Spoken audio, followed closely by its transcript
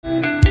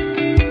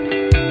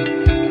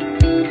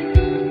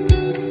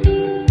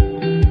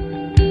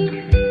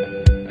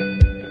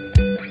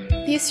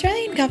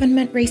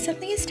Government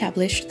recently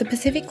established the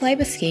Pacific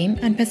Labour Scheme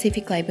and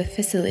Pacific Labour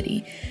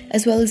Facility,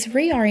 as well as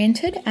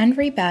reoriented and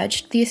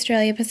rebadged the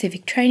Australia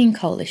Pacific Training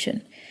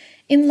Coalition.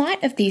 In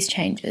light of these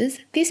changes,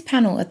 this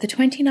panel at the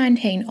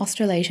 2019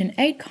 Australasian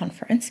Aid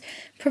Conference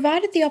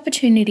provided the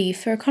opportunity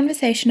for a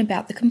conversation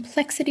about the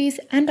complexities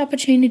and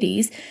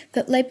opportunities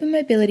that labour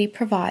mobility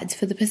provides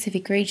for the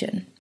Pacific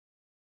region.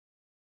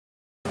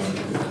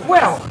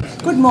 Well,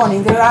 good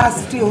morning. There are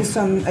still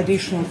some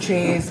additional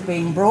chairs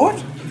being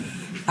brought,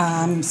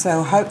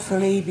 so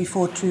hopefully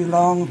before too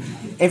long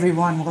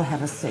everyone will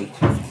have a seat.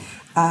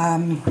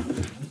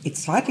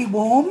 It's slightly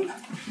warm,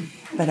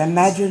 but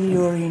imagine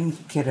you're in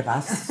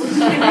Kiribati.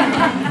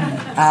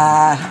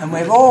 And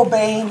we've all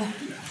been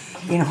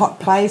in hot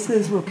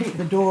places. We'll keep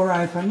the door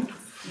open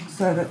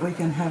so that we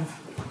can have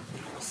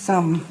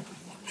some...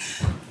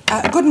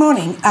 Good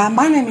morning.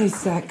 My name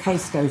is Kaye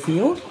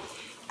Schofield,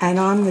 and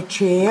I'm the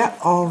chair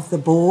of the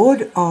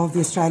board of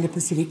the Australia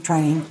Pacific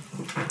Training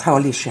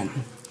Coalition,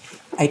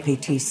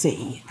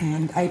 APTC.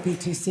 And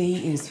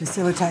APTC is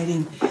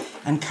facilitating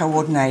and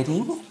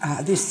coordinating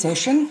this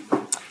session,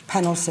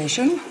 panel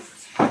session,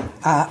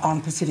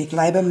 on Pacific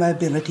labour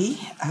mobility,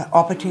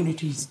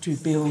 opportunities to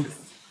build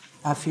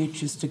our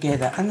futures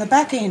together. And the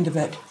back end of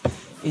it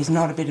is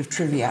not a bit of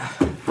trivia,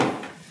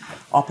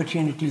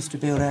 opportunities to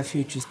build our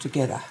futures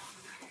together.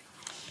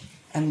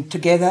 And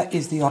together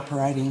is the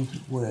operating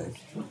word.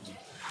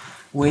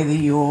 Whether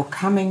you're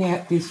coming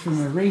at this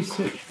from a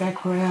research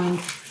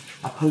background,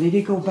 a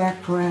political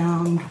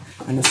background,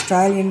 an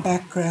Australian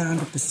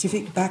background, a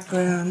Pacific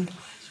background,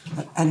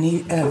 a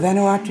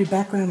Vanuatu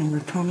background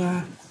in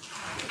Tonga,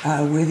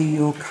 whether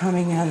you're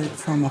coming at it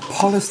from a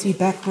policy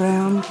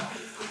background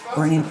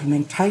or an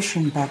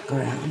implementation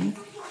background,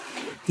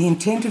 the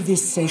intent of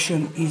this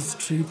session is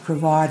to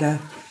provide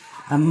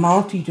a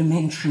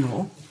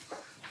multi-dimensional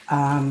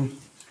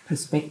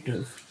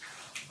perspective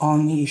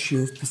on the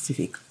issue of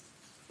Pacific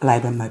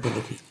labour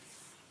mobility.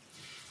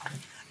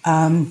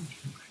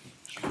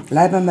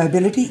 Labour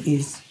mobility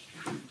is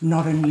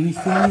not a new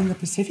thing in the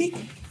Pacific.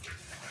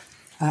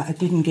 It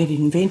didn't get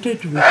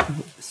invented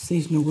with the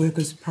Seasonal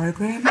Workers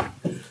Program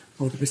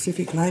or the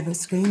Pacific Labour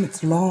Scheme.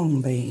 It's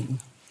long been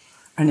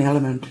an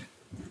element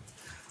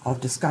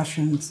of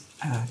discussions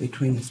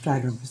between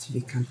Australia and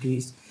Pacific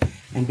countries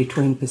and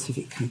between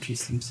Pacific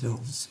countries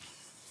themselves.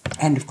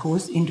 And of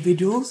course,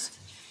 individual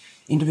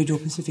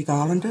Pacific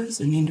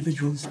Islanders and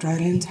individual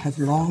Australians have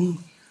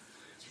long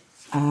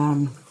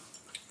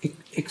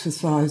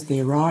exercised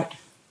their right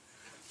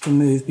to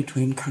move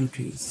between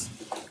countries.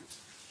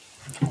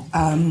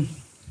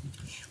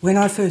 When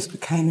I first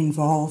became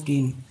involved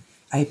in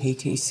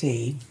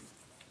APTC,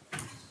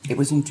 it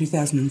was in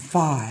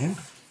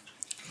 2005,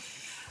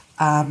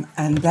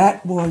 and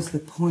that was the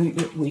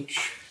point at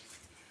which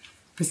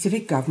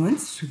Pacific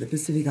governments, the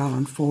Pacific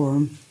Island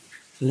Forum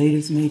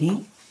Leaders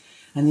Meeting,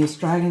 and the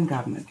Australian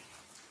government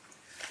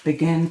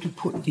began to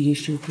put the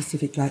issue of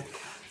Pacific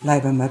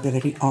labour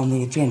mobility on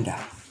the agenda.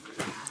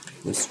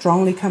 It was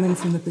strongly coming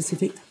from the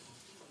Pacific.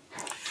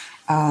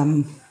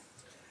 And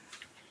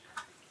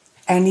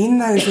in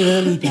those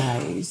early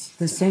days,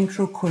 the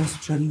central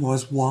question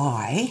was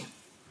why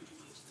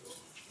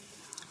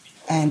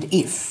and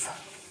if.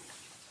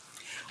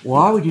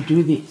 Why would you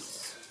do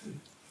this?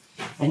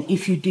 And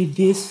if you did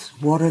this,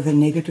 what are the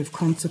negative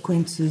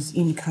consequences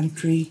in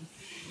country,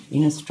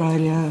 in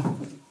Australia,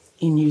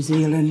 in New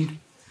Zealand?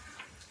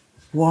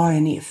 Why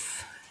and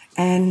if?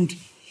 And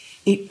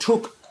it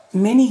took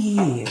many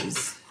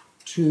years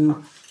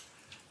to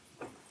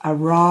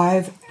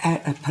arrive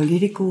at a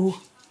political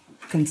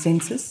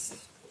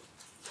consensus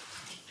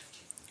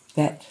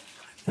that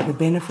the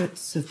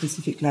benefits of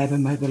Pacific labour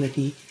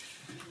mobility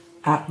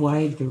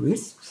outweighed the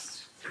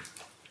risks.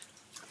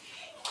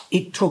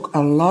 It took a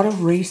lot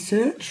of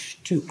research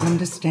to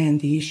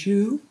understand the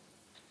issue.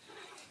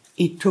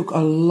 It took a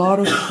lot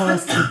of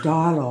policy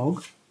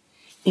dialogue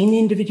in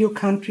individual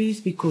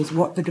countries, because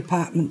what the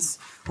departments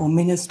or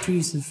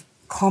ministries of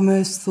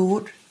commerce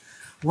thought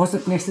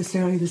wasn't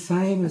necessarily the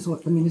same as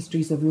what the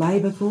ministries of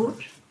labour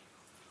thought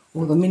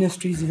or the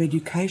ministries of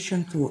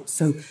education thought.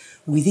 So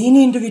within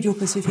individual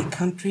Pacific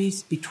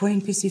countries, between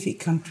Pacific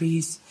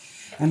countries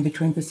and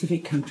between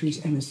Pacific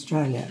countries and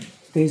Australia,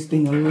 there's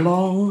been a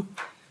long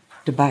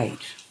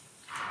debate.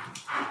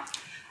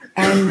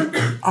 And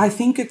I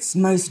think it's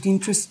most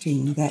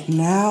interesting that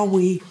now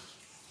we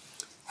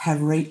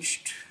have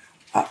reached,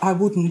 I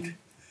wouldn't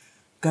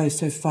go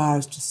so far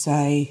as to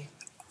say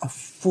a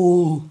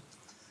full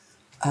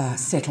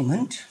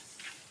settlement,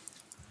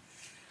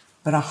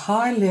 but a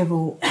high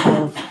level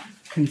of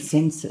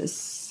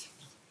consensus,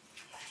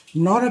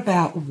 not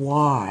about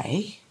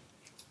why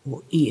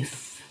or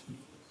if,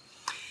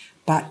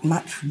 but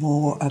much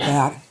more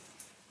about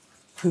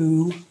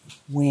who,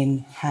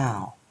 when,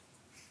 how.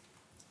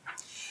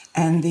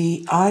 And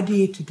the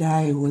idea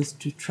today was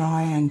to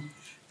try and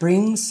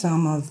bring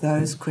some of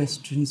those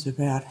questions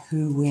about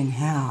who, when,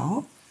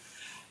 how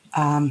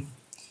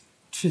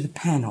to the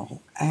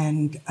panel.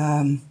 And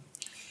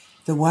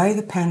the way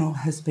the panel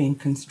has been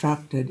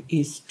constructed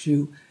is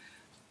to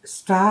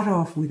start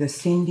off with a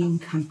sending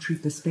country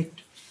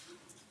perspective,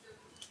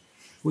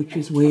 which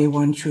is where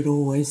one should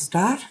always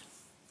start.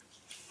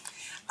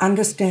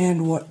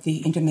 Understand what the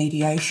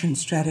intermediation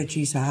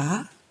strategies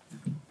are,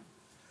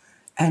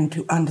 and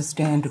to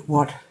understand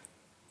what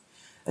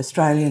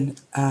Australian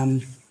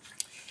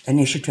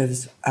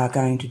initiatives are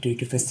going to do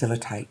to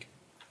facilitate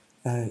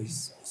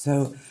those.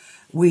 So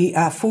we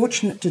are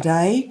fortunate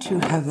today to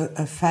have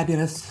a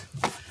fabulous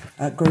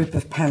group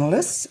of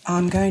panellists.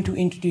 I'm going to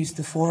introduce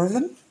the four of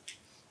them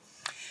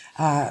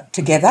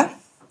together,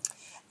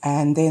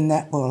 and then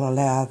that will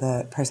allow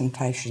the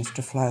presentations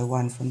to flow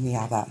one from the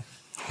other.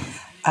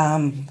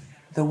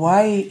 The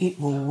way it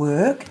will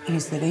work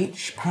is that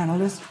each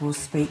panellist will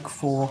speak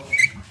for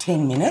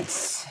 10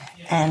 minutes,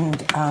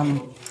 and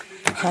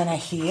Hannah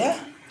here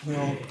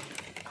will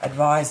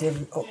advise each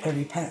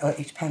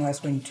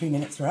panellist when 2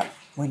 minutes are up,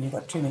 when you've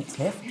got 2 minutes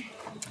left.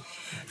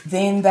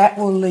 Then that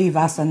will leave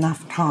us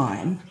enough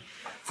time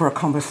for a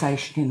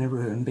conversation in the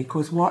room,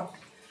 because what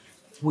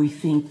we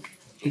think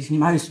is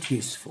most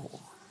useful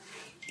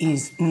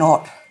is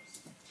not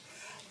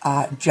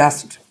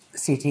just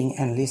sitting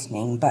and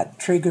listening, but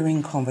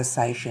triggering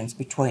conversations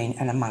between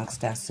and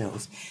amongst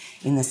ourselves,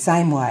 in the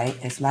same way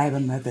as labour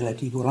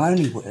mobility will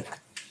only work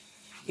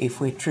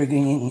if we're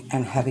triggering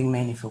and having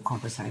meaningful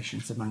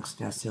conversations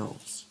amongst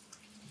ourselves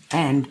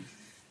and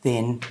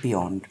then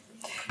beyond.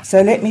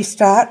 So let me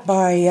start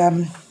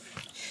by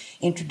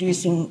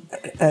introducing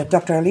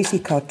Dr. Alisi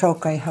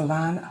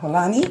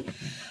Holani.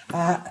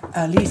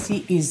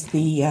 Alisi is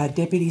the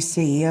Deputy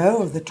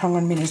CEO of the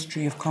Tonga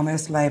Ministry of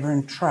Commerce, Labour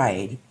and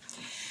Trade.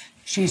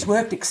 She's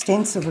worked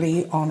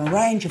extensively on a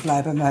range of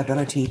labour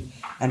mobility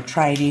and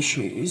trade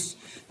issues,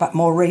 but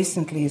more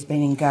recently has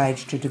been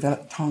engaged to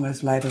develop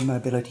Tonga's labour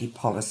mobility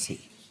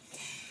policy.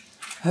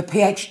 Her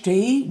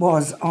PhD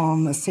was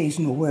on the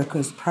Seasonal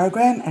Workers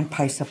Program and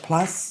PACER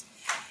Plus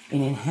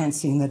in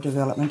enhancing the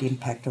development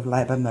impact of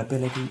labour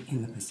mobility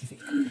in the Pacific.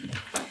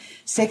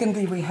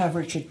 Secondly, we have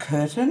Richard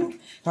Curtin.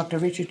 Dr.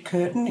 Richard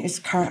Curtin is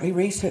currently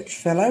Research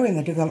Fellow in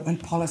the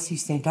Development Policy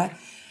Centre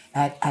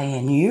at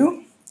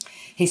ANU.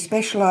 He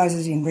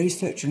specialises in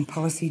research and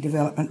policy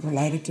development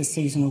related to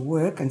seasonal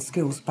work and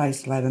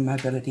skills-based labour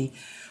mobility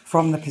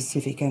from the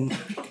Pacific and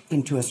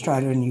into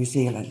Australia and New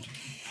Zealand.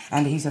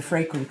 And he's a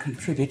frequent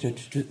contributor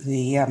to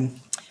the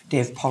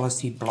Dev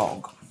Policy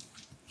blog.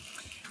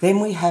 Then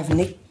we have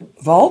Nick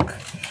Volk.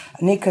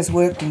 Nick has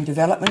worked in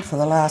development for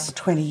the last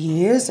 20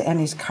 years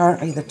and is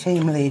currently the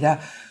team leader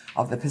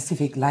of the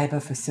Pacific Labour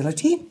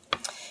Facility.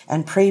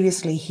 And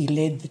previously he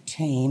led the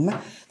team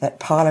that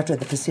piloted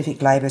the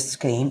Pacific Labour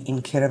Scheme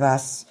in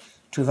Kiribati,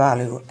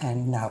 Tuvalu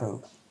and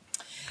Nauru.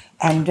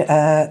 And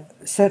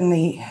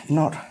certainly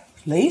not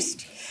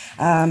least,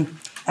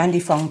 Andie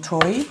Fong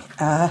Toy.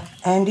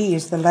 Andie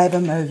is the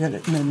Labour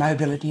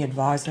Mobility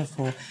Advisor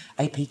for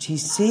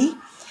APTC,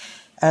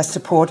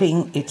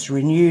 supporting its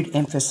renewed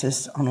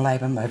emphasis on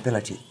labour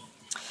mobility.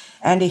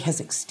 Andie has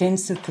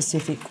extensive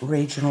Pacific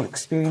regional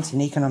experience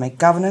in economic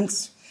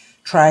governance,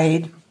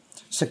 trade,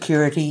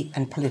 security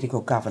and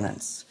political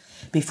governance.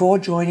 Before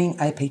joining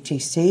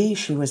APTC,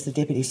 she was the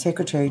Deputy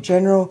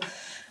Secretary-General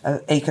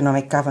of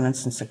Economic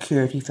Governance and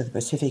Security for the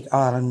Pacific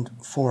Island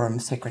Forum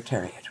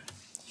Secretariat.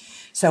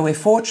 So we're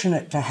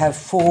fortunate to have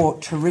four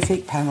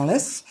terrific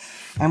panellists,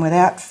 and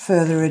without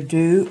further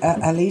ado,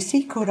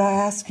 Alisi, could I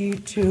ask you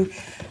to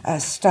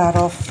start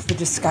off the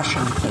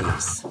discussion,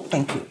 please?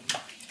 Thank you.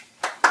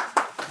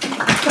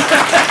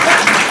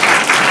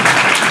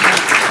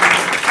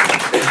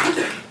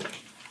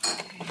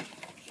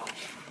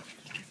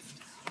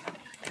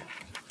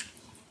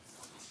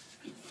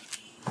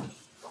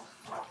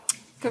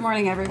 Good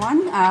morning,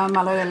 everyone. I'm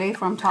Malolele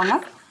from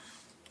Tonga.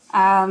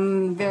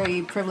 I'm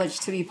very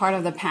privileged to be part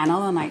of the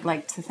panel, and I'd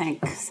like to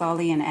thank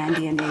Solly and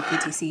Andie and the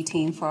APTC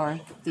team for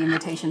the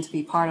invitation to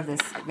be part of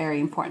this very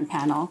important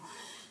panel.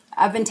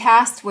 I've been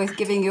tasked with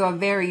giving you a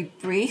very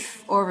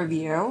brief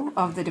overview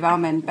of the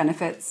development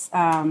benefits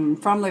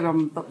from labour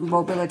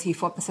mobility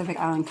for Pacific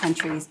Island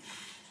countries,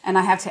 and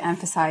I have to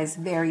emphasize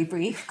very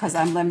brief because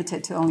I'm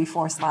limited to only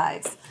 4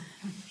 slides.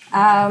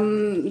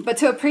 But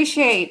to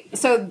appreciate,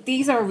 so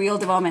these are real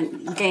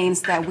development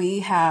gains that we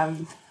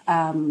have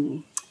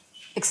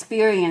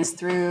experienced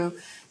through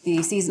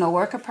the seasonal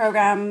worker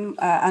program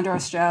under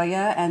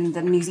Australia and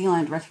the New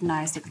Zealand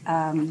recognised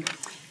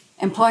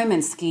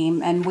employment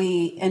scheme, and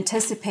we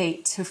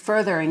anticipate to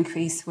further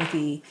increase with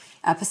the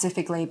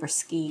Pacific Labour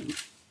Scheme.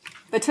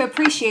 But to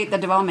appreciate the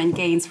development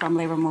gains from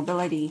labour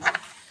mobility,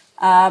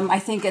 I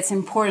think it's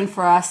important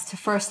for us to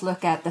first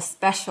look at the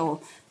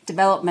special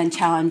development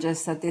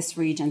challenges that this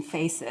region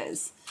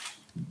faces.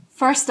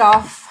 First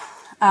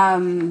off,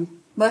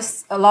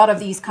 a lot of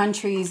these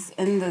countries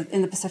in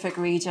the Pacific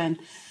region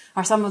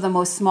are some of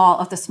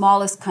the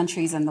smallest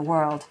countries in the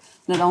world,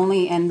 not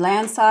only in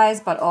land size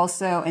but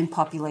also in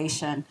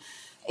population.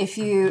 If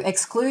you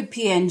exclude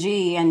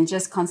PNG and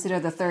just consider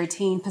the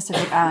 13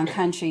 Pacific Island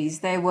countries,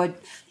 they would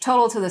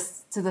total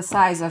to the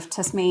size of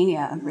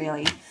Tasmania,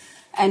 really.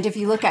 And if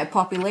you look at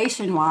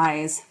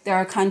population-wise, there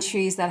are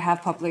countries that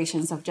have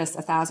populations of just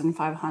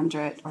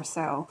 1,500 or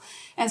so.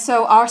 And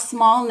so our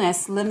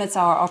smallness limits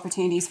our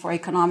opportunities for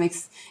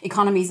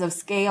economies of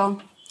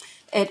scale.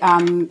 It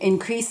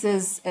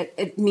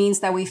it means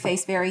that we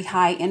face very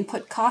high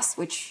input costs,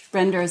 which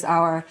renders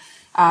our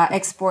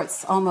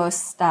exports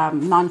almost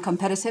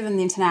non-competitive in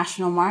the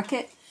international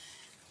market.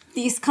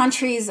 These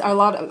countries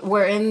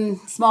we're in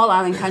small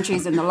island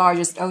countries in the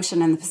largest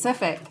ocean in the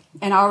Pacific,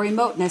 and our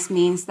remoteness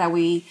means that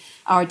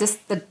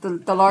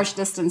the large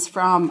distance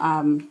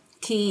from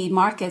key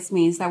markets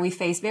means that we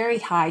face very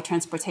high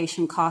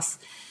transportation costs,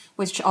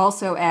 which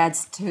also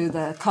adds to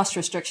the cost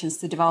restrictions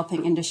to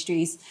developing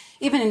industries,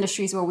 even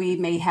industries where we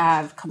may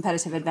have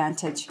competitive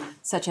advantage,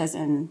 such as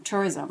in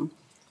tourism.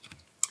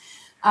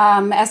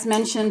 As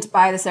mentioned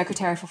by the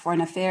Secretary for Foreign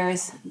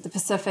Affairs, the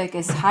Pacific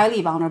is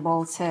highly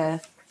vulnerable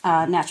to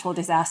natural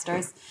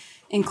disasters,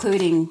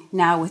 including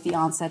now with the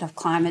onset of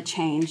climate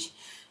change.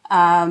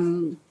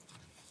 The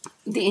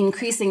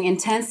increasing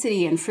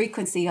intensity and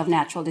frequency of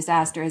natural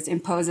disasters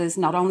imposes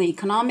not only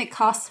economic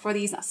costs for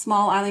these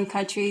small island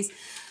countries,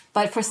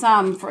 but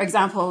for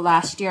example,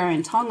 last year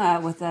in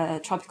Tonga with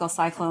the tropical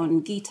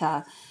cyclone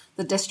Gita,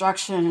 the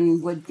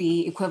destruction would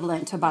be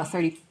equivalent to about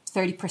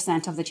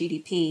 30% of the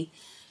GDP.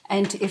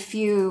 And if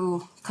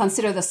you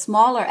consider the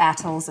smaller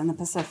atolls in the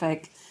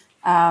Pacific,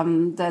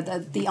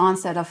 the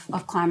onset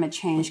of climate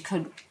change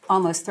could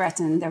almost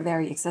threaten their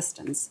very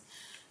existence.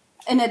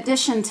 In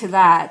addition to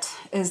that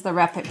is the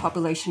rapid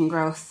population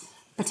growth,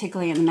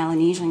 particularly in the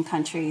Melanesian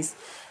countries,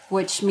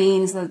 which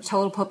means the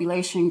total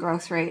population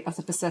growth rate of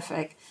the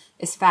Pacific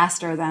is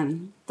faster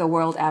than the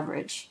world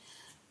average.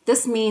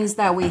 This means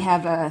that we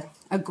have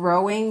a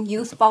growing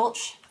youth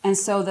bulge, and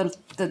so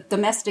the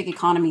domestic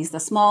economies, the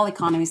small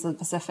economies of the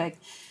Pacific,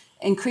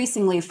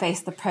 increasingly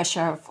face the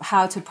pressure of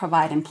how to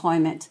provide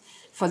employment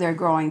for their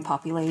growing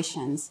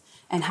populations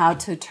and how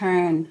to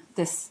turn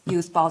this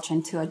youth bulge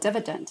into a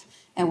dividend.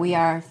 And we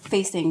are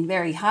facing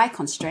very high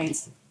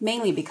constraints,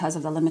 mainly because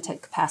of the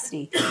limited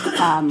capacity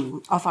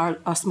of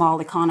our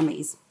small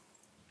economies.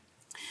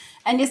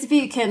 And if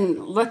you can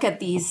look at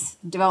these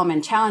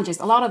development challenges,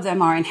 a lot of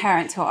them are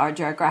inherent to our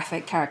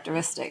geographic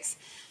characteristics.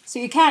 So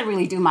you can't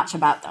really do much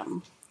about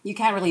them. You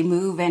can't really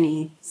move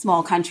any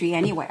small country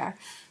anywhere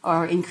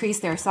or increase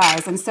their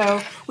size. And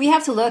so we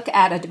have to look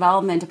at a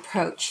development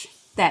approach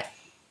that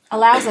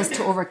allows us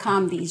to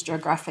overcome these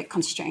geographic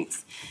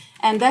constraints.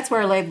 And that's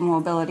where labor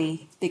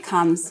mobility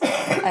becomes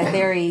a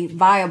very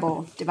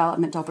viable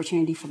development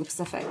opportunity for the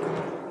Pacific.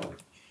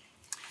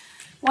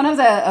 One of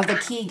the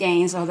key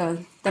gains, or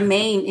the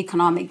main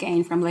economic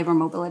gain from labor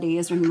mobility,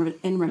 is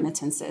in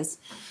remittances.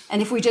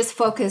 And if we just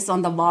focus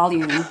on the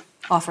volume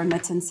of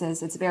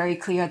remittances, it's very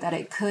clear that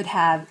it could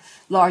have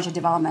larger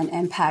development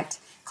impact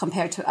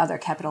compared to other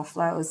capital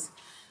flows.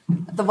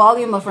 The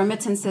volume of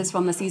remittances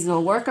from the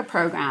seasonal worker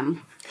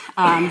program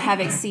have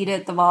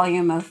exceeded the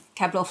volume of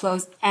capital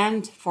flows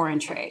and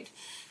foreign aid.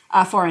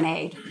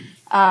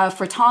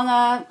 For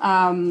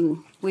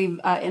Tonga, we've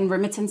in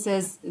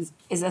remittances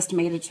is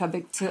estimated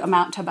to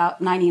amount to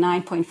about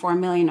 99.4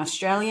 million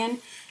Australian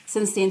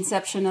since the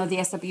inception of the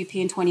SWP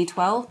in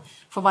 2012.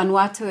 For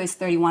Vanuatu, it's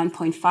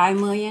 31.5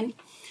 million.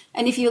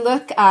 And if you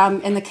look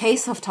in the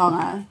case of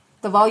Tonga,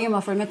 the volume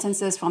of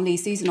remittances from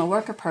these seasonal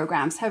worker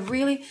programs have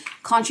really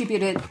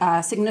contributed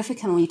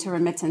significantly to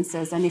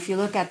remittances. And if you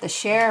look at the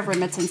share of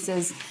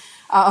remittances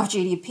of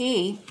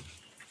GDP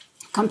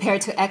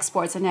compared to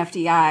exports and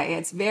FDI,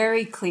 it's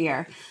very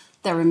clear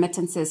that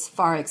remittances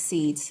far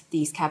exceeds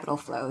these capital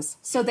flows.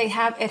 So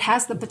it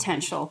has the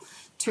potential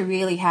to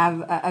really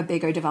have a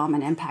bigger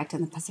development impact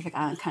in the Pacific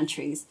Island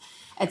countries.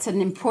 It's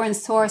an important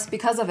source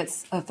because of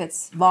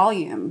its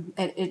volume.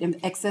 It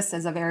exists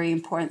as a very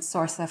important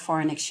source of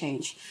foreign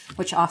exchange,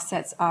 which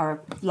offsets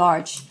our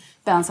large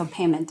balance of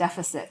payment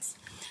deficits.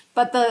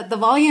 But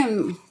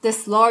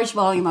this large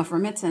volume of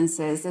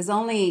remittances is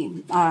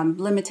only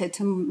limited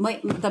to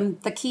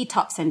the key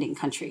top sending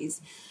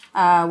countries,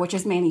 which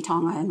is mainly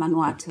Tonga and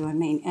Vanuatu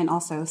and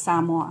also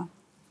Samoa.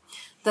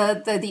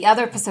 The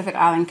other Pacific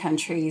Island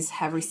countries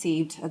have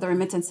received, the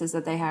remittances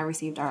that they have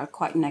received are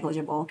quite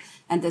negligible,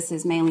 and this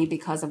is mainly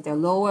because of their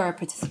lower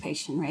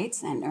participation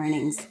rates and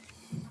earnings.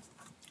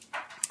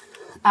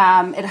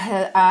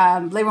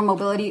 Labor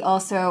mobility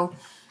also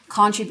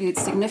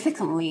contributes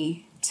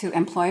significantly to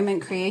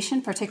employment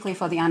creation, particularly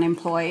for the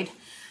unemployed.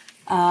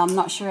 I'm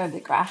not sure if the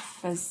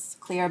graph is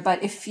clear,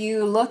 but if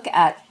you look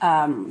at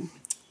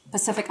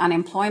Pacific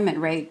unemployment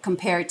rate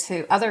compared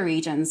to other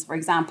regions, for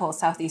example,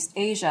 Southeast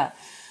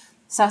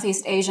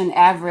Asian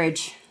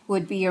average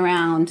would be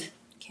around,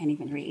 can't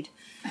even read.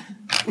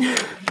 I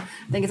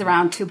think it's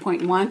around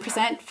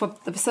 2.1%. For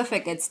the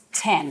Pacific, it's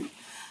 10.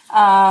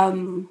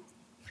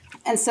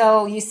 And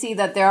so you see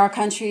that there are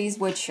countries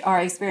which are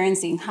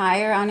experiencing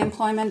higher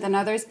unemployment than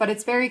others, but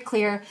it's very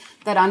clear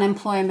that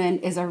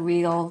unemployment is a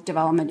real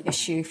development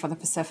issue for the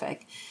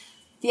Pacific.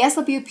 The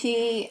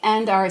SWP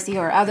and RSE,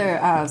 or other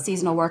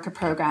seasonal worker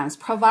programs,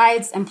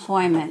 provides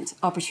employment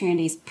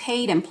opportunities,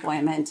 paid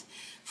employment,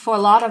 for a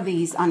lot of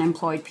these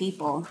unemployed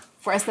people.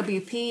 for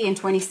SWP in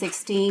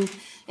 2016,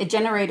 it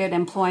generated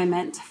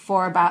employment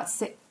for about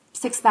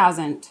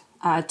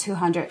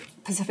 6,200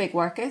 Pacific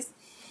workers.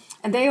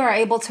 And they are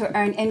able to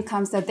earn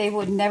incomes that they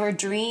would never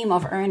dream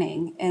of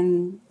earning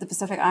in the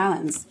Pacific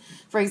Islands.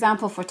 For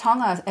example, for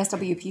Tonga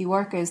SWP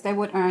workers, they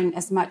would earn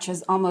as much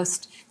as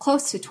almost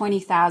close to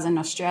 20,000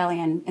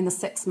 Australian in the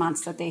 6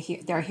 months that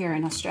they're here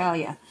in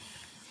Australia.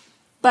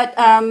 But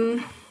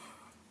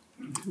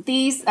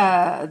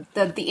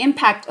the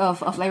impact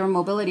of labor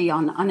mobility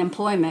on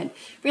unemployment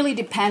really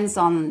depends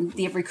on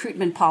the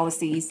recruitment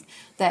policies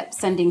that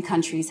sending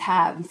countries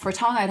have. For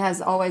Tonga, it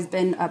has always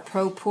been a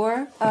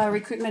pro-poor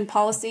recruitment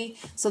policy,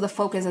 so the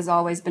focus has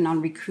always been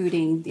on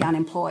recruiting the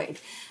unemployed.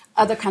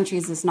 Other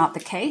countries is not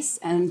the case,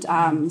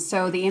 and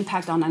so the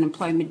impact on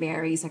unemployment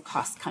varies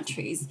across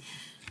countries.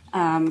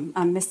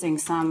 I'm missing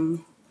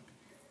some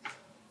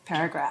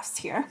paragraphs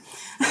here.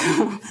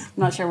 I'm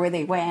not sure where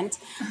they went.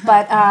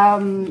 But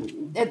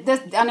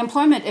the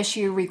unemployment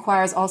issue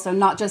requires also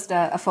not just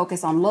a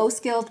focus on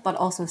low-skilled, but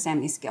also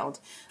semi-skilled.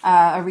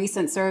 A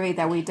recent survey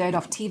that we did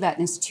of TVET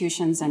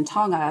institutions in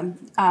Tonga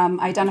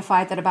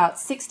identified that about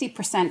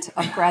 60%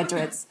 of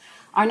graduates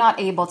are not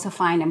able to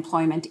find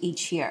employment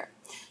each year.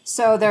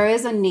 So there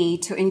is a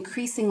need to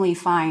increasingly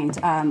find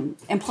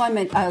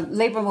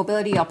labor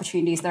mobility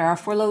opportunities that are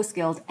for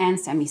low-skilled and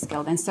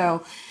semi-skilled. And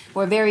so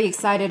we're very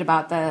excited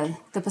about the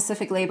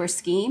Pacific Labor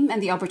Scheme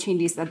and the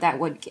opportunities that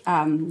would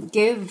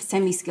give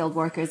semi-skilled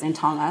workers in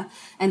Tonga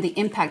and the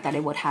impact that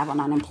it would have on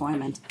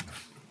unemployment.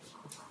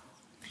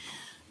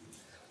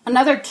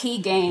 Another key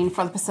gain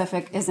for the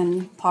Pacific is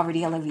in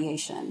poverty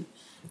alleviation.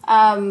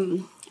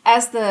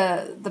 As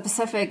the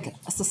Pacific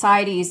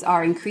societies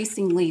are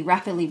increasingly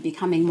rapidly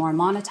becoming more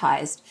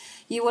monetized,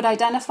 you would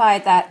identify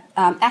that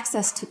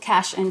access to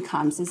cash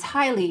incomes is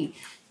highly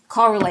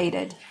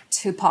correlated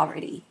to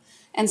poverty.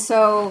 And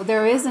so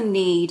there is a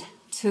need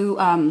to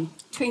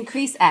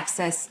increase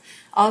access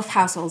of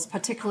households,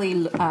 particularly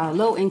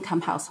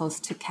low-income households,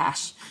 to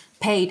cash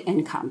paid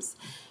incomes.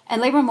 And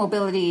labor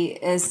mobility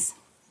is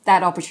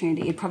that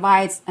opportunity. It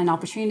provides an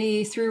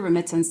opportunity through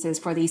remittances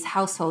for these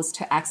households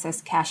to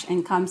access cash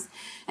incomes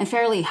and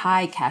fairly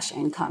high cash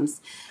incomes.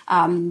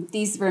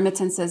 These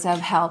remittances have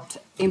helped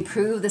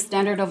improve the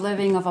standard of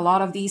living of a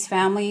lot of these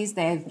families.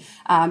 They've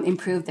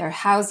improved their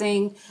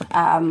housing,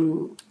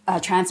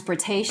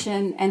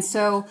 transportation, and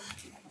so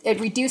it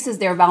reduces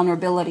their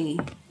vulnerability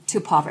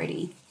to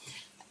poverty.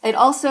 It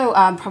also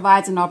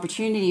provides an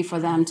opportunity for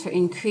them to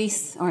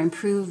increase or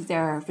improve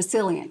their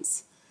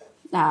resilience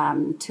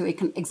to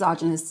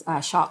exogenous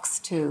shocks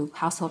to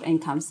household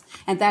incomes,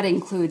 and that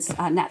includes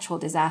natural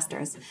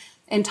disasters.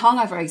 In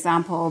Tonga, for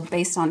example,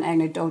 based on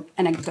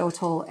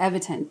anecdotal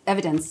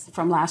evidence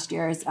from last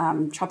year's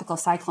tropical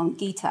cyclone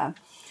Gita,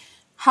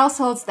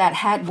 households that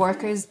had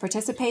workers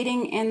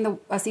participating in the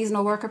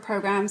seasonal worker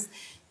programs,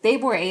 they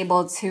were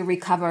able to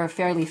recover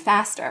fairly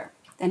faster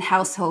than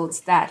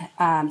households that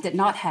did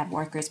not have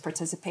workers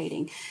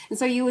participating. And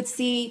so you would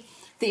see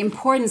the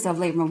importance of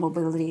labor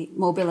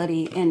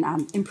mobility in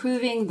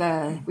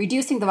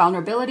reducing the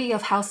vulnerability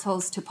of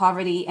households to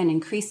poverty and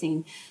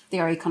increasing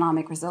their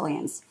economic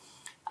resilience.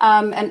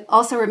 And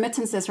also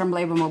remittances from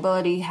labor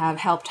mobility have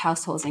helped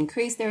households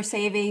increase their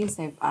savings.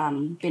 They've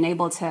been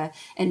able to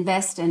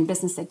invest in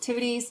business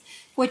activities,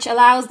 which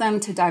allows them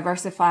to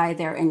diversify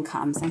their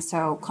incomes and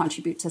so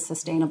contribute to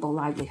sustainable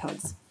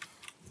livelihoods.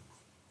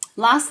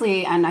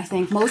 Lastly, and I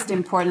think most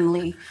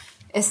importantly,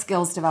 is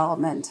skills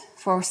development.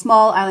 For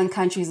small island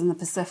countries in the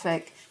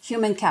Pacific,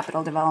 human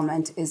capital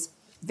development is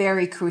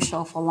very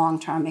crucial for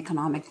long-term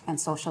economic and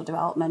social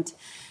development.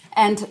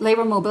 And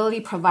labor mobility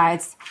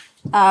provides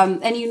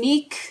a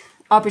unique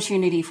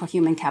opportunity for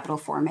human capital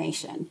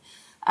formation.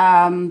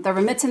 The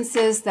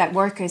remittances that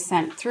workers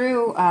sent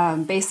through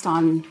based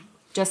on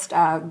just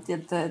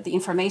the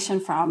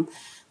information from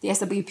the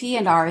SWP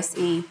and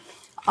RSE,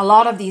 a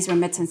lot of these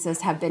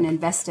remittances have been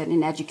invested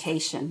in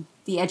education,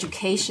 the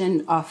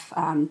education of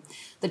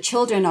the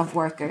children of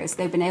workers.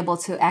 They've been able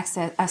to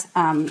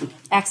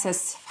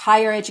access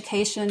higher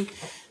education,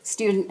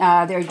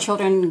 their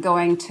children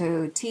going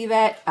to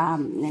TVET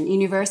and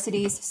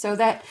universities, so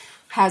that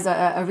has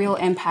a real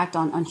impact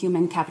on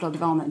human capital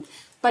development.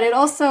 But it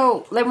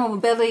also, labor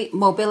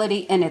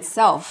mobility in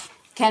itself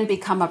can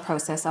become a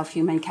process of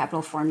human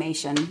capital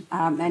formation.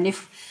 And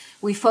if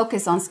we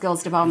focus on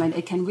skills development,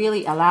 it can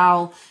really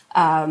allow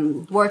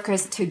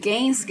workers to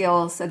gain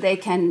skills that they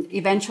can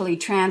eventually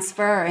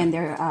transfer in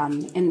their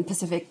in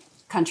Pacific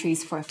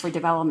countries for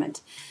development.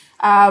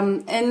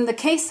 In the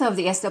case of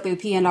the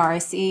SWP and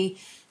RSE,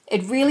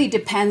 it really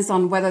depends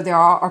on whether there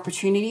are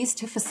opportunities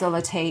to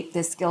facilitate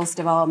this skills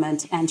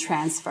development and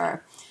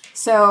transfer.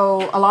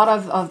 So a lot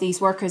of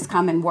these workers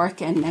come and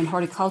work in the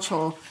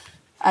horticultural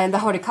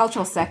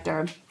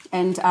sector.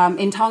 And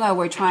in Tonga,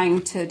 we're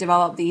trying to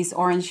develop these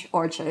orange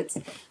orchards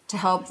to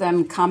help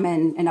them come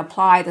in and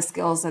apply the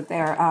skills that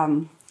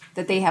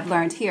they have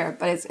learned here.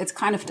 But it's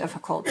kind of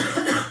difficult.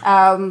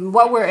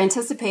 What we're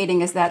anticipating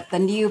is that the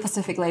new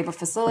Pacific Labor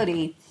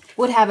Facility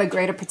would have a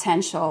greater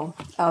potential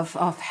of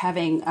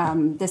having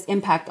this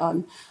impact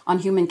on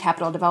human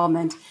capital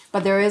development.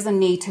 But there is a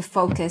need to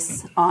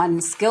focus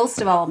on skills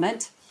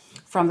development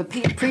from the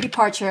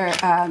pre-departure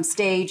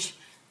stage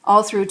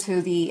all through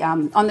to the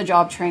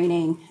on-the-job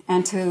training,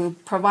 and to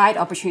provide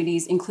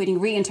opportunities, including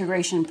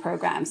reintegration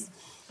programs,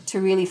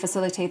 to really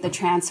facilitate the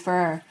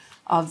transfer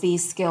of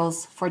these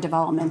skills for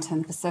development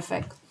in the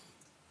Pacific.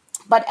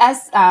 But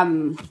as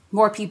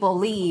more people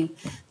leave,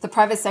 the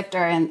private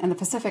sector and the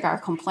Pacific are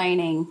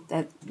complaining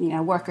that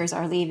workers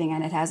are leaving,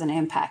 and it has an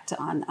impact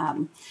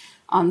on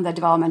the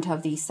development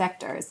of these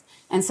sectors.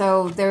 And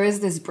so there is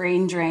this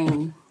brain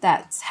drain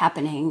that's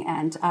happening,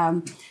 and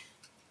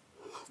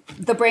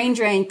the brain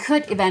drain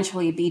could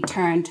eventually be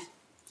turned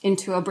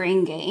into a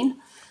brain gain.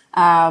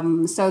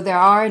 So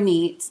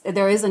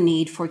there is a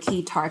need for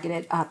key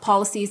targeted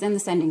policies in the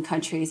sending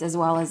countries, as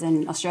well as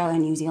in Australia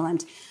and New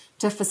Zealand,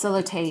 to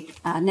facilitate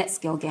net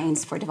skill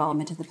gains for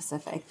development in the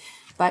Pacific.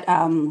 But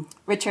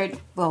Richard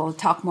will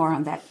talk more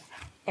on that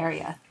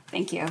area.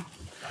 Thank you.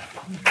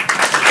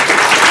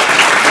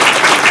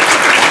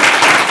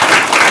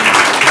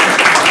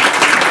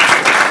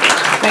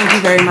 Thank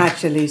you very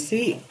much,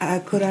 Alisi.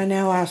 Could I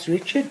now ask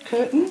Richard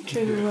Curtin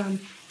to...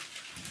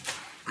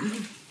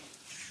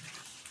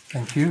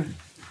 Thank you.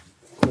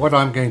 What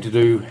I'm going to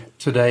do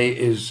today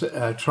is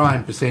try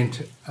and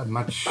present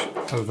much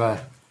of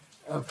a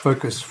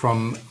focus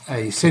from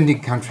a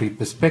sending country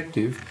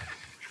perspective,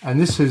 and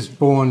this is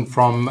born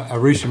from a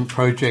recent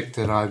project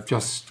that I've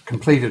just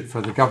completed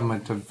for the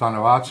government of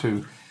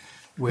Vanuatu,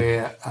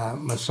 where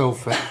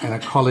myself and a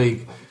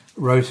colleague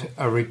wrote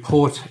a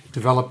report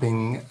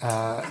developing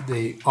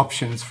the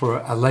options for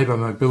a labour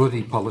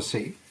mobility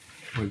policy.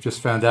 We've just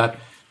found out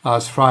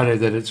last Friday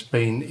that it's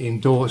been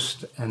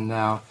endorsed, and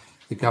now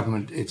the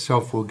government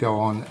itself will go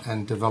on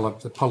and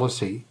develop the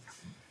policy.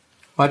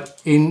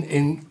 But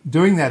in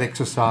doing that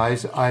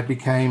exercise, I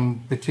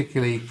became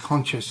particularly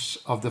conscious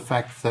of the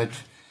fact that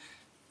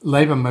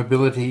labour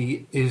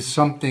mobility is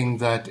something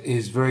that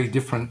is very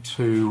different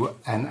to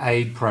an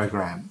aid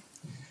program.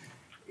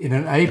 In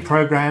an aid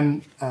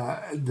program,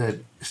 the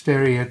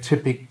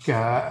stereotypic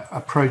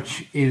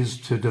approach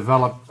is to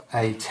develop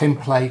a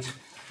template,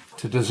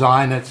 to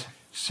design it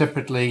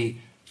separately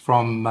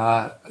from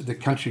the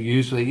country,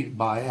 usually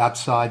by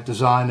outside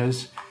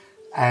designers,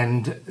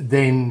 and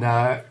then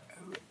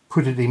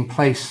put it in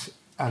place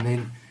and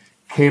then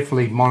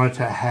carefully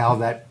monitor how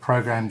that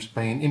program's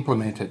been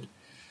implemented.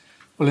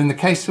 Well, in the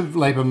case of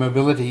labour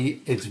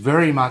mobility, it's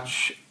very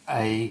much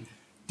a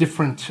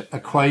different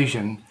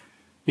equation,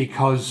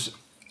 because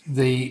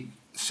the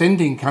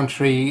sending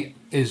country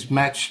is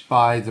matched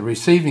by the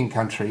receiving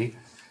country,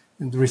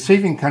 and the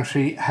receiving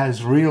country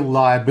has real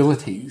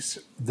liabilities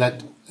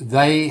that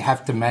they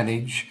have to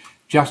manage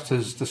just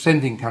as the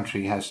sending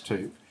country has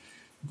to.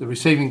 The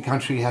receiving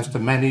country has to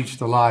manage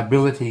the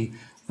liability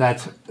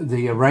that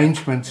the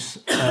arrangements,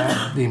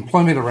 the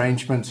employment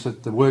arrangements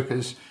that the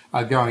workers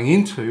are going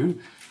into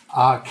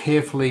are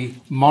carefully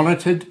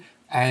monitored,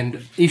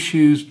 and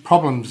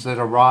problems that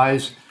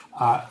arise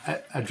are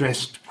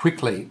addressed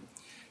quickly.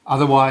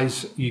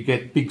 Otherwise, you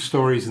get big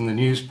stories in the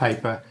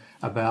newspaper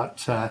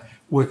about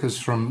workers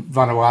from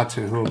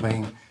Vanuatu who are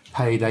being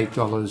paid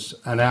 $8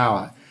 an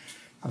hour.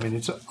 I mean,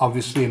 it's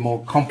obviously a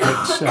more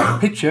complex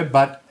picture,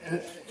 but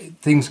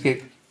there's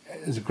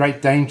a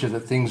great danger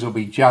that things will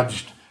be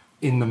judged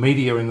in the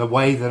media in the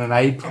way that an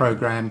aid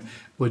program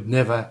would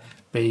never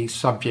be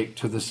subject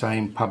to the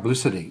same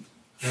publicity.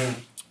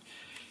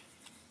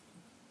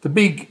 The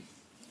big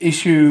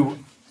issue,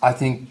 I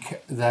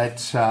think,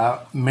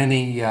 that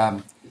many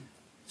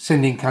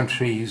sending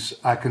countries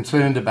are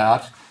concerned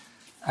about,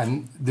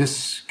 and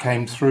this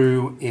came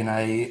through in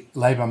a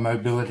labour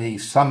mobility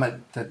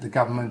summit that the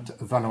government of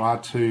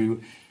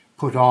Vanuatu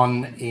put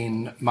on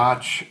in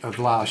March of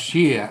last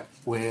year,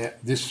 where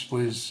this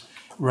was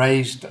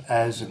raised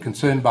as a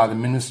concern by the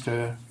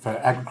Minister for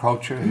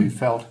Agriculture, who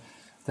felt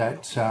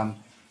that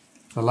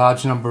the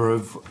large number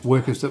of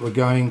workers that were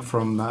going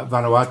from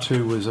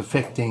Vanuatu was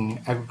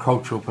affecting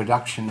agricultural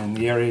production in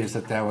the areas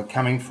that they were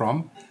coming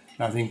from.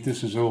 And I think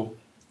this is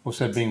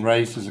also being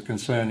raised as a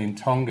concern in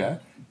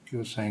Tonga, you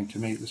were saying to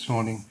me this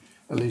morning,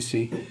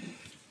 Alisi.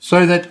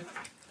 So that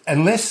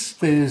unless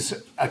there's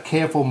a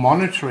careful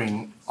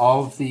monitoring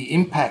of the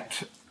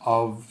impact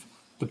of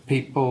the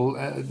people,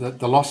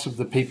 the loss of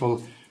the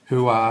people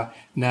who are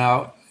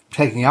now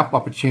taking up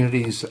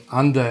opportunities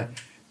under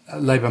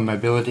labour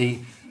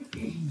mobility,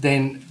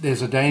 then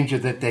there's a danger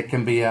that there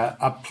can be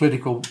a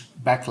political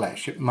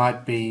backlash. It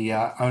might be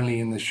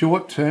only in the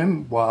short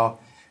term, while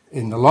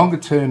in the longer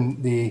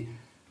term the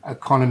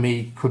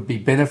economy could be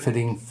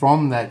benefiting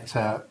from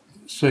that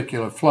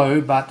circular flow,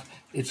 but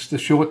it's the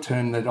short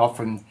term that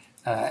often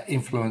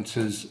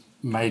influences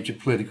major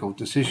political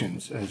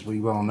decisions, as we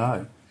well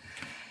know.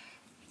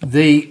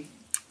 The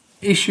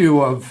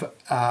issue of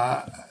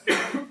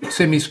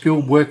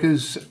semi-skilled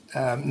workers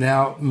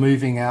now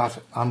moving out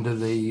under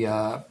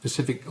the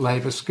Pacific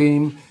Labour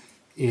Scheme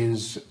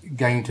is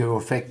going to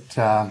affect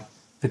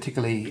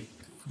particularly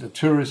the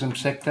tourism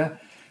sector.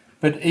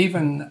 But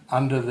even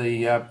under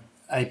the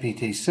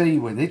APTC,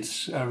 with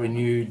its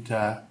renewed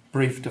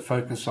brief to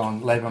focus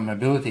on labour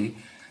mobility,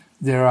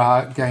 there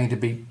are going to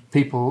be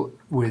people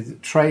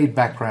with trade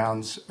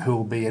backgrounds who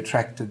will be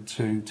attracted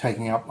to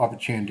taking up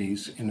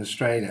opportunities in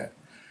Australia.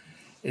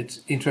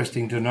 It's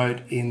interesting to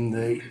note in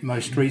the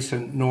most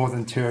recent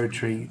Northern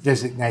Territory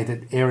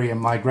Designated Area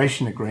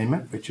Migration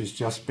Agreement, which has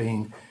just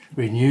been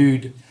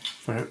renewed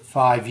for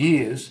 5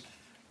 years,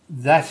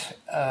 that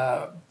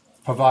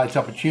provides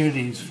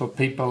opportunities for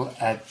people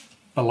at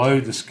below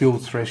the skill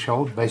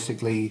threshold,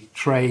 basically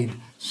trade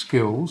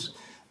skills,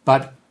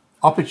 but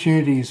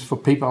opportunities for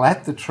people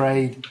at the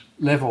trade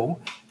level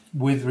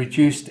with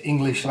reduced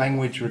English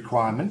language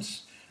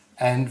requirements,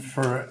 and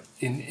for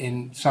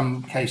in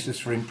some cases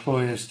for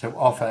employers to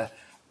offer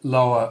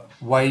lower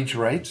wage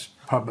rates,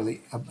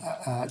 probably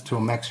to a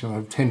maximum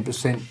of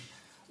 10%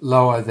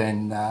 lower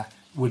than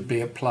would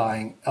be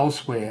applying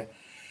elsewhere.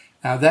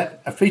 Now,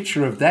 a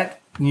feature of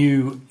that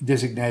new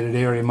designated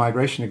area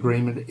migration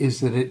agreement is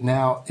that it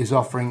now is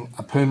offering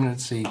a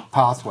permanency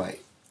pathway.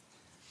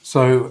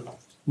 So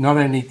not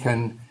only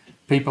can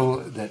people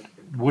that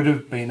would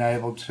have been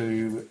able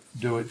to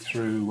do it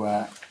through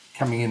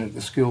coming in at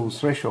the skills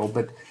threshold,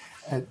 but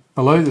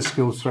below the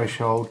skills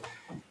threshold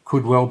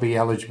could well be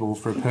eligible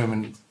for a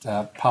permanent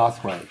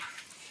pathway.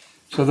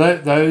 So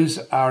those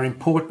are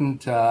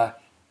important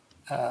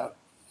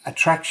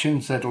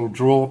attractions that will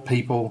draw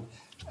people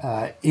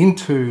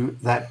into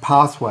that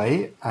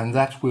pathway, and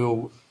that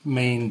will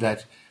mean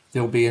that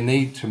there'll be a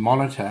need to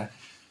monitor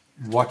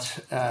what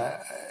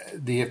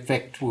the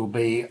effect will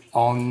be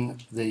on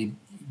the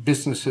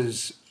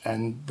businesses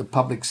and the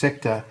public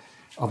sector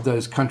of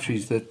those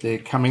countries that they're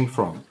coming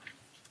from.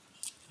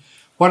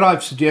 What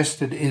I've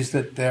suggested is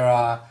that there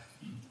are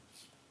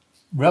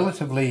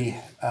relatively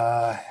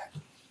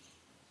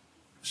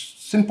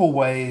simple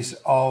ways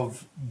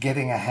of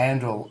getting a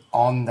handle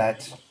on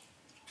that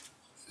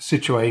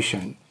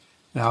situation.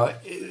 Now,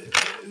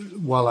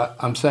 while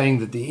I'm saying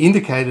that the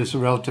indicators are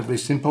relatively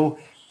simple,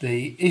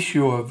 the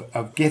issue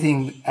of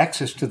getting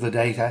access to the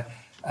data,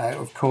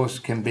 of course,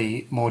 can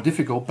be more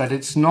difficult, but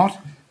it's not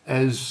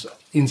as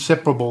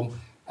inseparable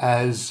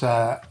as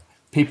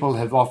people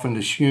have often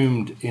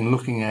assumed in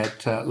looking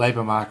at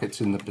labour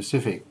markets in the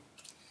Pacific.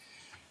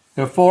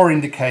 There are 4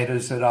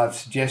 indicators that I've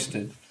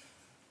suggested.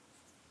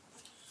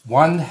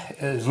 One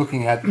is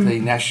looking at the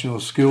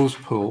national skills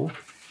pool.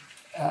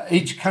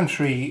 Each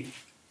country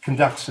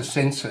conducts a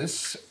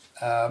census.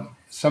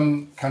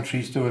 Some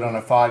countries do it on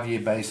a 5-year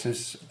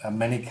basis.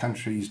 Many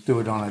countries do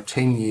it on a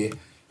 10-year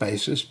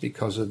basis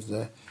because of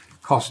the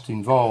cost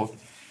involved.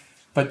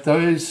 But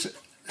those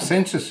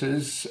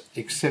censuses,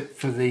 except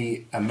for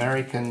the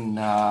American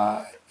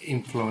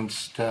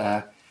influenced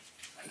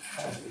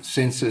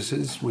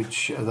censuses,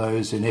 which are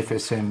those in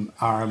FSM,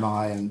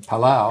 RMI and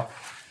Palau,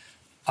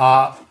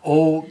 are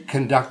all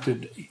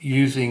conducted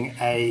using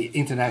a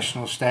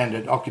international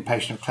standard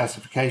occupational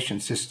classification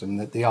system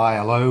that the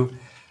ILO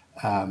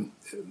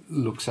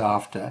looks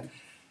after.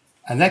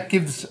 And that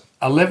gives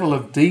a level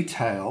of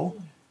detail,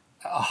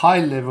 a high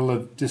level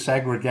of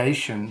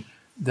disaggregation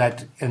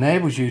that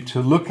enables you to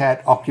look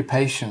at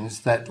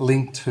occupations that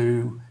link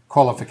to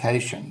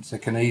qualifications,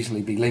 that can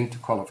easily be linked to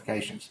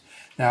qualifications.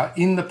 Now,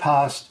 in the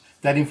past,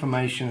 that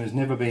information has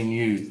never been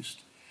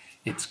used.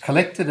 It's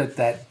collected at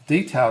that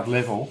detailed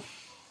level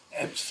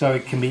so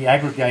it can be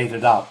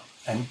aggregated up,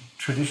 and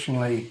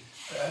traditionally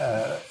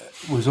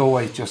was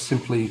always just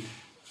simply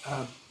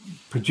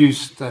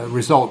produced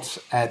results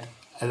at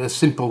a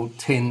simple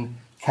 10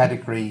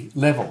 category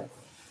level.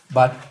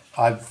 But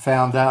I've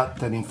found out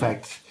that in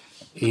fact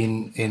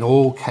in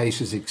all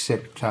cases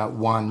except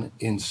one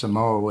in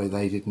Samoa where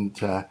they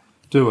didn't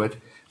do it,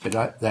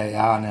 but they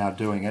are now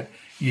doing it,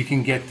 you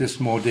can get this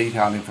more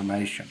detailed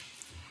information.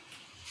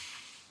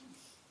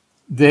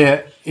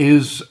 There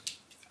is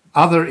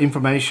other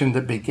information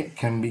that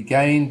can be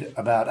gained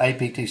about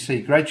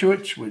APTC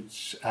graduates,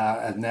 which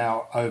are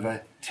now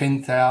over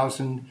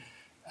 10,000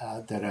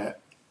 that are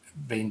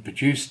being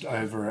produced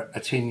over a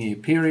 10-year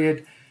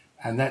period,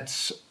 and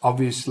that's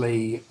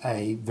obviously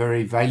a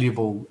very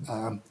valuable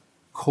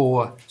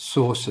core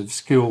source of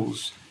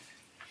skills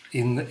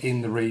in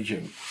the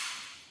region.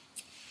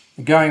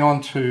 Going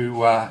on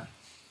to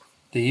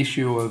the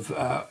issue of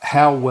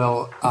how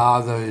well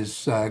are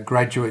those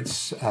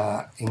graduates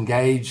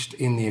engaged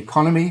in the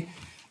economy,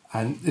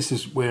 and this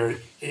is where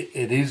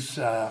it is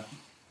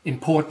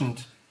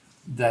important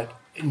that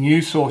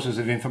new sources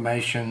of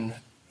information,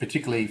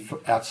 particularly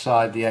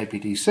outside the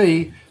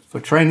APTC, for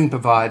training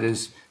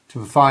providers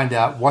to find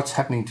out what's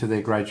happening to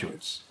their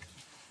graduates.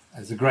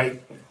 There's a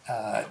great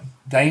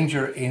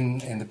danger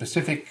in the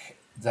Pacific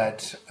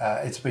that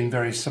it's been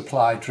very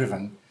supply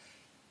driven.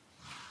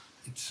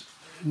 It's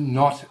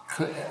not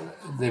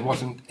there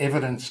wasn't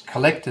evidence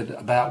collected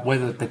about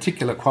whether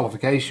particular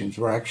qualifications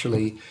were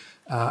actually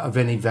of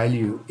any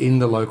value in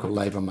the local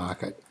labour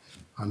market.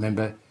 I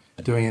remember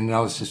doing an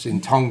analysis in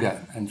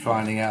Tonga and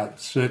finding out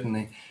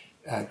certainly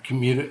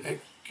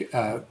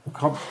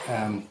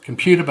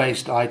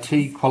computer-based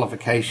IT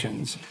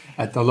qualifications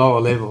at the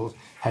lower levels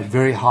had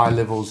very high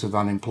levels of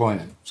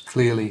unemployment.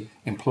 Clearly,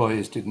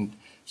 employers didn't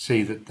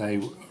see that they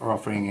were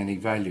offering any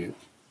value.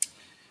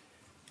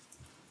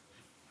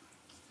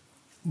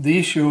 The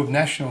issue of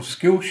national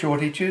skill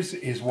shortages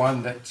is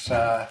one that's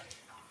a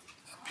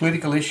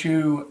political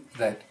issue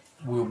that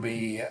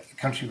the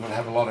country will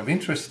have a lot of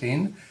interest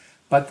in,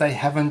 but they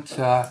haven't,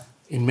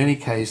 in many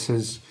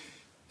cases,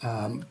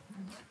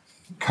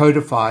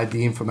 codified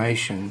the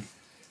information.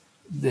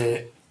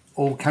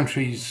 All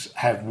countries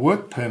have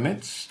work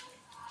permits,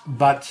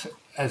 but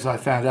as I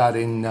found out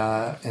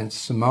in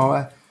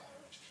Samoa,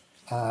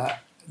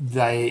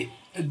 they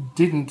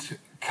didn't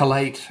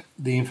collate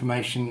the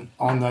information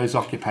on those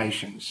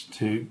occupations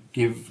to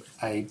give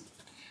a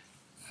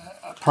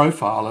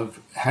profile of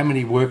how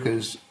many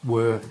workers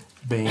were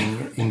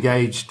being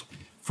engaged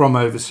from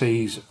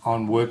overseas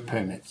on work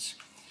permits.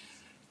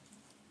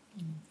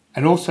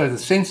 And also the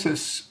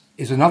census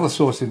is another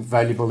source of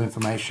valuable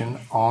information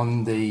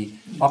on the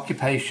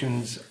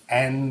occupations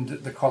and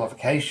the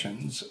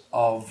qualifications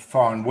of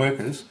foreign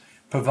workers,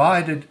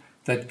 provided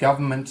that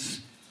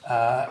governments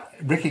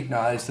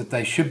recognise that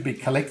they should be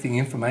collecting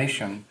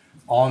information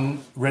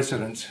on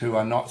residents who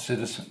are not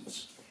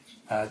citizens.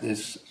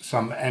 There's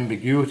some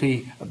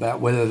ambiguity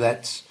about whether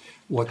that's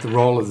what the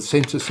role of the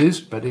census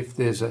is, but if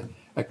there's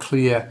a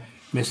clear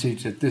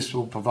message that this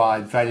will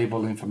provide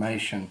valuable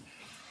information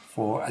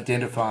for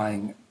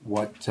identifying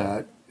what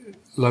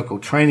local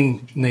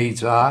training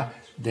needs are,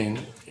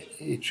 then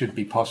it should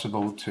be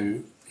possible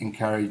to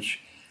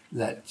encourage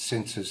that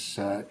census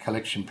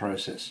collection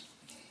process.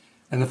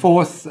 And the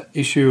fourth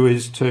issue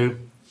is to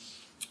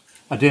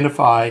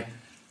identify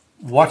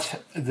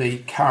what the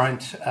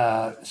current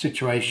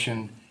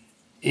situation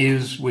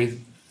is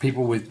with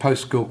people with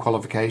post-school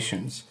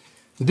qualifications.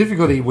 The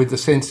difficulty with the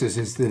census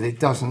is that it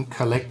doesn't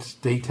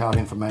collect detailed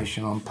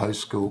information on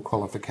post-school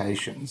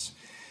qualifications.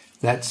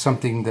 That's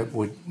something that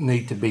would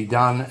need to be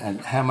done,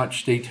 and how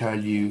much detail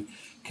you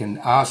can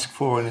ask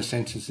for in a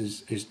census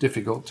is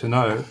difficult to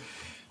know.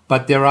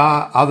 But there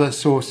are other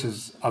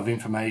sources of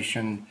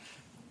information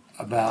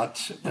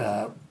about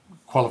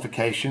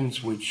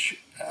qualifications,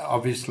 which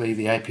obviously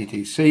the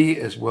APTC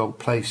is well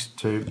placed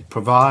to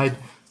provide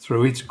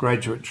through its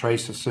graduate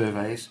tracer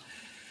surveys.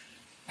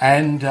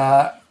 And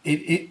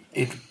it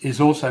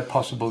is also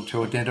possible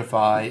to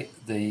identify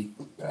the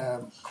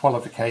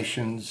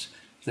qualifications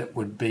that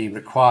would be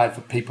required for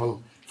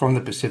people from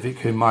the Pacific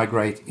who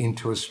migrate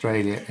into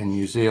Australia and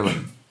New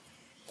Zealand.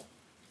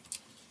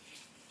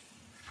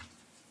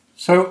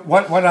 So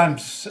what I'm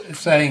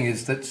saying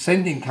is that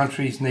sending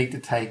countries need to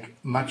take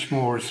much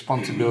more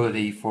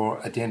responsibility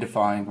for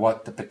identifying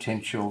what the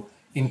potential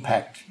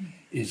impact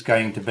is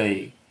going to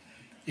be.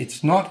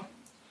 It's not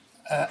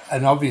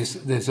an obvious,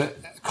 there's a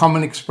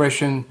common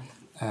expression,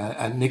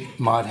 and Nick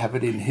might have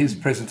it in his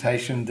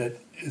presentation,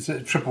 that is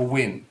a triple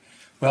win.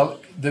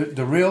 Well,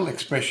 the real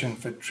expression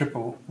for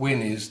triple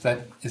win is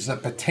a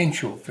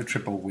potential for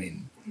triple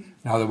win.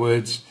 In other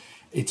words,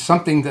 it's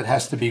something that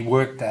has to be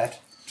worked at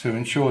to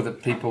ensure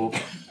that people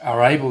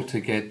are able to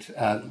get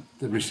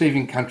the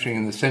receiving country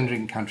and the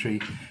sending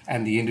country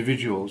and the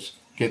individuals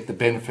get the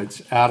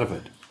benefits out of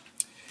it.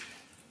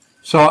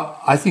 So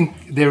I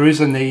think there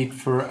is a need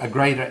for a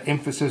greater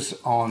emphasis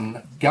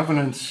on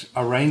governance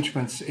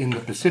arrangements in the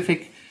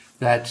Pacific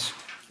that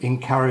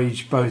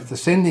encourage both the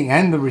sending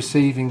and the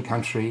receiving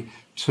country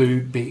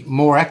to be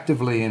more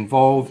actively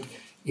involved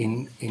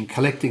in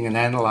collecting and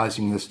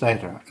analysing this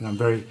data. And I'm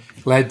very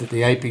glad that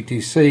the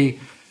APTC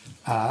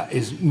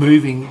is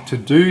moving to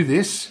do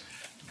this,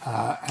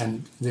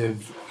 and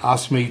they've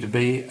asked me to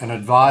be an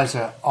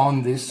advisor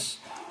on this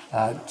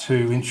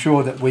to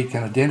ensure that we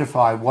can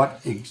identify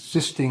what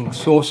existing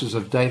sources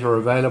of data are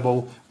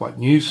available, what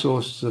new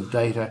sources of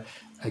data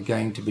are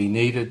going to be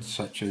needed,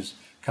 such as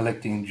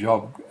collecting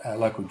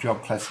local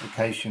job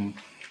classification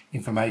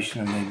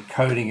information and then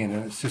coding it in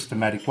a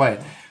systematic way.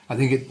 I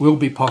think it will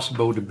be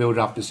possible to build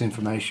up this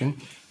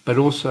information, but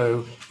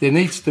also there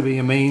needs to be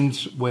a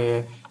means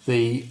where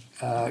the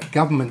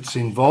governments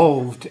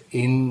involved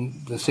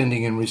in the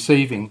sending and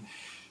receiving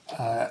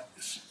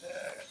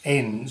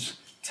ends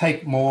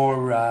take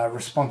more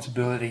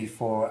responsibility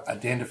for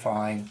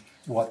identifying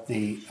what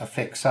the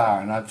effects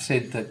are. And I've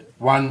said that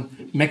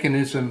one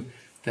mechanism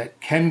that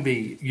can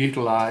be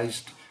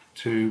utilised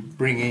to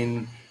bring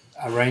in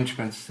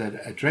arrangements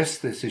that address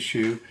this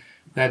issue,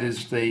 that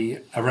is the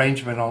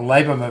arrangement on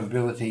labour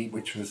mobility,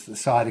 which was the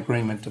side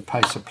agreement to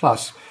PACER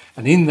Plus.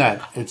 And in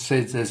that, it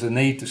says there's a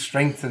need to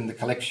strengthen the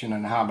collection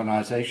and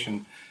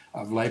harmonisation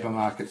of labour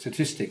market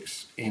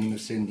statistics in the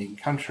sending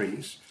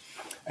countries,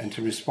 and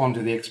to respond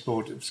to the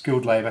export of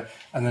skilled labour,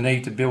 and the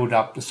need to build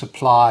up the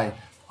supply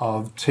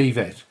of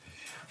TVET.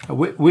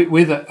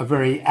 With a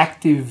very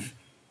active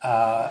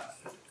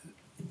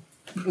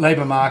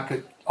labour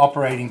market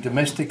operating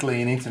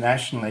domestically and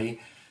internationally,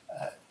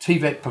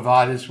 TVET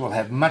providers will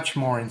have much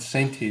more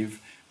incentive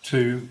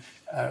to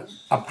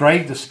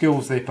upgrade the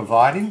skills they're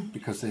providing,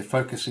 because they're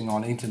focusing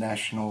on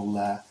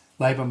international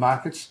labour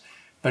markets,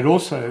 but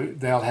also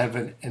they'll have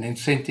an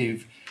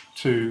incentive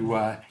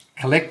to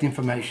collect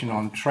information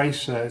on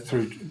trace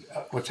through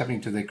what's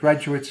happening to their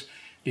graduates,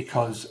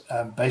 because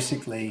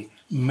basically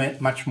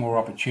much more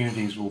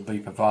opportunities will be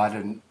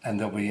provided and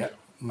there'll be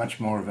much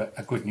more of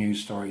a good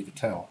news story to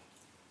tell.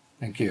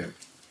 Thank you.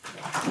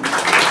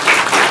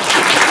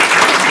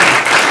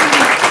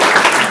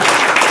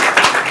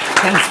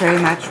 Thanks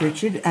very much,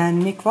 Richard. And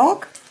Nick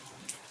Volk?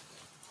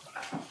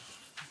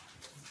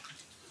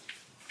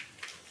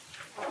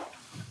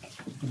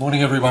 Good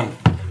morning, everyone.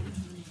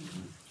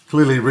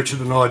 Clearly, Richard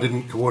and I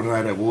didn't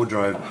coordinate our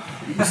wardrobe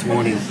this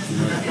morning.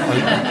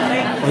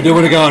 I do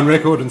want to go on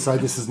record and say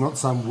this is not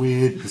some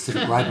weird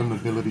Pacific Labour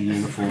mobility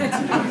uniform.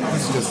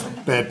 It's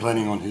just bad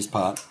planning on his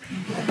part.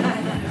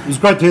 It was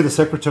great to hear the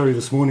Secretary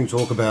this morning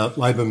talk about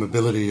labour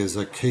mobility as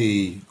a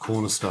key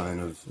cornerstone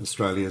of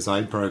Australia's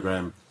aid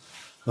program.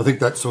 I think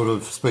that sort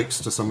of speaks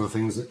to some of the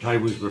things that Kaye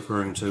was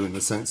referring to, in the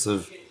sense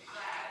of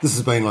this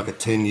has been like a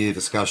 10-year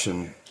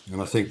discussion,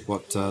 and I think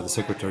what the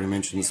Secretary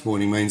mentioned this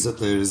morning means that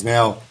there is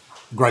now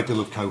a great deal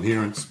of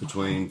coherence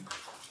between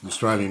the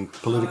Australian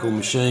political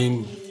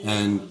machine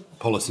and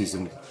policies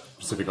in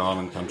Pacific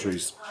Island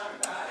countries.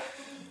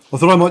 I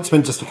thought I might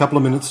spend just a couple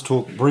of minutes to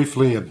talk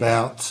briefly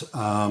about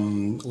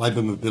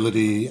labour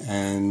mobility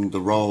and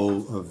the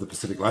role of the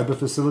Pacific Labour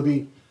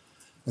Facility.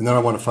 And then I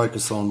want to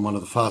focus on one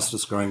of the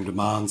fastest growing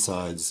demand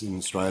sides in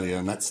Australia,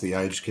 and that's the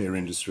aged care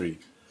industry.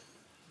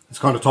 It's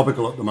kind of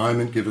topical at the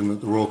moment, given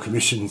that the Royal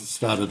Commission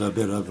started a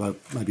bit of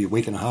maybe a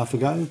week and a half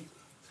ago.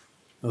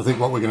 And I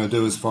think what we're going to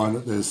do is find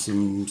that there's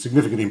some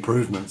significant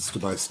improvements to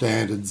both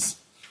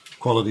standards,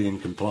 quality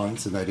and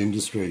compliance in that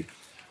industry.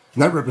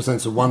 And that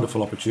represents a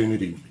wonderful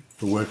opportunity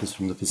for workers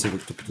from the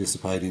Pacific to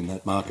participate in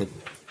that market.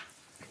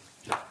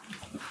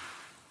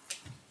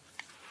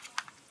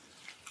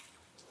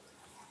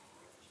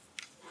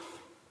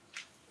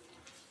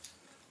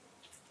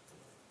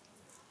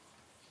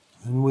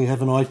 And we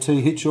have an IT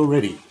hitch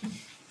already.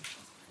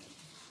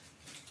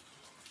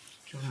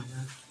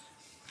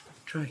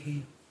 Try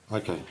here.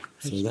 Okay,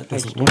 so that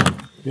doesn't work.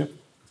 Yep.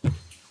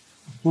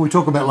 When we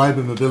talk about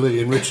labour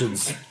mobility, and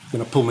Richard's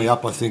going to pull me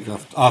up, I think,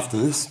 after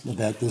this,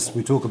 about this,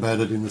 we talk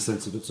about it in the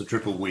sense that it's a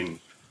triple win.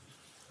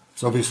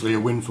 It's obviously a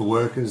win for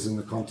workers in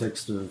the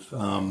context of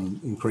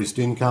increased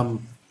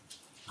income,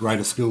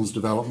 greater skills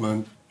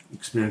development,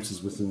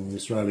 experiences within the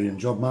Australian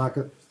job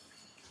market,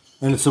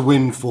 and it's a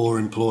win for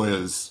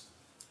employers.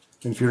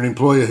 And if you're an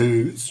employer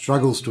who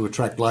struggles to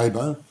attract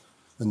labour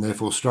and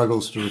therefore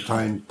struggles to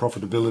retain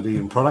profitability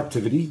and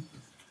productivity,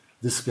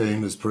 this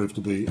scheme has proved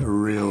to be a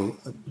real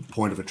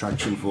point of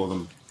attraction for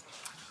them.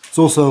 It's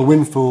also a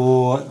win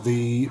for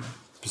the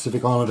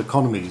Pacific Island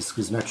economies,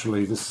 because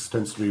naturally this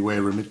tends to be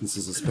where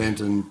remittances are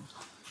spent, and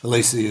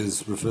Alisi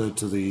has referred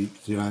to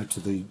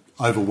the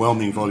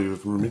overwhelming volume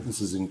of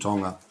remittances in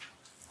Tonga.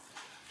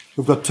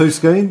 We've got two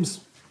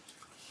schemes.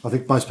 I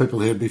think most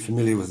people here would be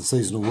familiar with the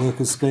seasonal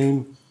workers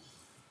scheme.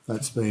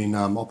 That's been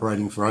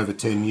operating for over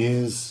 10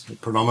 years.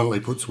 It predominantly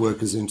puts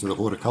workers into the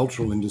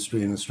horticultural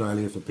industry in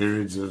Australia for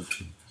periods of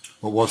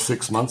what was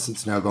 6 months.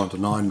 It's now gone to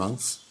 9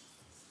 months.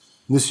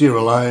 And this year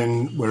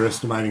alone, we're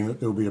estimating that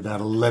there'll be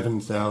about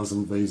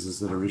 11,000 visas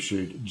that are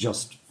issued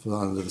just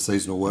under the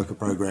seasonal worker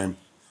program.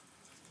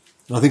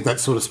 And I think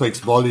that sort of speaks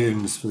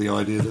volumes for the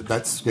idea that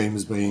that scheme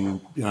has been,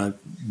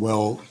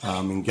 well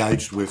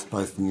engaged with,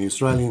 both from the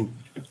Australian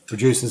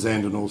producers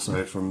and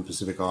also from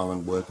Pacific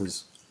Island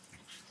workers.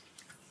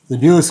 The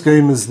newer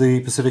scheme is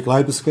the Pacific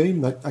Labour Scheme.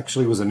 That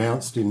actually was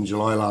announced in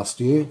July last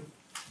year.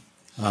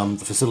 The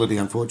facility,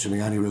 unfortunately,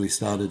 only really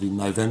started in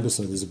November,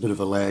 so there's a bit of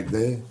a lag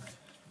there.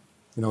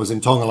 I was in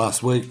Tonga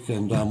last week,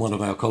 and one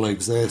of our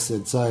colleagues there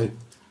said, "So,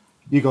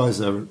 you guys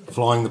are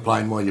flying the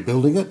plane while you're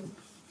building it?"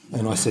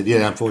 And I said,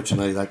 "Yeah,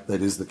 unfortunately, that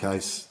is the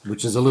case,"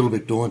 which is a little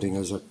bit daunting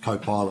as a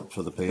co-pilot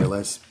for the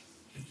PLS.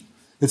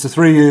 It's a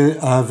 3-year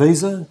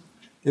visa.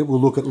 It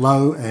will look at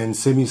low and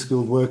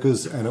semi-skilled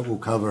workers, and it will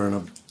cover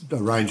a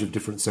range of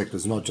different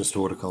sectors, not just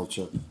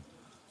horticulture.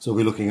 So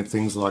we're looking at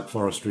things like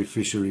forestry,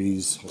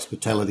 fisheries,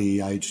 hospitality,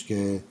 aged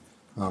care.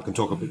 I can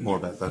talk a bit more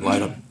about that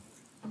later.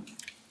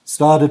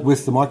 Started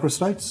with the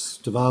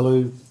microstates,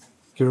 Tuvalu,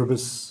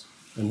 Kiribati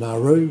and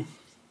Nauru.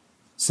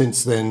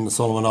 Since then, the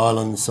Solomon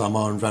Islands,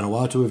 Samoa and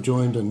Vanuatu have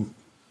joined, and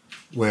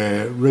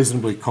we're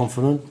reasonably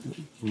confident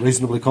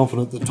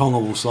that Tonga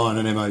will sign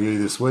an MOU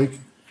this week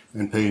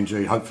and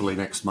PNG hopefully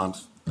next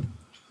month.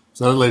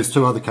 So that leaves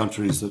 2 other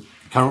countries that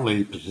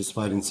currently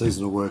participate in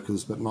seasonal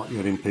workers but not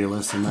yet in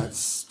PLS, and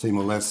that's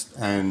Timor-Leste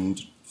and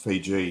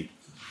Fiji.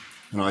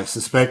 And I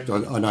suspect,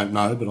 I don't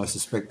know, but I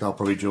suspect they'll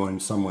probably join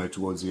somewhere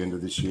towards the end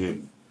of this year.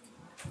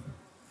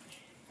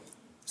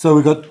 So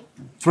we've got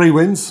 3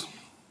 wins,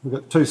 we've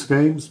got 2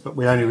 schemes, but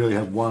we only really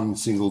have one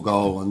single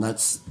goal, and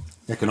that's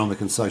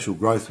economic and social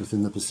growth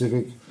within the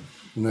Pacific.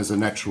 And there's a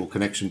natural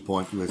connection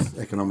point with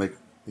economic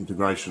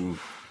integration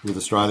with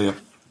Australia.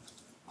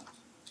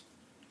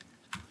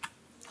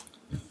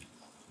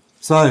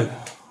 So,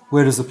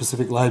 where does the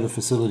Pacific Labour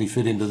Facility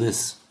fit into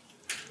this?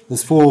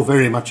 There's 4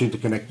 very much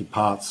interconnected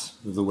parts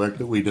of the work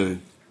that we do.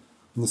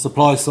 On the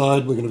supply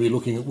side, we're going to be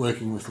looking at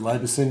working with the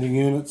labour sending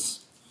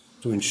units.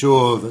 to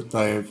ensure that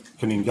they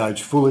can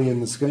engage fully in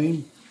the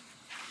scheme.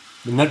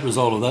 The net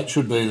result of that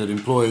should be that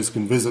employers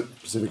can visit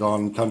Pacific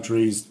Island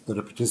countries that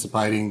are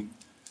participating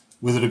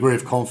with a degree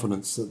of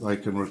confidence that they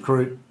can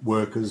recruit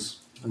workers,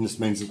 and this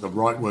means that the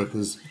right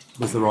workers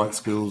with the right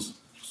skills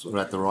sort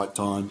of at the right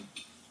time.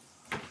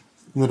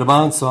 On the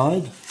demand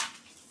side,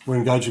 we're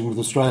engaging with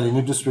Australian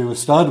industry. We've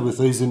started with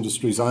these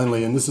industries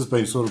only, and this has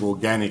been sort of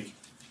organic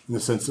in the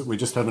sense that we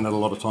just haven't had a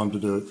lot of time to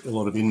do a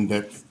lot of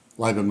in-depth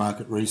labour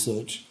market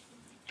research.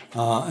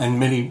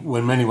 And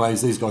in many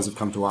ways, these guys have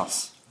come to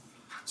us.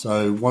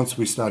 So once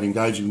we start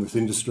engaging with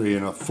industry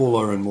in a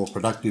fuller and more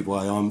productive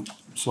way, I'm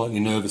slightly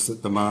nervous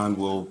that demand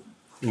will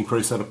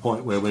increase at a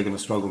point where we're going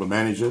to struggle to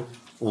manage it,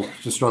 or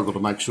to struggle to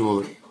make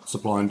sure that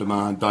supply and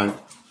demand don't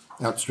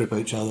outstrip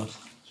each other.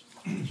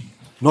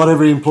 Not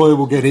every employer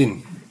will get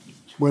in.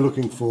 We're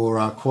looking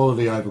for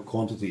quality over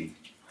quantity.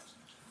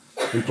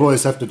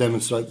 Employers have to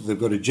demonstrate that they've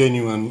got a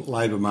genuine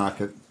labour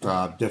market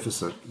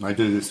deficit, and they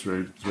do this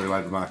through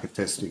labour market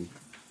testing.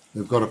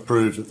 They've got to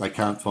prove that they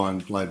can't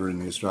find labour in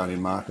the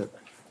Australian market.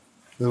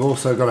 They've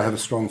also got to have a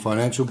strong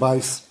financial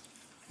base,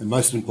 and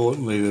most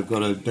importantly, they've got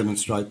to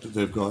demonstrate that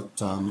they've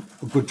got a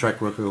good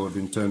track record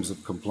in terms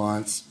of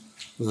compliance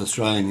with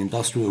Australian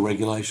industrial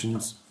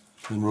regulations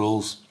and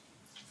rules.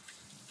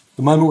 At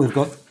the moment, we've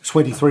got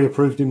 23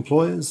 approved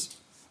employers.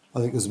 I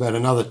think there's about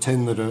another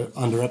 10 that are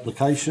under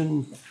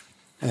application,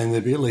 and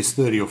there'll be at least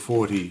 30 or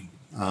 40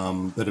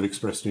 that have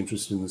expressed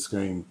interest in the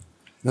scheme.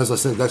 And as I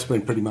said, that's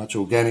been pretty much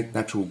organic,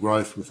 natural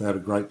growth without a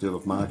great deal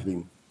of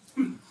marketing.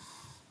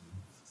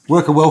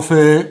 Worker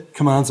welfare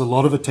commands a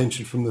lot of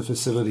attention from the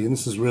facility, and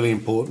this is really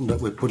important that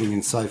we're putting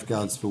in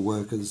safeguards for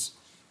workers.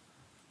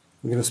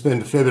 We're going to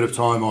spend a fair bit of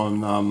time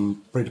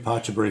on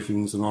pre-departure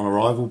briefings and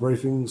on-arrival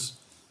briefings.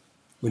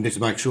 We need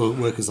to make sure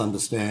that workers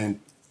understand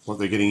what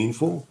they're getting in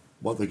for,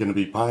 what they're going to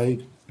be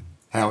paid,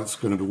 how it's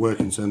going to work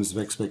in terms of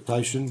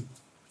expectation,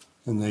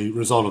 and the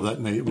result of that,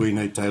 we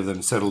need to have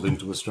them settled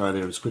into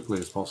Australia as quickly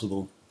as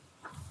possible.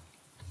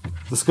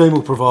 The scheme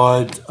will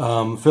provide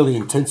fairly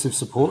intensive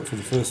support for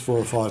the first 4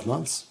 or 5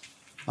 months.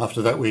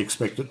 After that, we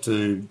expect it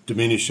to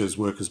diminish as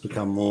workers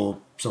become more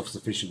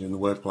self-sufficient in the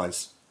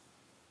workplace.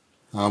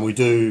 We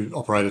do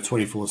operate a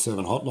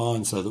 24/7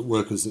 hotline so that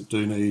workers that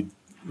do need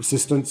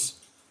assistance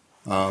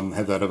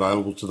have that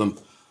available to them.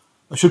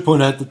 I should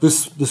point out that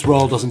this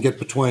role doesn't get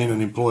between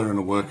an employer and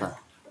a worker.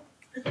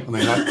 I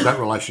mean, that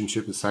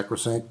relationship is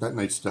sacrosanct. That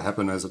needs to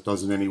happen as it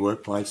does in any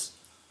workplace.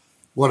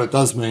 What it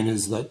does mean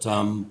is that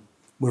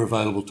we're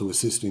available to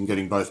assist in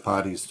getting both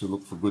parties to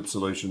look for good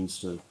solutions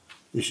to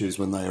issues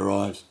when they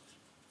arise.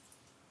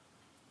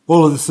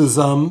 All of this is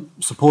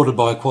supported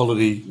by a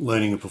quality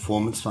learning and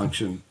performance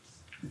function.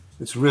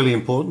 It's really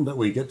important that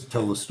we get to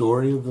tell the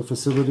story of the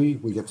facility.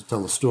 We get to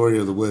tell the story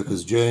of the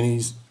workers'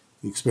 journeys,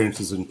 the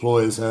experiences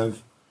employers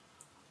have.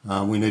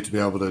 We need to be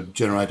able to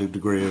generate a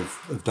degree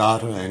of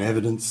data and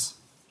evidence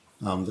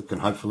that can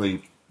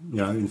hopefully,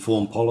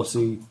 inform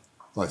policy,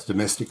 both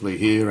domestically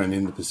here and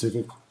in the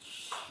Pacific.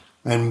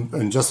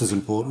 And just as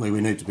importantly,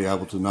 we need to be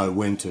able to know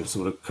when to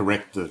sort of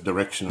correct the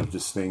direction of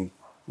this thing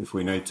if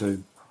we need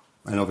to.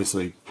 And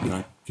obviously,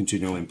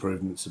 continual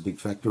improvement's a big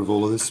factor of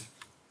all of this.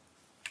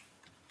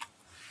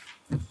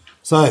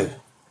 So,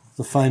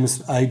 the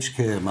famous aged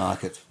care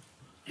market.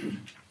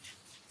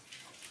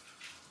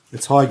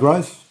 It's high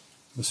growth.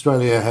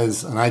 Australia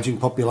has an ageing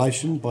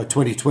population. By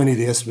 2020,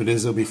 the estimate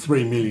is there'll be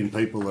 3 million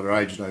people that are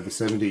aged over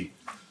 70.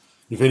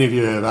 If any of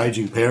you have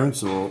ageing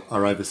parents or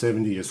are over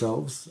 70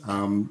 yourselves,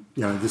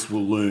 this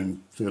will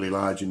loom fairly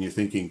large in your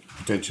thinking,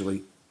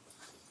 potentially.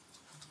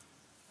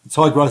 It's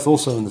high growth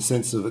also in the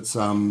sense of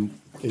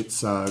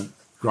its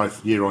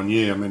growth year on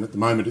year. I mean, at the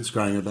moment it's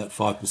growing about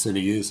 5% a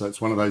year, so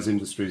it's one of those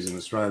industries in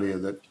Australia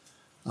that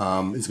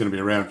is going to be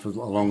around for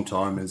a long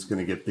time and is going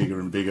to get bigger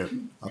and bigger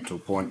up to a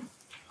point.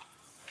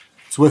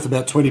 It's worth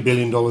about $20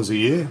 billion a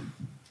year,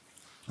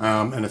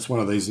 and it's one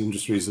of these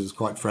industries that is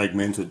quite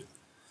fragmented.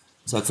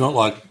 So it's not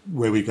like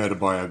where we go to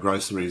buy our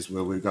groceries,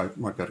 where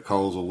might go to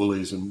Coles or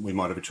Woolies and we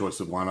might have a choice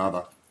of one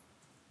other.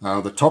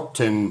 The top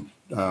 10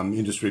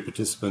 industry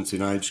participants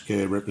in aged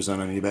care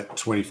represent only about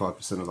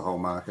 25% of the whole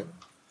market.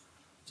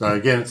 So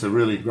again, it's a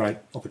really great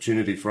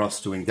opportunity for us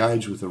to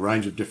engage with a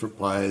range of different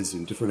players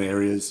in different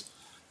areas,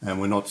 and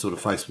we're not sort of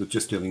faced with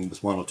just dealing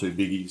with one or two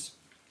biggies.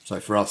 So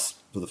for us,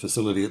 for the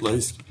facility at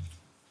least,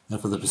 and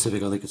for the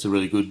Pacific, I think it's a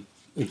really good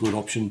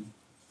option.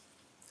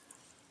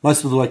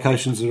 Most of the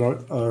locations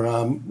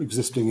are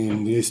existing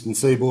in the eastern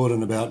seaboard,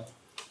 and about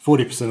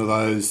 40% of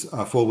those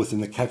fall within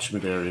the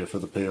catchment area for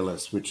the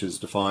PLS, which is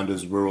defined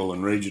as rural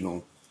and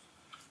regional,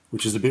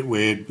 which is a bit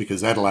weird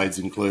because Adelaide's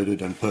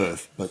included and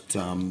Perth, but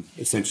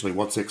essentially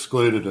what's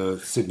excluded are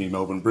Sydney,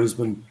 Melbourne,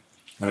 Brisbane,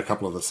 and a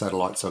couple of the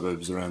satellite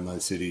suburbs around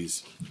those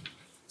cities.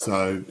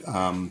 So,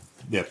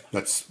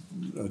 that's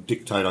a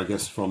dictate, I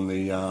guess, from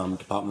the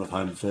Department of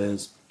Home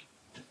Affairs.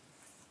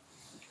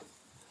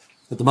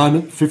 At the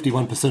moment,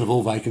 51% of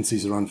all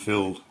vacancies are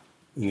unfilled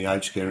in the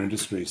aged care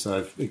industry.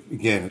 So,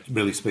 again, it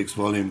really speaks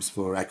volumes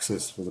for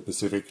access for the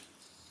Pacific.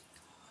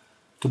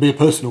 To be a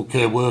personal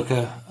care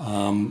worker,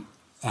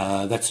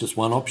 That's just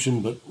one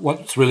option, but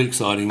what's really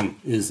exciting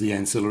is the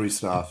ancillary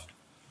staff.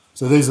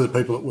 So these are the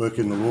people that work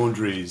in the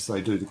laundries,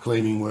 they do the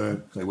cleaning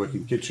work, they work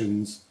in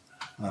kitchens,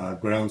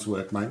 grounds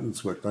work,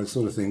 maintenance work, those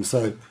sort of things.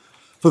 So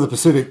for the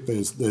Pacific,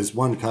 there's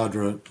one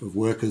cadre of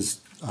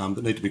workers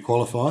that need to be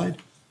qualified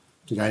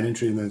to gain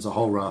entry, and there's a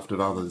whole raft of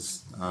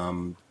others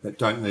that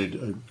don't need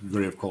a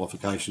degree of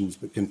qualifications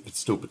but can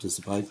still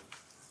participate.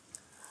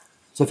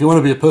 So if you want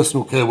to be a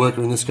personal care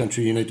worker in this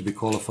country, you need to be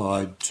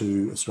qualified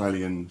to at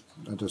an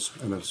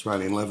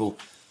Australian level.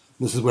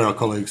 This is where our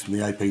colleagues from the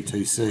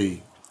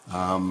APTC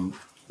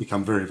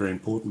become very, very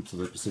important to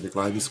the Pacific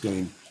Labour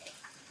Scheme.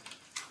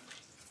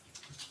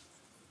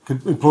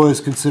 Employers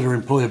consider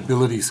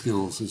employability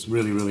skills as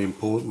really, really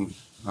important.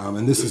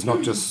 And this is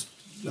not just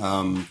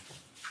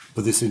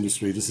for this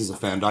industry, this is a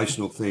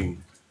foundational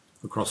thing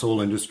across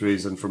all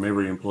industries and from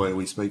every employer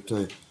we speak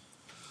to.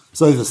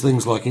 So there's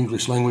things like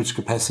English language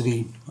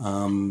capacity,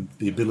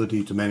 the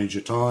ability to manage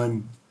your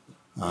time,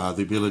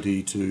 the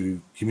ability to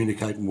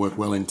communicate and work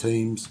well in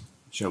teams,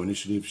 show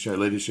initiative, show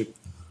leadership,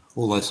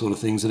 all those sort of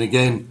things. And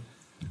again,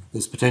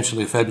 there's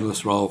potentially a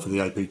fabulous role for the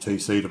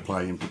APTC to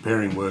play in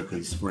preparing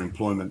workers for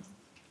employment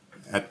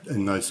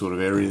in those sort of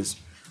areas.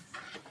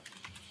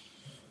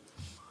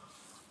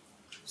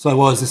 So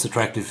why is this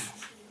attractive?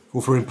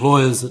 Well, for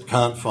employers that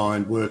can't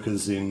find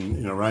workers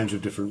in a range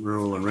of different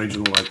rural and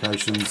regional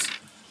locations,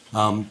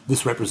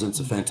 this represents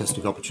a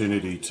fantastic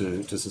opportunity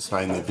to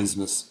sustain their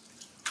business.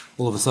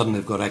 All of a sudden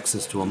they've got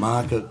access to a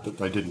market that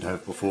they didn't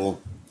have before.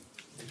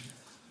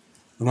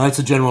 I know it's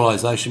a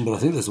generalisation, but I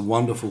think there's a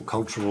wonderful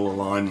cultural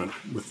alignment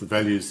with the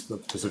values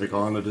of Pacific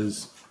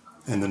Islanders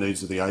and the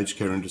needs of the aged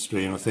care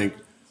industry. And I think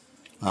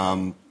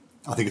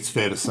it's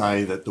fair to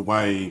say that the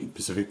way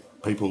Pacific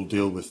people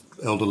deal with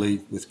elderly,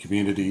 with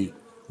community,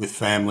 with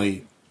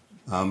family,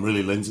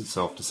 really lends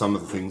itself to some of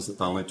the things that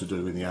they'll need to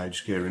do in the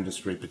aged care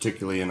industry,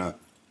 particularly in a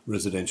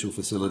residential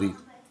facility.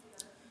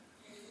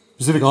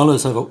 Pacific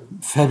Islanders have a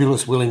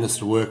fabulous willingness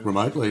to work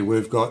remotely.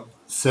 We've got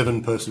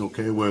 7 personal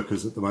care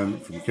workers at the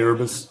moment from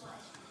Kiribati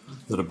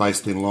that are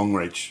based in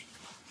Longreach.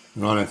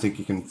 And I don't think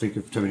you can think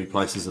of too many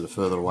places that are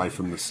further away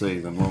from the sea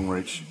than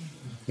Longreach.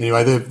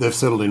 Anyway, they've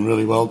settled in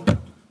really well,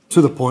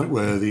 to the point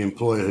where the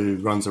employer who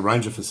runs a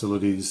range of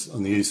facilities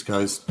on the East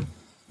Coast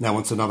now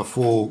wants another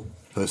 4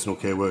 personal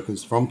care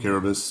workers from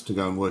Kiribati to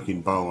go and work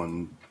in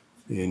Bowen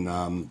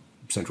in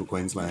central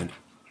Queensland.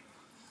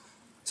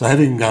 So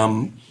having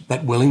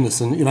that willingness,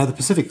 and the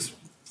Pacific's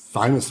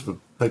famous for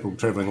people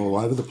travelling all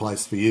over the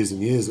place for years and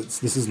years.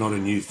 This is not a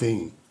new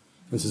thing.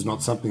 This is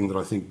not something that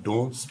I think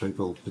daunts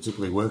people,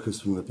 particularly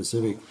workers from the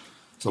Pacific.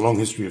 It's a long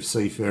history of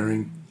seafaring.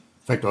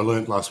 In fact, I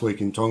learnt last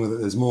week in Tonga that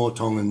there's more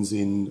Tongans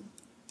in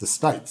the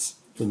States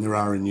than there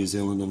are in New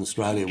Zealand and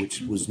Australia,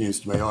 which was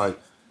news to me. I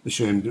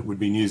assumed it would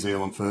be New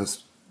Zealand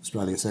first,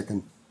 Australia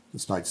second, the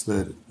States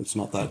third. It's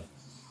not that.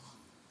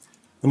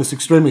 And it's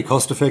extremely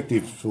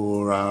cost-effective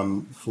for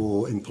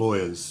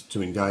employers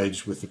to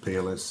engage with the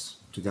PLS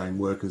to gain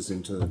workers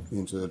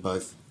into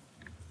both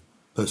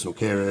personal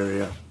care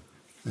area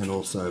and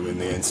also in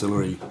the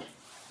ancillary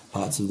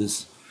parts of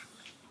this.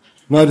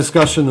 No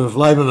discussion of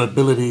labour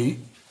mobility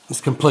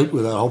is complete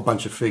with a whole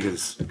bunch of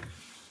figures.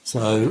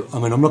 So,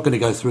 I'm not going to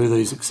go through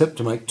these except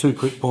to make 2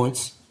 quick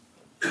points.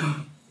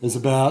 There's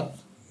about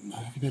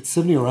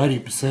 70 or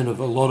 80% of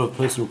a lot of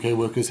personal care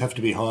workers have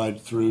to be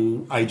hired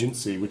through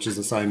agency, which is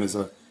the same as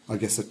a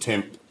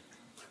temp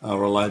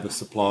or a labour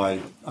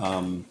supply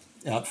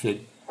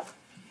outfit.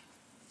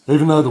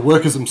 Even though the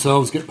workers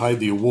themselves get paid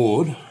the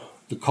award,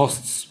 the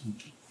costs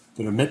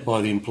that are met by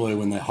the employer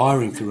when they're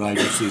hiring through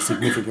agency are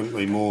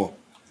significantly more.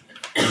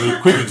 And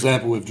a quick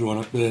example we've drawn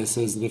up there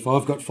says that if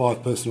I've got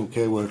 5 personal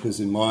care workers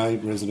in my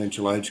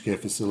residential aged care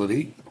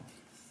facility,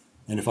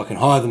 and if I can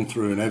hire them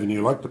through an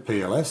avenue like the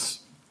PLS,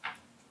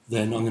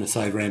 then I'm going to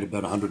save around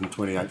about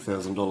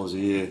 $128,000 a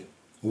year.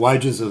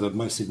 Wages are the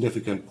most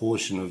significant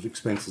portion of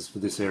expenses for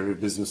this area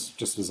of business,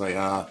 just as they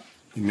are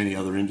in many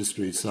other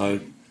industries. So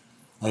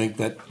I think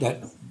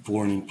that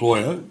for an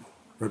employer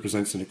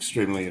represents an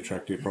extremely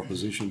attractive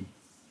proposition.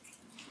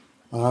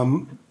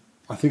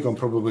 I think I'm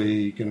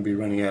probably going to be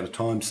running out of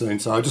time soon,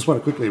 so I just want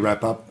to quickly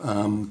wrap up.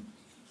 I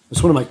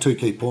just want to make 2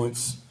 key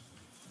points.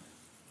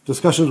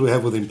 Discussions we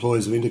have with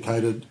employers have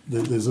indicated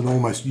that there's an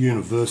almost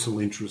universal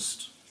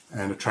interest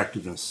and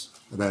attractiveness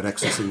about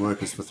accessing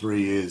workers for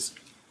 3 years.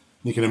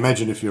 You can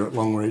imagine if you're at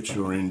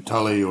Longreach or in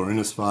Tully or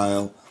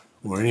Innisfail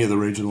or any of the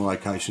regional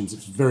locations,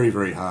 it's very,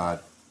 very hard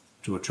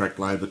to attract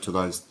labour to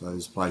those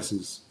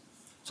places.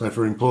 So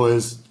for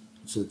employers,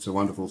 it's a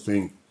wonderful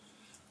thing.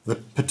 The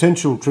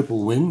potential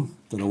triple win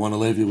that I want to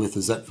leave you with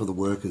is that for the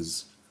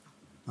workers.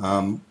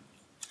 I know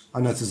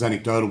this is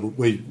anecdotal, but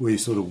we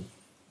sort of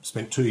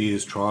spent 2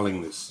 years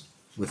trialling this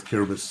with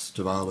Kiribati,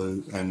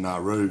 Tuvalu and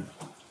Nauru.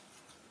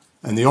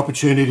 And the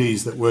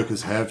opportunities that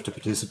workers have to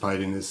participate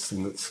in this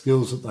and the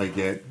skills that they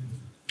get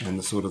and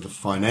the sort of the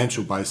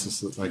financial basis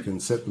that they can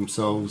set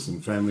themselves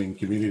and family and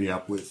community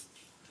up with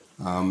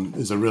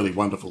is a really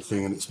wonderful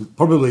thing. And it's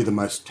probably the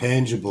most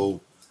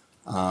tangible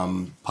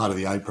part of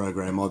the aid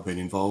program I've been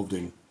involved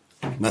in.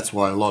 And that's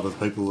why a lot of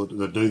people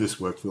that do this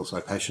work feel so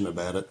passionate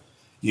about it.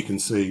 You can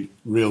see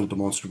real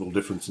demonstrable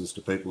differences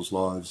to people's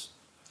lives.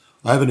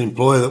 I have an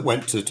employer that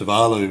went to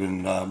Tuvalu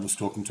and was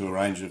talking to a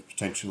range of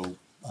potential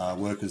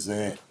workers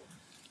there.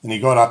 And he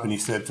got up and he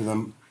said to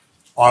them,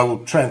 "I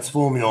will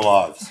transform your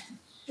lives.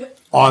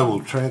 I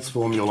will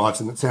transform your lives."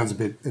 And it sounds a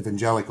bit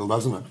evangelical,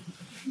 doesn't it?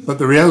 But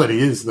the reality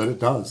is that it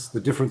does. The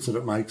difference that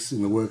it makes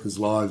in the workers'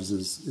 lives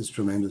is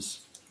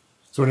tremendous.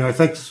 So anyway,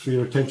 thanks for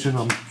your attention.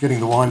 I'm getting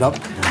the wind up.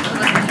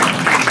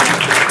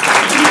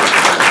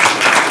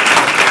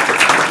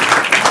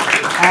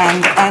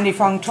 And Andie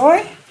Fong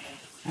Toy.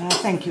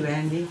 Thank you,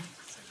 Andie.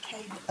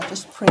 Okay, I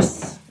just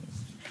press.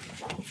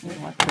 Where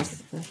do I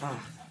press the...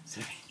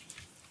 Sorry.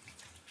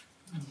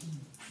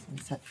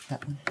 Is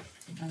that one?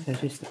 So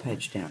just the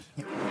page down.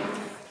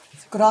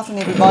 Good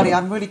afternoon, everybody.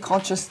 I'm really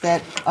conscious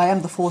that I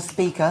am the fourth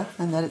speaker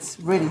and that it's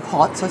really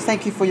hot, so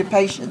thank you for your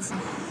patience.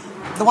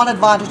 The one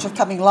advantage of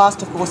coming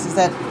last, of course, is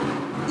that,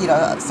 you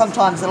know,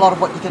 sometimes a lot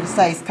of what you're going to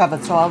say is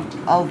covered, so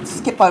I'll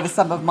skip over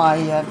some of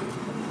my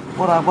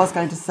what I was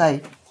going to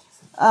say.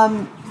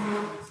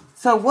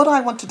 So what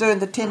I want to do in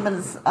the 10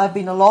 minutes I've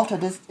been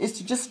allotted is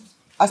to just,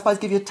 I suppose,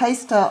 give you a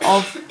taster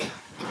of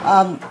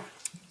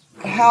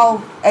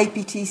how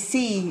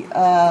APTC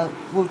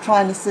will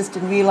try and assist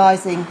in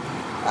realising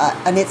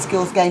a net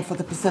skills gain for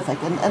the Pacific,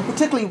 and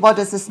particularly what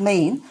does this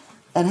mean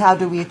and how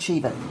do we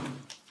achieve it.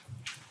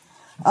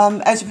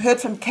 As you've heard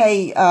from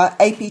Kaye,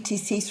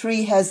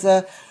 APTC3 has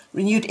a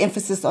renewed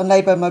emphasis on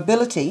labour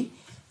mobility,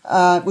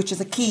 which is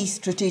a key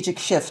strategic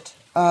shift.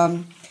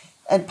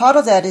 And part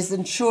of that is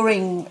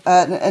ensuring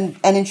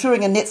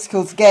ensuring a net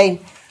skills gain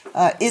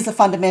is a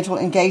fundamental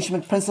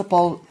engagement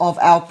principle of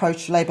our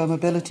approach to labour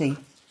mobility.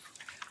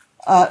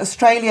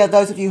 Australia,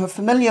 those of you who are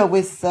familiar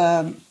with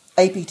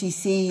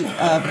APTC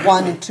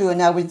 1 and 2 and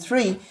now in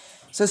 3,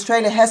 so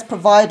Australia has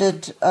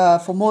provided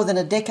for more than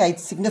a decade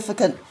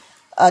significant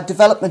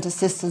development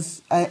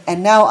assistance,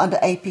 and now under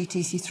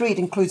APTC 3 it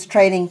includes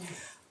training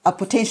a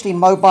potentially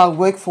mobile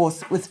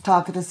workforce with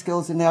targeted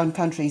skills in their own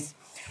countries.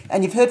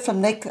 And you've heard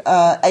from Nick,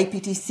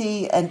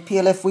 APTC and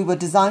PLF, we were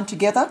designed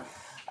together,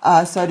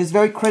 so it is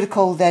very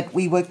critical that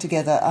we work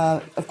together.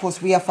 Of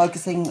course, we are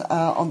focusing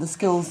on the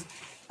skills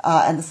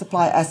and the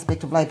supply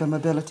aspect of labour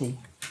mobility.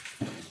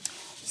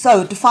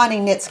 So,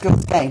 defining net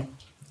skills gain.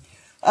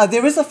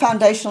 There is a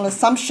foundational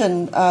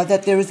assumption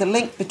that there is a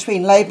link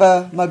between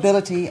labour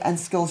mobility and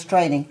skills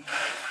training.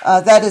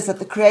 That is that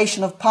the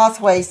creation of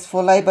pathways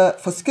for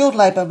skilled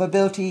labour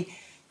mobility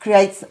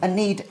creates a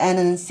need and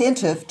an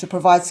incentive to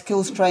provide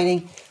skills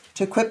training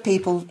to equip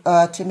people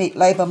to meet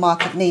labour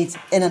market needs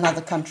in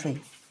another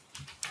country.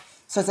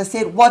 So as I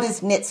said, what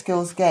is net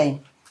skills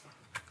gain?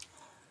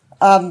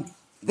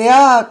 There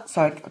are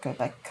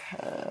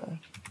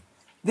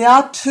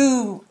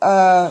two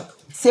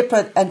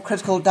separate and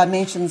critical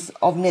dimensions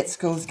of net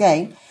skills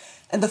gain.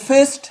 And the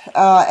first,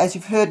 as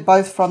you've heard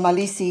both from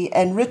Alisi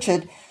and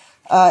Richard,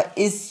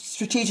 is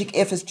strategic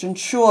efforts to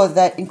ensure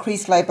that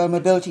increased labour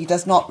mobility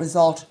does not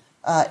result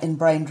in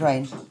brain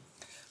drain.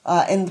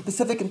 In the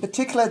Pacific in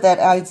particular, that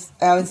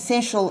our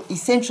essential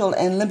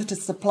and limited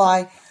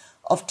supply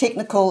of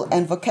technical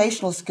and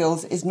vocational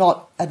skills is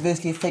not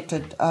adversely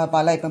affected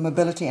by labour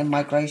mobility and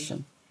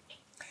migration.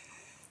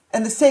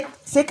 And the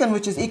second,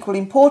 which is equally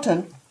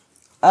important,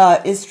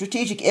 is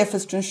strategic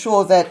efforts to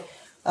ensure that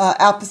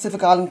our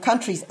Pacific Island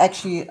countries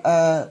actually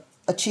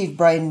achieve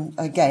brain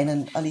gain,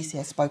 and Alisi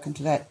has spoken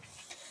to that.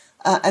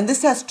 And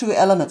this has two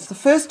elements. The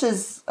first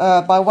is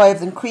by way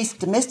of increased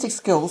domestic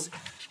skills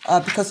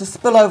because of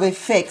spillover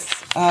effects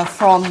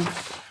from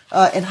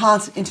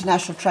enhanced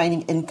international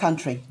training in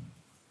country.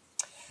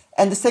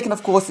 And the second,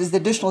 of course, is the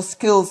additional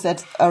skills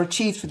that are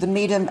achieved through the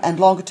medium and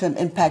longer term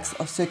impacts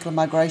of circular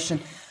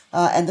migration.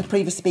 And the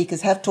previous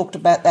speakers have talked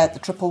about that, the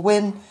triple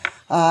win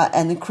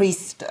and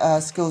increased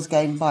skills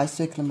gained by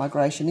circular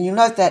migration. And you'll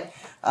note that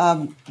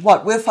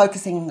what we're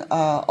focusing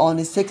on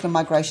is circular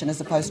migration as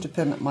opposed to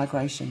permanent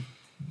migration.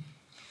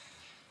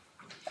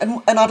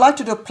 And I'd like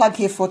to do a plug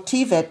here for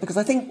TVET, because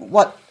I think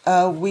what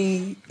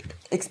we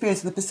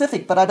experience in the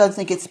Pacific, but I don't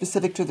think it's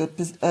specific to the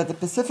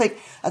Pacific,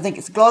 I think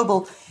it's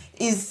global,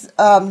 is,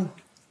 I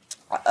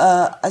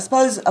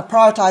suppose, a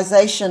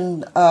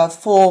prioritisation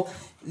for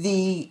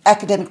the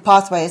academic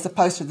pathway as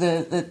opposed to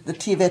the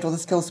TVET or the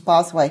skills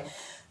pathway.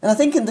 And I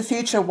think in the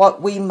future what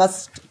we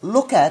must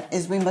look at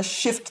is we must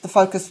shift the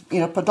focus,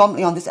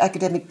 predominantly on this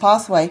academic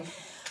pathway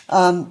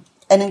and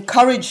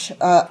encourage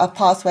a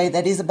pathway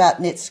that is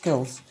about net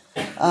skills.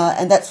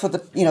 And that's for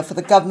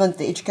the government,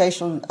 the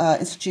educational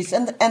institutes,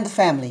 and the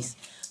families,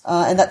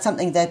 and that's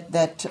something that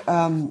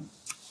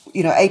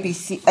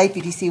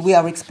APTC we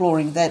are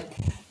exploring. That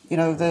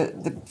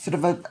the sort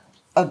of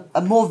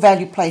a more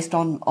value placed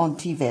on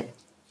TVET.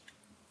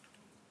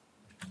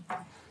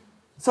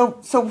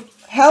 So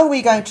how are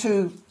we going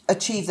to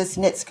achieve this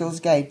net skills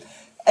gain?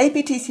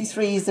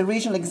 APTC3 is a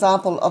regional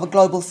example of a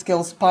global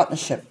skills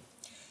partnership.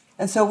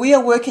 And so we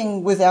are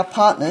working with our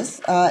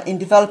partners in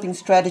developing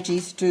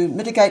strategies to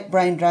mitigate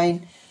brain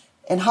drain,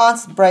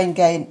 enhance brain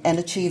gain, and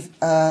achieve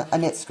a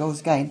net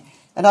skills gain.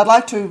 And I'd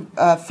like to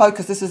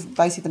focus, this is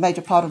basically the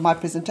major part of my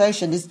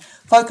presentation, is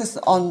focus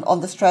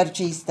on the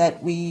strategies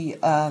that we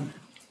are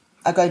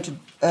going to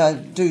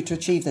do to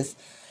achieve this.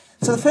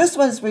 So the first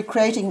one is we're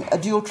creating a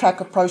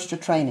dual-track approach to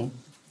training,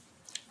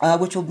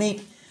 which will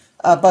meet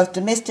both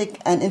domestic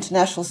and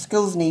international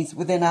skills needs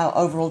within our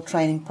overall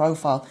training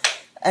profile.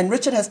 And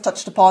Richard has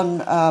touched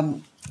upon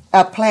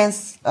our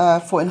plans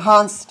for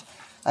enhanced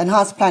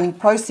planning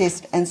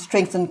process and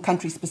strengthened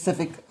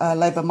country-specific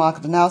labour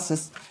market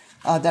analysis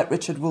that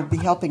Richard will be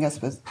helping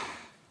us with.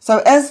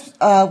 So as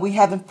we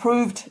have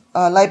improved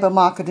labour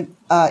market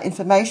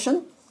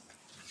information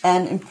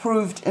and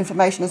improved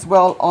information as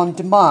well on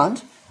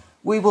demand,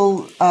 we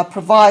will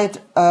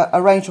provide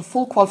a range of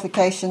full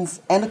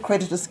qualifications and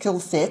accredited skill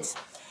sets,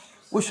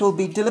 which will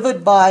be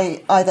delivered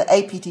by either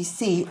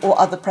APTC or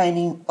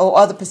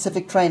other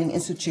Pacific training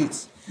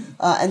institutes.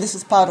 And this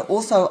is part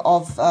also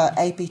of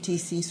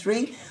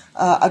APTC3,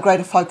 a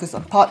greater focus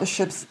on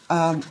partnerships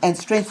and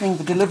strengthening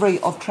the delivery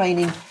of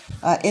training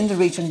in the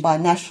region by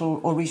national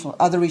or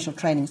other regional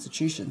training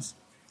institutions.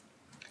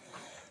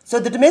 So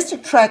the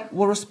domestic track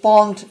will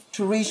respond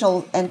to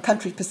regional and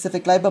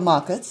country-specific labour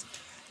markets,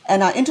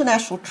 and our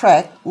international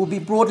track will be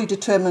broadly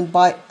determined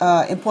by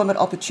employment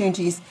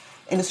opportunities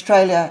in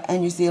Australia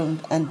and New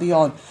Zealand and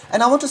beyond.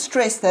 And I want to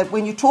stress that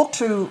when you talk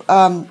to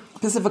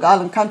Pacific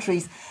Island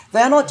countries,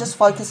 they are not just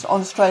focused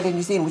on Australia and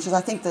New Zealand, which is,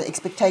 I think, the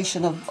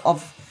expectation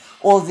of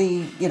or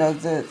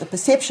the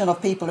perception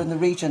of people in the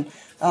region.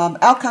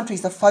 Our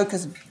countries are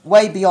focused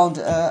way beyond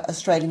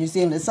Australia and New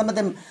Zealand. And some of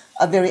them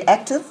are very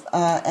active,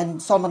 and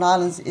Solomon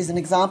Islands is an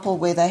example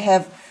where they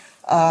have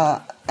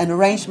an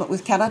arrangement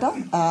with Canada,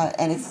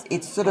 and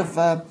it's sort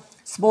of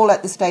small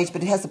at this stage,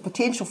 but it has the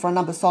potential for a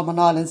number of Solomon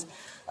Islands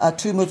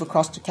to move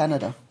across to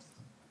Canada.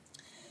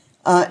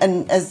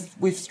 And as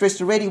we've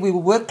stressed already, we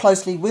will work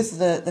closely with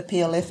the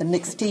PLF and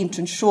NIC's team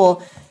to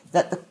ensure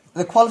that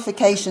the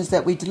qualifications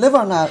that we deliver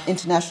on our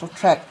international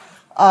track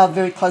are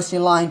very closely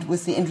aligned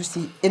with the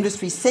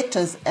industry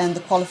sectors and the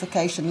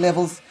qualification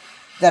levels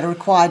that are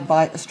required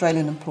by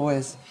Australian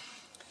employers.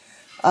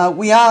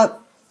 We are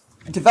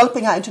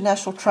developing our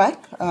international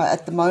track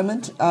at the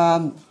moment,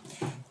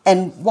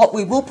 and what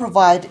we will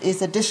provide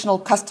is additional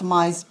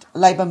customised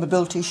labour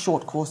mobility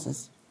short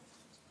courses.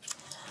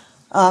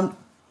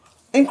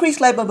 Increased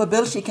labour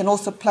mobility can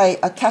also play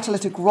a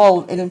catalytic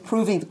role in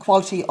improving the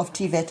quality of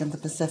TVET in the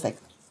Pacific.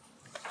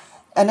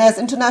 And as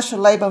international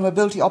labour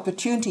mobility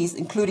opportunities,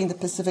 including the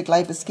Pacific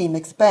Labour Scheme,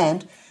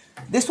 expand,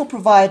 this will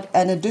provide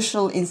an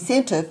additional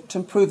incentive to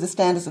improve the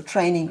standards of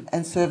training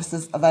and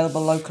services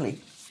available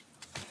locally.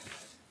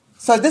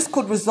 So this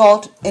could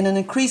result in an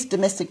increased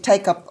domestic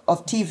take-up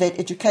of TVET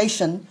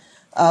education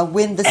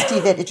when this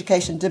TVET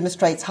education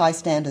demonstrates high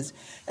standards.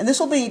 And this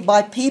will be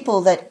by people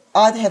that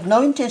either have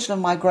no intention of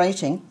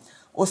migrating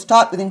or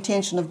start with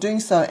intention of doing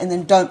so and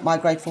then don't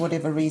migrate for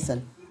whatever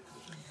reason.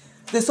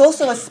 There's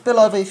also a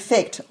spillover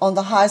effect on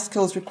the high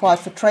skills required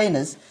for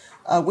trainers,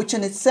 which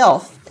in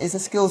itself is a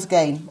skills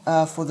gain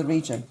for the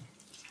region.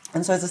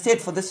 And so, as I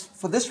said, for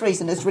this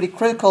reason, it's really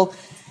critical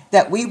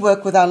that we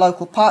work with our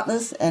local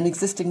partners and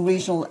existing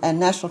regional and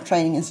national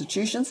training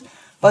institutions,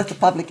 both the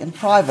public and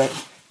private,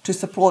 to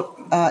support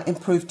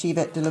improved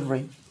TVET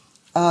delivery.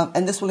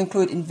 And this will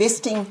include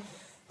investing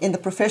in the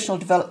professional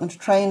development of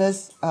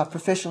trainers,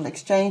 professional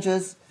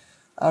exchanges,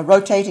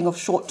 rotating of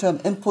short-term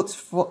inputs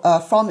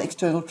from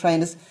external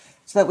trainers,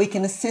 so that we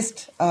can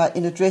assist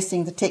in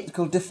addressing the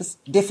technical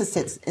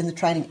deficits in the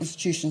training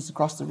institutions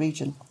across the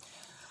region.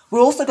 We're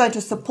also going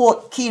to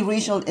support key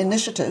regional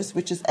initiatives,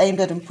 which is aimed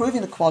at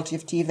improving the quality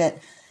of TVET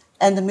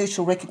and the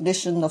mutual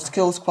recognition of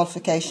skills,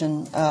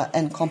 qualification,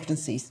 and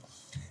competencies.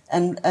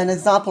 And an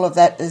example of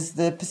that is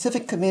the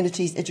Pacific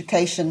Communities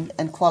Education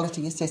and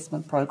Quality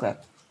Assessment Program.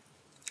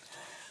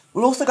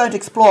 We're also going to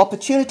explore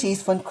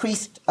opportunities for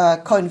increased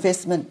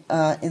co-investment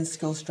in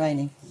skills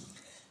training.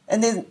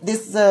 And then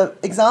there's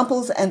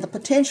examples and the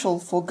potential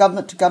for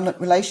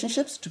government-to-government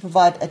relationships to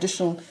provide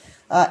additional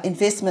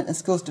investment in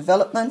skills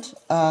development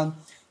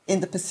in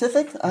the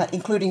Pacific,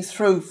 including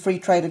through free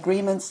trade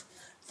agreements,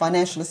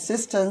 financial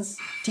assistance,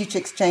 teacher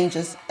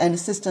exchanges, and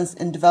assistance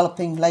in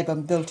developing labour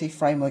mobility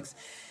frameworks.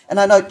 And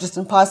I note just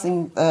in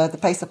passing the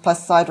PACER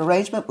Plus side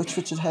arrangement, which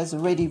Richard has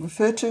already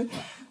referred to,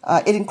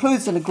 it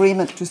includes an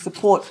agreement to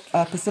support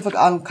Pacific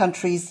Island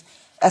countries'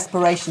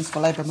 aspirations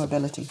for labour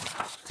mobility.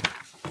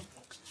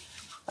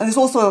 And there's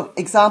also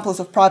examples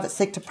of private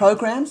sector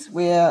programs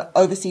where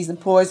overseas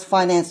employers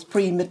finance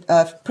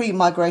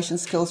pre-migration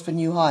skills for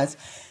new hires.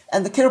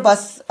 And the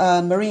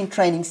Kiribati Marine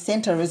Training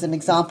Centre is an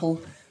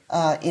example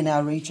in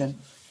our region.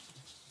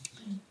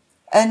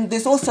 And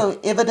there's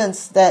also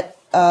evidence that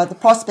the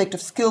prospect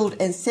of skilled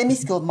and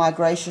semi-skilled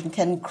migration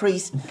can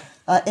increase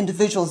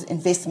individuals'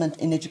 investment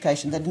in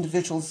education, that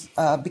individuals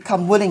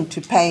become willing to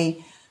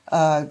pay,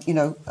 or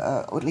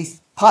at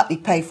least partly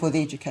pay for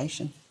the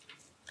education.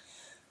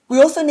 We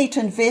also need to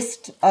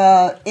invest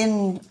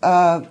in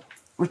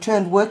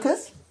returned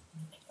workers.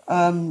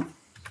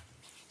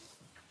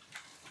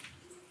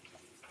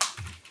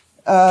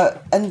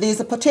 And there's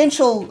a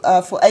potential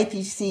for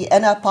APTC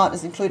and our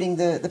partners, including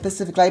the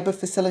Pacific Labour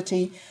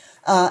Facility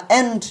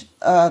and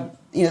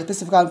the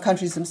Pacific Island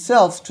countries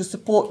themselves, to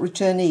support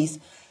returnees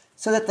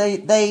so that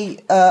they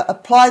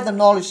apply the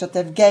knowledge that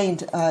they've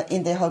gained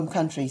in their home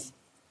countries.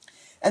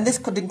 And this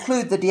could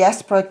include the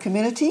diaspora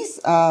communities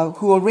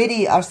who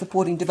already are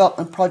supporting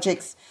development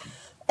projects,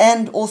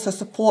 and also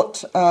support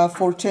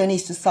for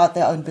returnees to start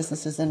their own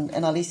businesses, and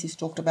Alisi's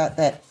talked about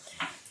that.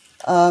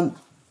 And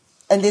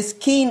there's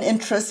keen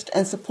interest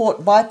and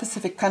support by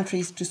Pacific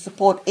countries to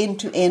support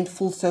end-to-end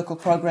full-circle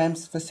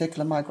programs for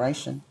circular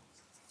migration.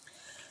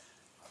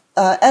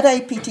 At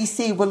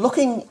APTC, we're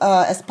looking,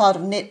 as part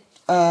of Net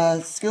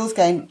Skills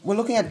Gain, we're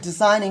looking at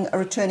designing a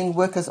returning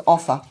workers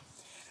offer.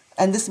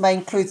 And this may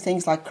include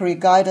things like career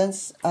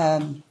guidance,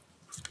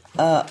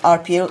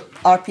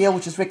 RPL,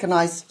 which is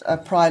recognised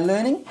prior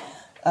learning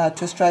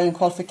to Australian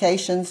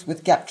qualifications,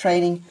 with gap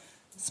training,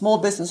 small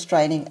business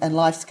training, and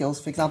life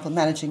skills, for example,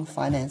 managing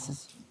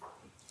finances.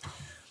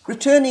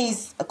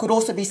 Returnees could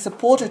also be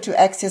supported to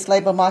access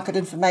labour market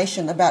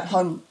information about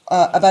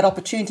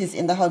opportunities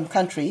in the home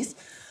countries.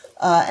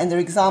 And there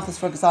are examples,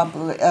 for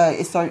example,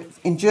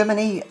 in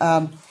Germany,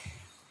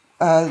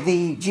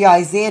 the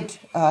GIZ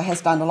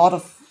has done a lot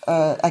of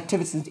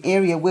activities in the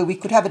area where we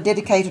could have a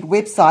dedicated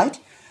website.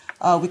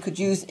 We could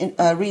use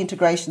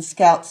reintegration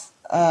scouts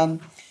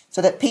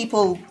so that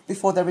people,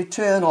 before they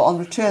return or on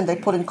return, they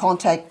put in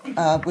contact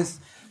with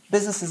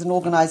businesses and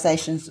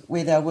organisations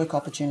where there are work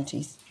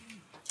opportunities.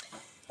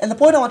 And the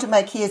point I want to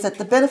make here is that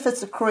the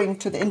benefits accruing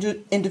to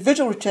the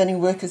individual returning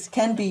workers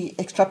can be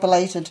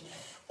extrapolated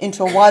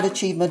into a wide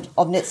achievement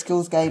of net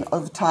skills gain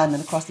over time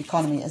and across the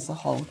economy as a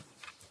whole.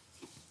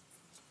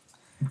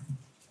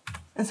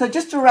 And so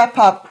just to wrap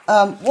up,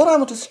 what I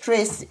want to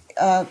stress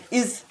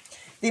is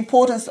the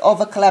importance of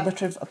a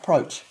collaborative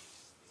approach.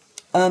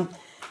 And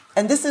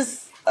this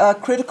is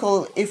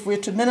critical if we're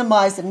to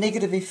minimise the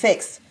negative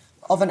effects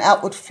of an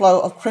outward flow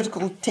of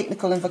critical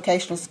technical and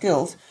vocational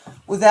skills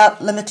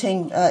without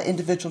limiting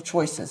individual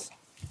choices.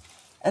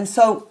 And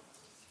so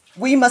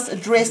we must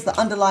address the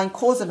underlying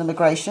cause of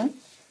immigration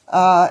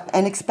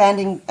and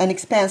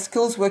expand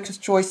skills workers'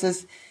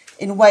 choices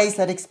in ways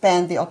that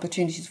expand the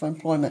opportunities for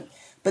employment.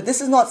 But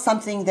this is not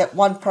something that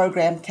one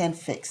program can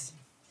fix.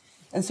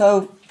 And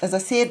so, as I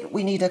said,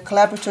 we need a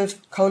collaborative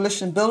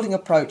coalition-building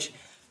approach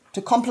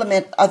to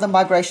complement other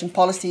migration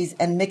policies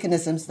and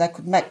mechanisms that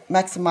could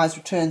maximise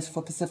returns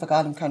for Pacific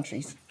Island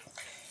countries.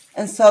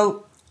 And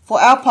so,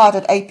 for our part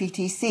at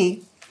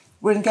APTC,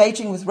 we're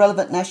engaging with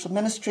relevant national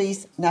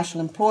ministries,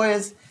 national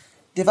employers,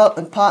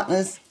 development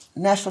partners,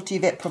 national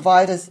TVET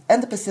providers,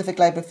 and the Pacific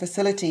Labour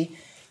Facility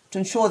to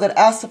ensure that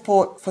our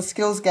support for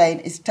skills gain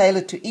is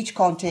tailored to each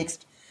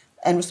context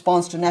and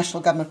responds to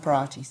national government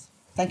priorities.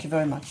 Thank you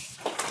very much.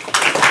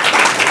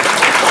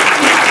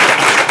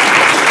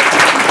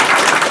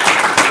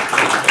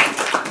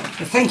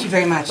 Thank you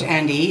very much,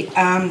 Andie.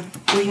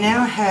 We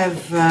now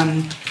have,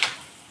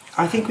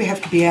 I think we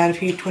have to be out of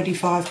here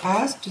 25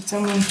 past. Did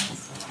someone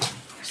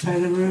say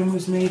the room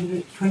was needed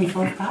at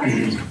 25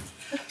 past?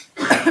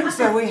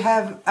 So we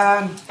have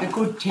a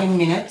good 10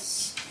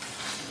 minutes,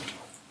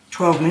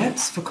 12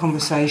 minutes for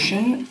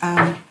conversation.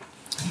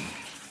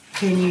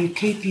 Can you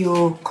keep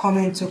your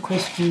comments or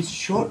questions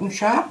short and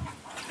sharp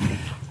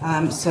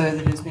so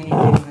that as many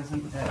people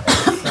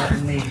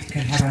as need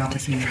can have an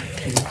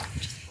opportunity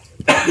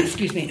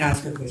to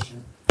ask a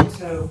question.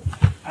 So,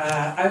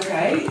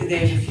 okay,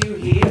 there's a few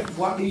here.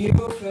 What do you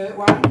go for?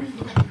 1,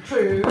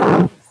 2,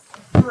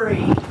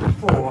 3,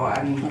 4,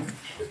 and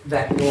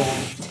that will,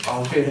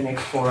 I'll do the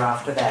next 4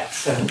 after that.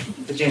 So,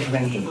 the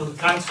gentleman here. Well,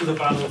 thanks to the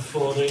panel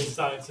for the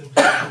insights into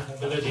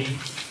mobility.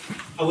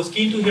 I was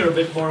keen to hear a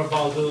bit more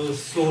about the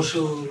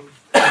social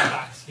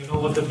impacts,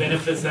 what the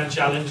benefits and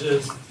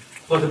challenges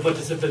for the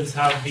participants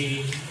have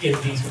been in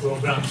these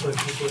programs, so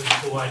if you could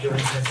provide your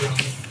insights around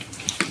it.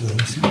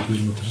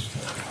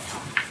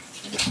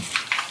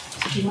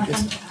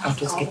 I'll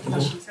just get them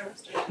all.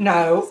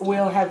 No,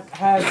 we'll have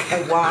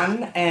a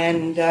one,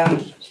 and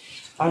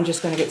I'm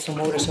just going to get some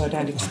water so I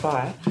don't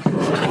expire.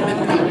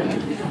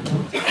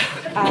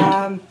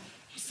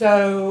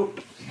 So,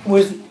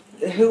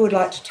 who would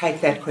like to take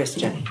that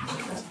question?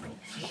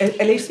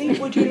 Alisi,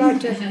 would you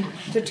like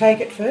to take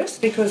it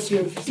first, because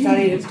you've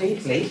studied it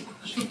deeply?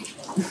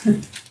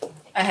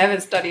 I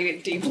haven't studied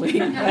it deeply.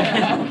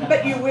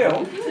 But you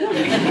will.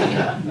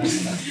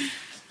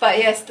 But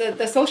yes,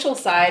 the social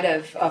side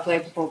of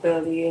labour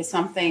mobility is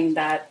something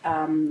that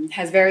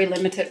has very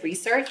limited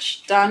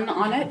research done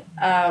on it,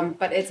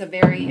 but it's a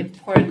very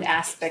important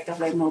aspect of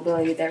labour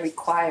mobility that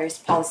requires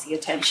policy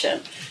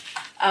attention.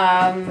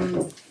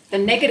 The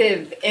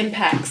negative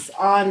impacts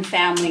on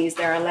families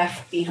that are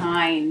left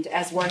behind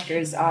as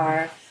workers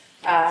are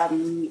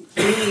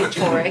leave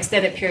for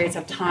extended periods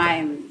of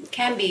time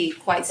can be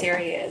quite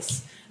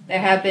serious. There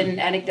have been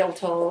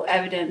anecdotal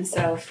evidence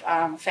of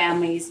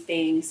families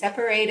being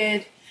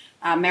separated,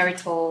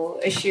 marital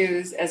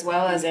issues, as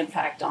well as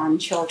impact on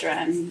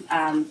children,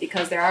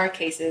 because there are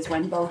cases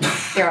when both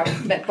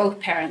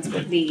parents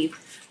would leave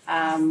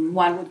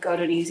One would go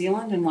to New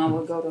Zealand and one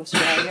would go to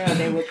Australia, or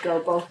they would go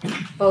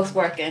both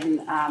work in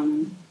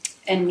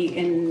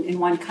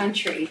one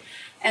country.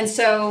 And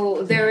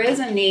so there is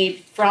a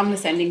need from the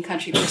sending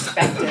country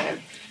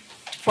perspective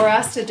for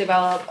us to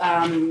develop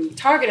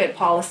targeted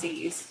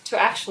policies to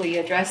actually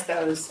address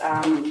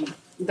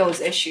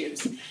those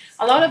issues.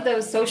 A lot of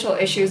those social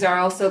issues are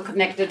also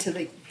connected to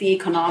the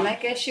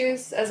economic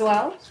issues as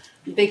well,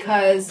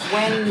 because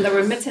when the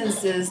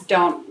remittances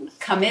don't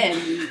come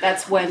in,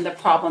 that's when the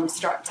problems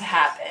start to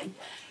happen.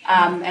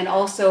 And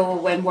also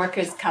when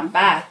workers come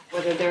back,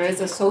 whether there is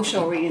a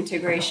social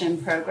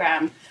reintegration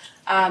program.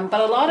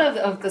 But a lot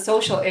of the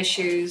social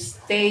issues,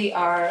 they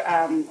are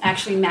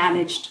actually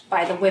managed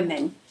by the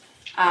women.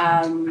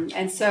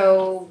 And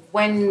so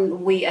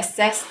when we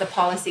assess the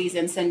policies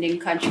in sending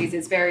countries,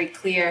 it's very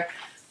clear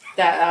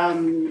that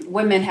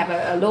women have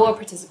a lower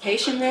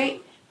participation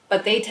rate,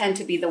 but they tend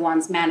to be the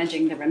ones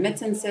managing the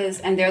remittances,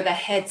 and they're the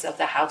heads of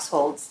the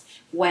households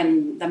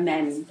when the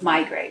men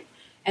migrate.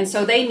 And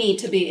so they need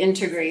to be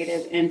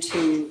integrated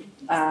into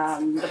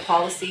the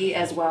policy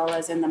as well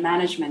as in the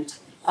management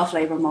of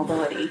labor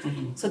mobility.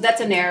 Mm-hmm. So that's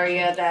an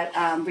area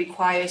that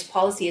requires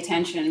policy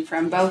attention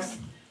from both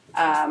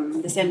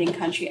the sending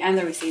country and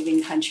the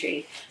receiving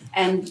country.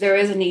 And there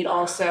is a need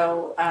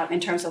also in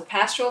terms of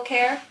pastoral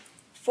care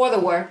for the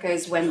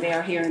workers when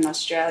they're here in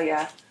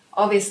Australia.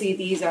 Obviously,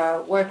 these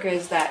are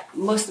workers that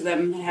most of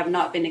them have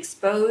not been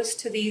exposed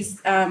to these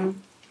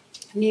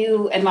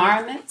new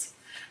environments.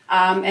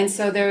 And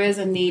so there is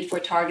a need for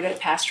targeted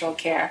pastoral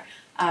care.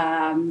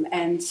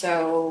 And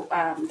so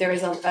there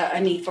is a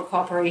need for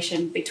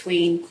cooperation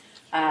between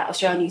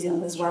Australia and New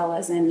Zealand as well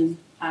as in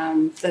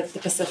the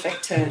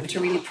Pacific to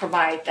really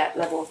provide that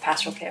level of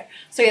pastoral care.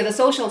 So yeah, the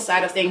social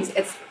side of things,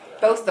 it's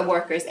both the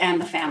workers and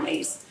the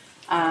families.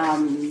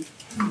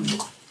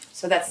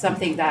 So that's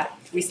something that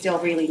we still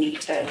really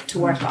need to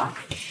work on.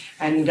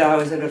 And I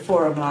was at a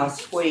forum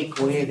last week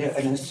where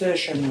an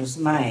assertion was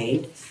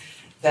made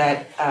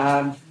that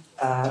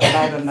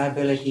labour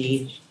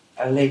mobility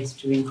leads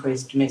to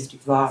increased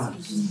domestic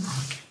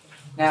violence.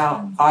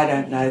 Now, I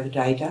don't know the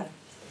data.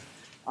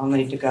 I'll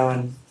need to go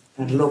and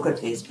look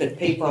at this, but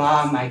people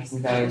are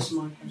making those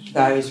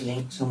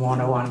links and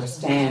want to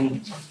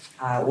understand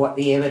what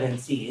the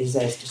evidence is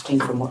as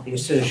distinct from what the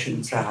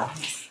assertions are.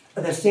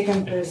 But the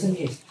second person,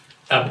 yes.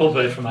 Paul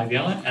Bird from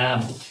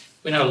ABI.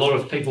 We know a lot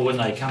of people when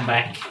they come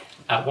back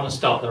want to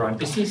start their own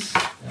business.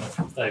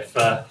 They've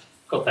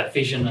got that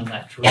vision and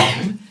that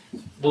dream.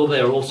 Will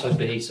there also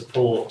be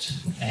support,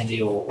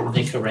 Andie or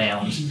Nick,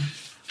 around?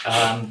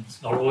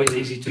 It's not always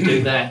easy to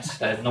do that,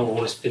 not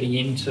always fitting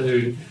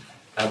into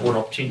what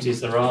opportunities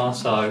there are,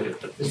 so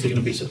is there going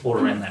to be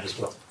support around that as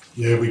well?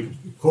 Yeah, we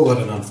call that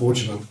an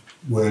unfortunate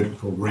word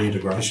called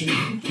reintegration.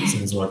 It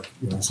sounds like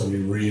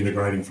somebody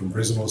reintegrating from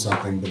prison or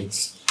something, but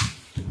it's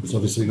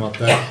obviously not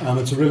that.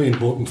 It's a really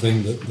important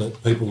thing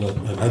that people that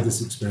have had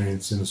this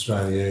experience in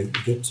Australia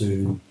get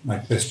to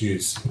make best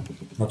use,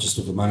 not just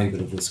of the money,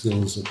 but of the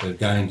skills that they've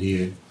gained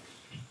here.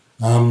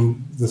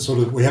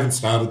 We haven't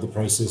started the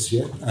process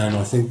yet, and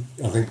I think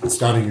the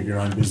starting of your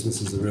own business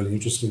is a really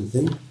interesting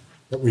thing,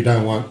 but we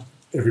don't want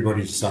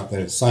everybody to start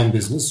their same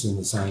business in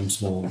the same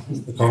small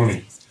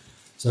economy.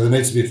 So there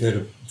needs to be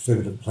a fair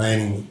bit of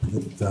planning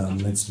that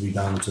needs to be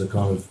done to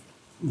kind of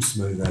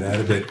smooth that out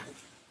a bit.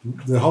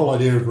 The whole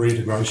idea of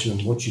reintegration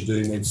and what you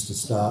do needs to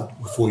start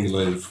before you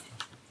leave.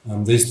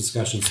 These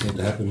discussions need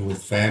to happen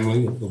with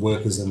family, the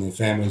workers and their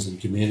families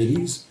and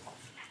communities.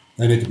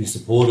 They need to be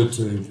supported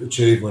to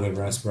achieve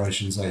whatever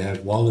aspirations they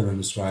have while they're in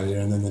Australia,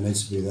 and then there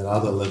needs to be that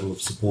other level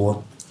of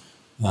support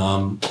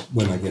when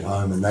they get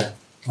home, and that,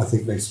 I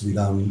think, needs to be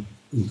done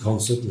in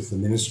concert with the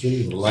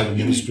ministry, or the Labor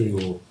Ministry,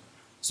 or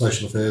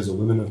Social Affairs, or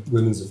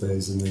Women's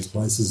Affairs in these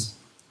places.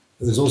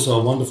 But there's also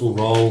a wonderful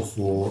role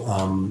for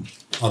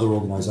other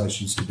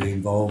organisations to be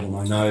involved, and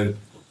I know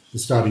the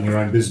starting your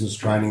own business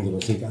training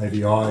that I think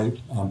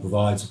ABI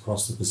provides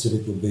across the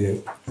Pacific would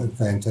be a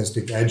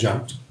fantastic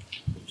adjunct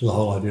to the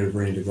whole idea of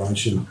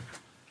reintegration.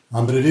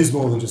 But it is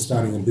more than just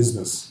starting a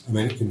business. I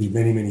mean, it can be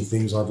many, many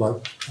things. I'd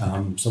like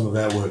some of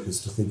our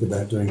workers to think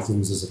about doing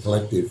things as a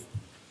collective.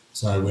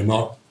 So we're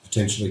not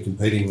potentially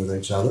competing with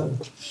each other,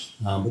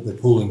 but they're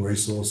pooling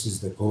resources,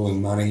 they're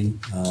pooling money,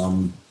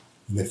 and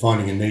they're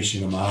finding a niche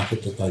in a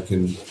market that they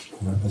can,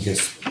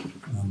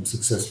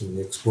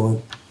 successfully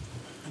exploit.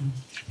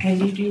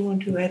 Andie, do you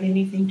want to add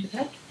anything to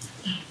that?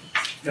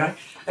 Right.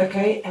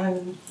 Okay,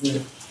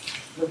 the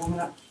woman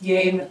up. Yeah,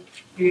 in the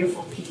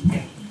beautiful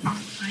pink.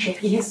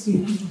 Yes,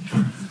 you.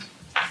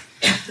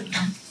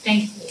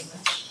 Thank you very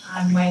much.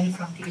 I'm Wayne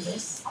from the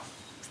US.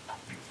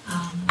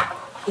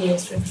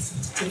 Yes,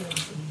 representative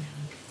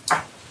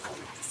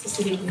of the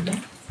City Women.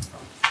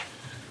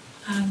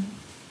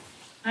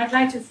 I'd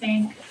like to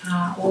thank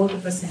all the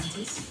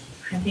presenters.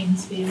 I think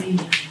it's very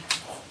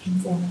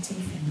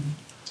informative and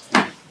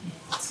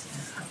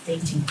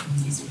updating for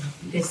me as well,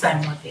 because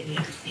I'm not very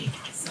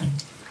updated. So,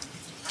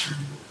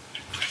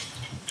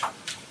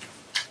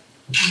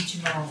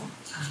 regional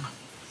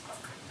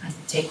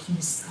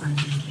undertakings on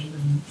labor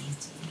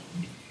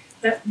mobility.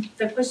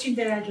 The question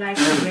that I'd like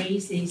to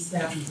raise is,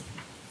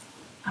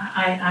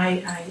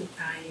 I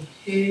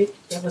heard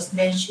there was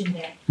mentioned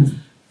that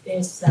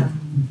there's a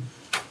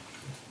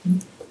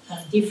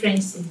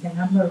difference in the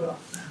number of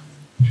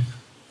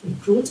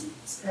recruited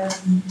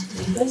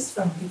leaders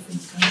from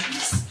different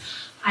countries.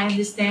 I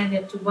understand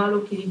that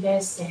Tuvalu,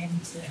 Kiribati,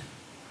 and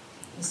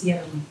the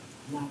other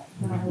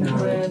one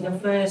were the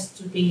first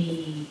to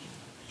be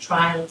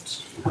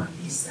trialed on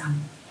this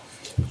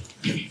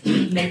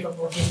labour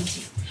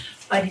mobility.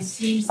 But it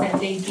seems that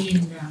they've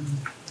been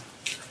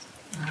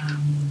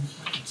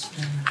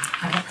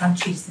other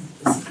countries in the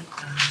Pacific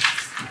are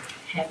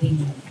having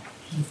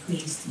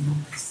increased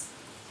numbers.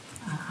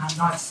 I'm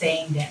not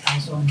saying that I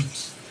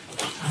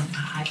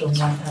don't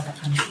want other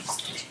countries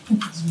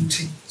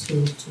to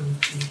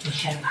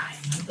have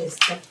higher numbers,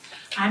 but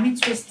I'm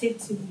interested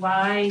to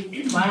why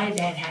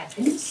that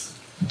happens.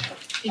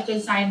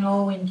 Because I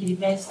know in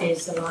Kiribati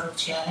there's a lot of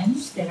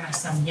challenge. There are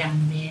some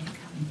young men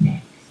coming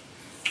back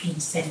in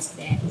sense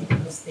that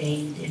because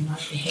they're not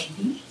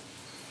behaving.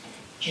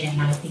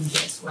 And I think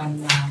that's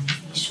one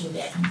issue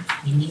that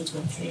we need to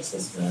address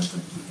as well.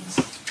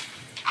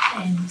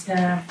 And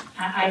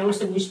I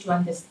also wish to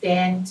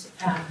understand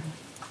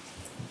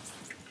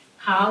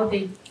how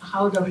the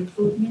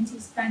recruitment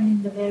is done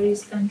in the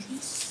various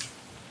countries.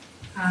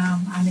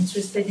 I'm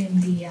interested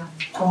in the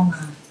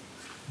Tonga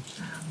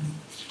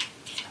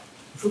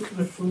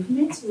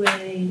recruitment, where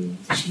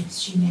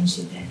she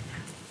mentioned that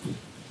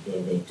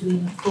they're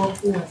doing a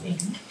koku, I think,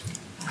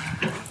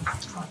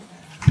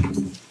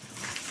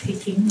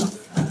 picking of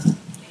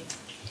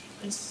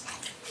labourers.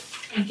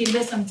 And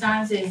Kiribati,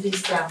 sometimes there's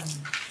this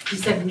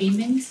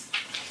disagreements.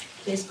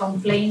 There's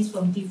complaints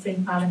from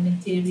different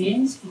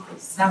parliamentarians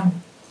because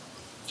some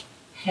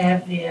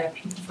have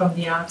people from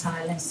the outer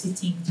island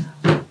sitting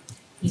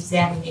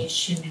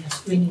examination and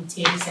screening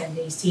tests, and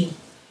they still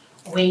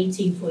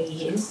waiting for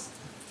years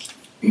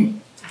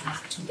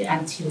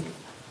until.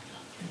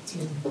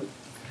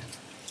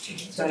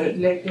 So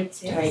let's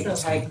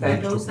take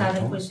that. Those are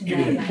the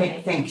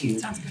questions. Thank you.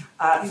 So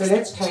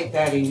let's take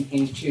that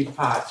in two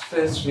parts.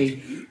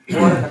 Firstly,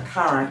 what are the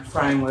current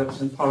frameworks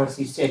and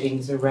policy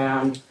settings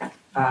around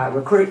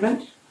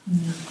recruitment,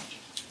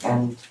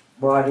 and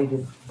why did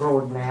it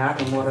broaden out,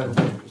 and what are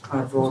the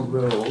kind of broad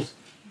rules?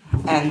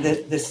 And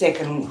the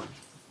second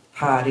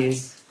part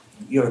is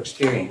your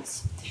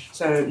experience.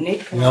 So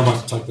Nick, I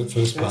might take that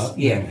first part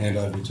and hand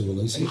over to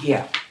Alisi.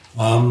 Yeah.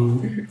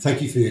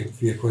 Thank you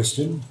for your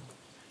question.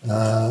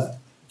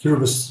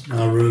 Kiribati,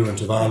 Nauru and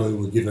Tuvalu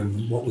were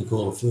given what we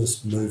call a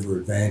first mover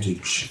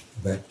advantage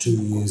about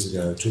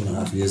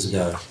 2.5 years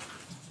ago.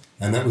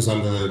 And that was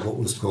under what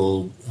was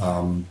called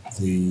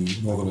the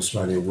Northern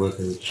Australia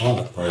Worker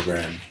Pilot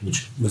Program,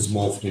 which was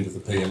morphed into the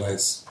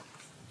PLS.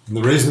 And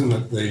the reason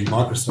that the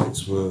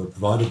microstates were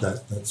provided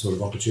that sort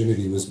of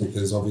opportunity was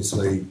because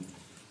obviously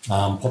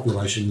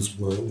populations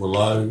were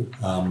low.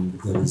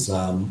 There was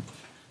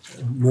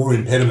more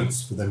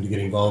impediments for them to get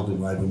involved in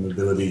labour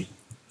mobility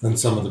than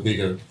some of the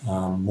bigger,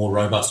 more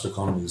robust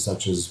economies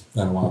such as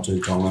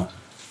Vanuatu, Tonga,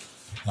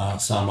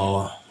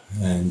 Samoa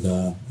and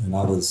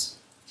others.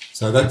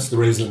 So that's the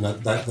reason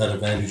that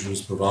advantage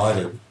was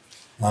provided.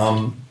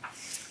 And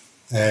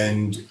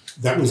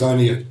that was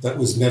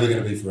never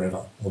going to be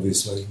forever,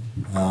 obviously.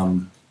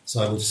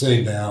 So we've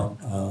seen now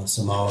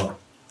Samoa,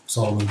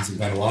 Solomons and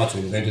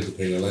Vanuatu have entered the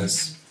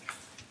PLS.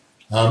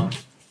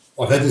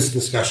 I've had this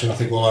discussion, I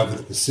think, all over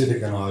the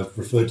Pacific, and I've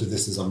referred to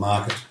this as a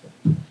market.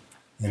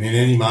 And in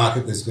any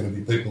market, there's going to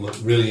be people that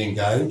really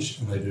engage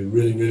and they do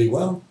really, really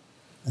well,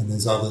 and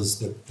there's others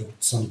that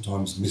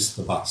sometimes miss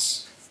the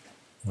bus.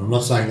 And I'm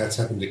not saying that's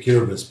happened to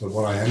Kiribati, but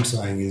what I am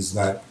saying is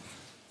that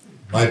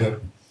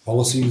labour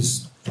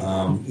policies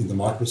in the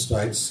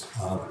microstates,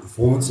 the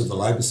performance of the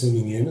labour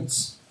sending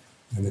units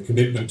and the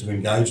commitment to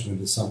engagement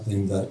is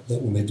something that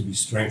will need to be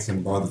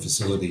strengthened by the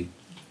facility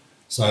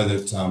so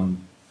that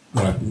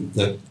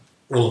that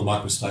all the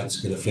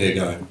microstates get a fair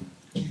go.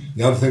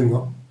 The other thing,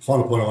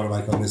 final point I want to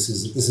make on this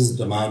is that this is a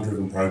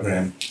demand-driven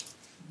program,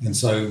 and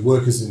so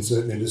workers in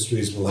certain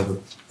industries will have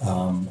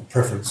a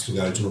preference to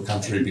go to a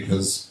country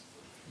because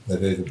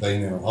they've either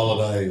been there on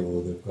holiday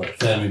or they've got a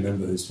family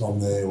member who's from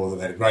there or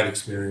they've had a great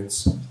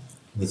experience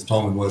with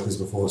Tongan workers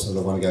before, so they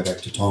want to go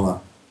back to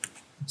Tonga.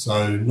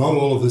 So not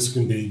all of this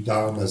can be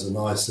done as a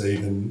nice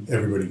even,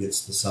 everybody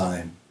gets the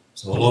same.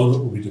 So a lot of it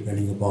will be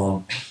depending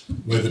upon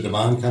where the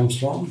demand comes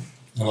from,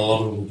 and a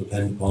lot of it will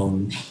depend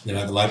upon the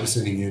labour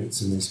sending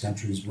units in these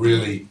countries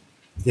really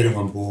getting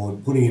on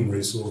board, putting in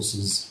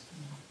resources,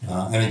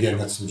 and again,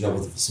 that's the job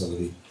of the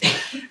facility.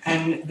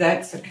 And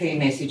that's a key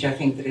message, I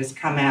think, that has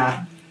come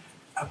out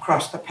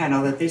across the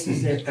panel, that this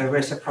is a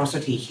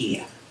reciprocity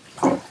here.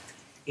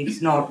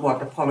 It's not what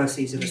the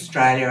policies of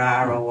Australia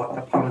are or what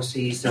the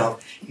policies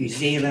of New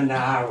Zealand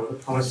are or the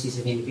policies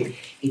of India.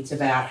 It's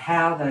about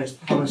how those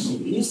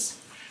policies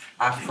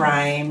are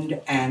framed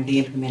and the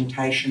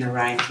implementation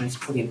arrangements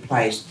put in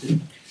place to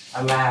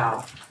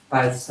allow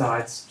both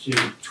sides to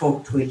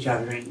talk to each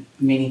other in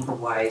meaningful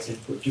ways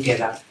and put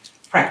together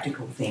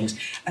practical things.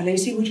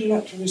 Alisi, would you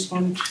like to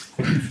respond?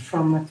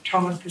 from a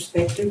Tongan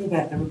perspective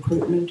about the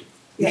recruitment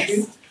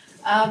issue?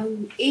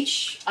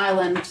 Each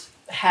island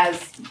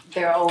has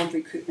their own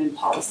recruitment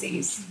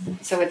policies.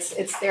 So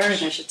it's their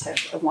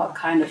initiative of what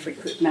kind of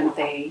recruitment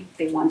they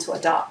want to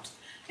adopt.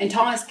 In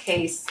Tonga's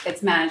case,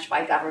 it's managed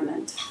by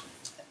government.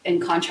 In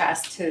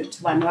contrast to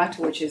Vanuatu,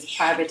 which is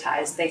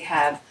privatized, they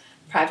have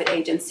private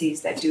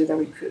agencies that do the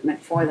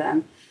recruitment for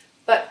them.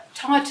 But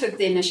Tonga took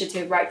the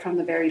initiative right from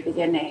the very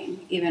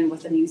beginning, even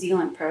with the New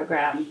Zealand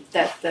program,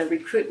 that the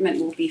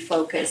recruitment will be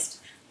focused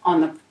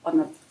on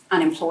the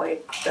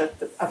unemployed,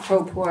 a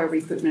pro-poor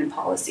recruitment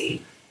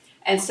policy.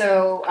 And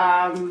so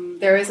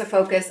there is a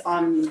focus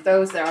on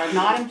those that are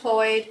not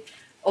employed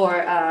or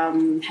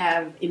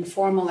have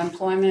informal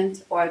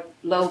employment or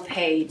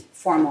low-paid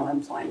formal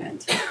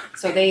employment.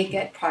 So they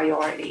get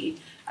priority.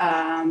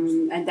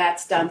 And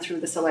that's done through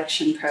the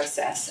selection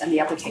process and the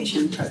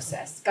application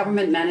process.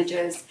 Government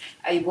manages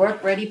a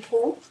work-ready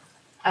pool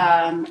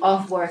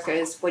of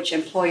workers which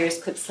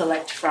employers could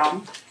select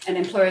from, and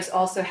employers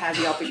also have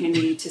the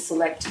opportunity to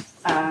select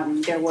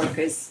their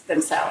workers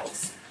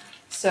themselves.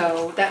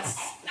 So that's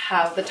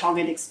how the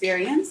Tongan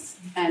experience,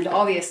 and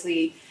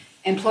obviously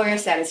employer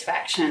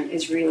satisfaction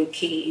is really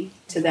key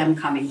to them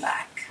coming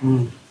back.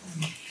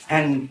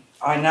 And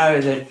I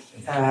know that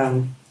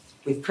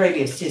with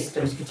previous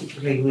systems,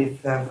 particularly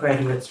with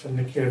graduates from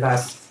the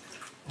Kiribati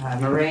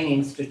Marine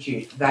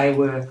Institute, they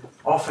were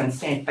often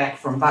sent back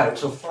from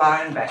boats or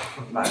flown back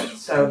from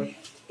boats. So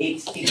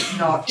it's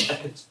not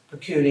a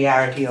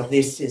peculiarity of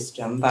this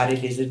system, but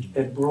it is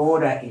a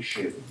broader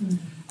issue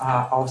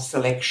of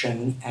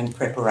selection and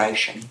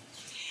preparation.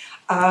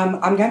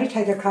 I'm going to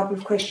take a couple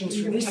of questions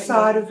from this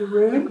side of the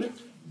room.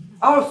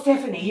 Oh,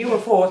 Stephanie, you were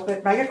fourth,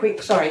 but make it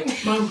quick. Sorry.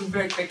 Mine will be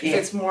very quick because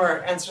it's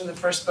more answering the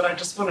first, but I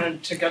just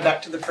wanted to go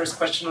back to the first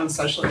question on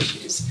social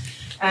issues.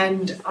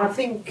 And I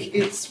think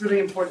it's really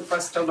important for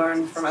us to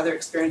learn from other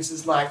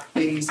experiences like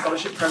the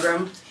scholarship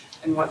program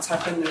and what's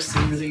happened. There's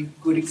some really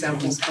good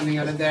examples coming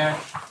out of there.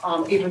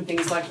 Even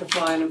things like the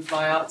fly-in and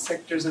fly-out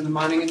sectors in the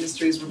mining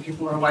industries where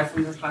people are away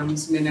from their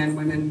homes, men and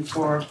women,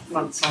 for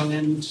months on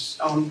end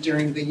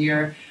during the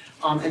year.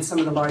 And some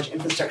of the large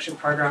infrastructure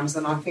programs,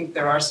 and I think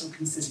there are some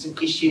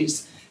consistent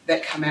issues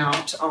that come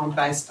out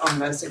based on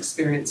those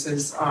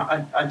experiences.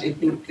 I did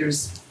think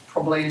there's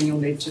probably, and you'll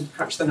need to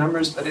crunch the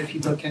numbers, but if you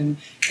look in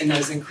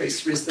those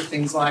increased risks of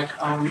things like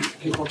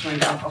people turning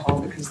to alcohol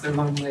because they're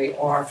lonely,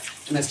 or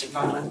domestic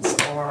violence,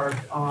 or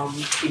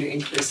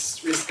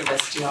increased risk of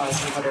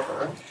STIs or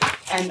whatever.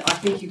 And I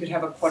think you could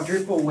have a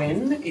quadruple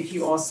win if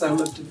you also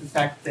looked at the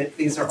fact that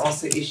these are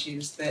also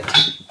issues that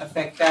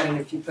affect that, and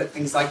if you put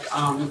things like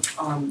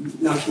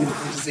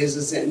non-communicable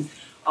diseases in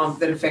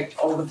that affect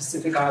all the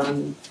Pacific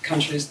Island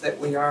countries that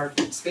we are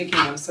speaking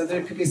of. So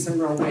there could be some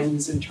real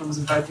wins in terms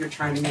of both your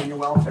training and your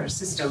welfare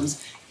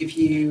systems if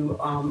you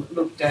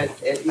looked at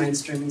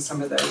mainstreaming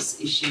some of those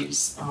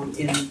issues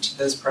into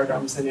those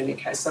programs in any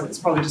case. So it's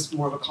probably just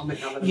more of a comment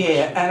now than a question.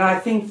 Yeah, and I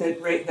think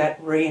that that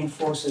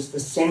reinforces the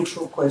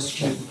central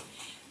question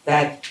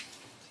that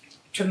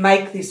to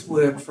make this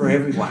work for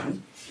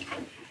everyone,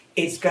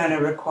 it's going to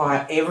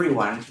require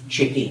everyone to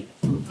chip in.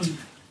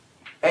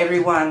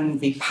 Everyone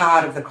be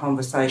part of the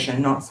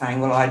conversation, not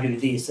saying, well, I do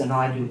this and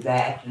I do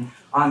that and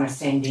I'm a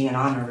sending and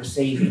I'm a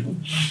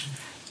receiving.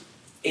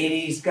 It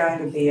is going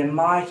to be a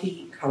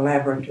mighty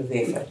collaborative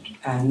effort,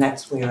 and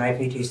that's where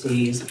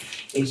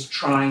APTC is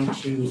trying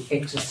to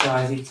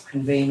exercise its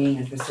convening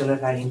and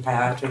facilitating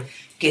power to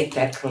get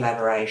that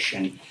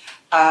collaboration.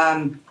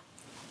 1,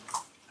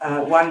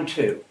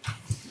 2.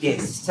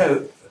 Yes,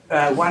 so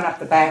one up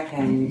the back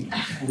and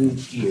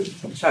you.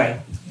 Sorry.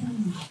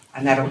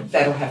 And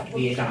that'll have to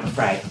be it, I'm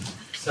afraid.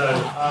 So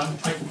I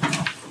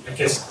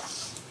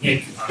guess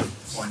Nick,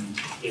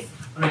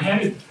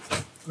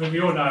 we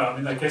all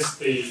know. I guess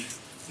the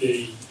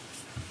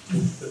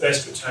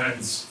best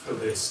returns for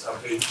this are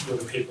the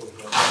people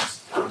who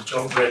are most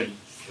job ready,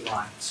 if you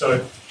like. So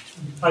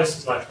in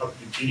places like Papua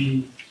New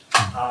Guinea,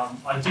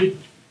 I did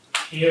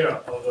hear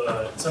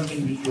of something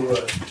that you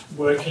were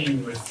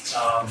working with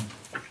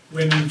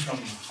women from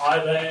the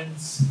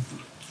highlands.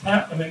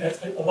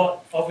 It's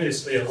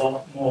obviously a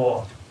lot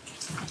more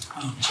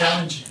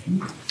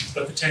challenging,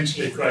 but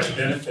potentially a greater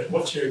benefit.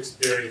 What's your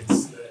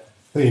experience there?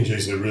 PNG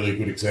is a really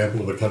good example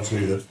of a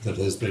country that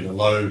has been a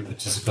low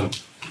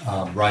participant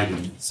rate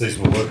in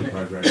seasonal worker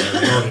program.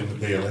 They're not in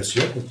the PLS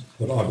yet,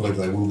 but I believe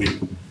they will be.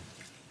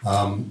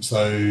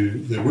 So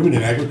the women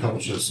in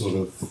agriculture sort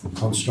of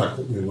construct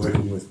that we're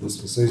working with was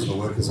for seasonal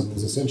workers, and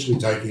was essentially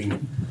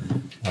taking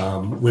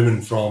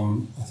women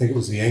from, I think it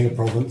was the Anga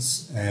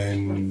province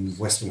and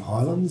Western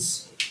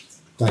Highlands.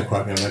 Don't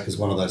quote me on that because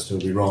one of those two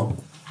will be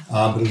wrong.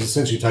 But it was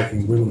essentially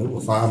taking women that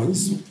were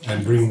farmers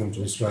and bringing them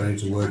to Australia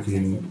to work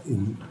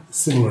in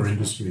similar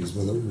industries,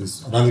 whether it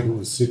was, I don't think it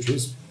was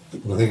citrus,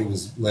 but I think it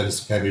was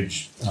lettuce,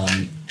 cabbage,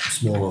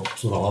 smaller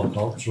sort of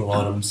horticultural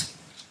items.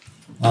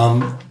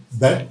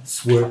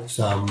 That's worked,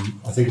 I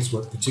think it's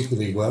worked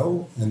particularly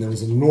well, and there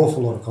was an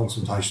awful lot of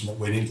consultation that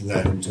went into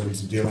that in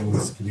terms of dealing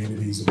with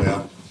communities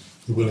about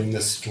the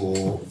willingness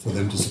for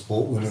them to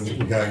support women that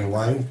were going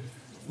away.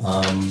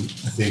 I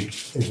think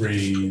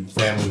every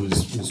family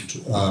was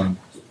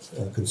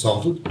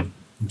consulted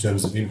in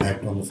terms of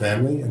impact on the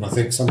family, and I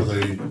think some of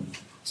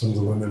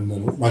the women,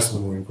 and most of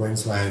them were in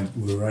Queensland,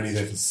 were only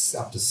there for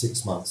up to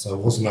 6 months, so it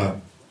wasn't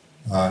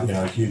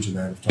a huge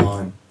amount of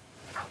time.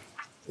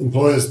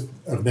 Employers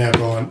have now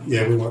gone,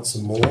 yeah, we want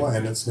some more,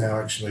 and it's now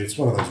actually, it's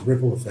one of those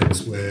ripple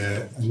effects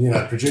where,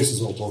 and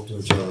producers all talk to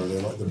each other,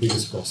 they're like the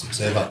biggest gossips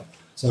ever.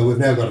 So we've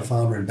now got a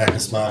farmer in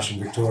Bacchus Marsh in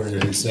Victoria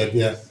who said,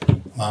 yeah,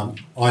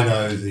 I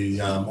know the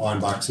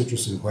ironbark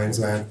citrus in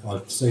Queensland,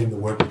 I've seen the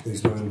work that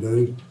these women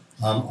do,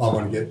 I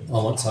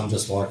want some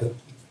just like it,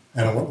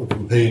 and I want them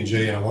from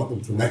P&G, and I want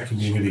them from that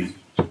community.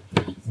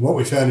 And what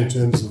we found in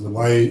terms of the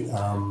way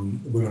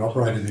women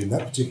operated in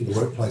that particular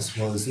workplace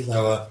was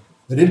that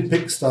they didn't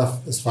pick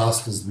stuff as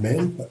fast as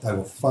men, but they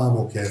were far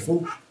more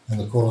careful, and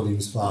the quality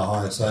was far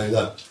higher.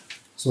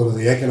 So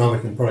the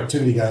economic and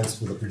productivity gains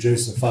for the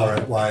producer far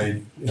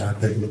outweighed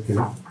people that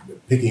were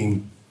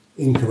picking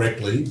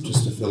incorrectly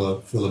just to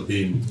fill a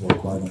bin or a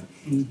quota.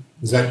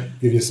 Does that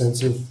give you a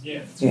sense of?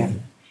 Yeah.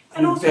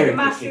 And also the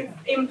massive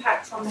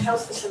impact on the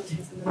health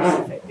facilities in the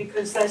Pacific,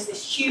 because there's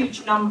this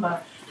huge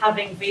number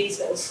having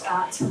visas.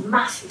 It's a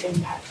massive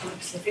impact on the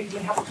Pacific. We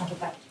haven't covered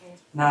that here.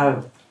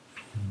 No.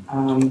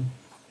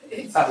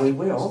 But we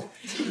will.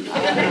 Sorry.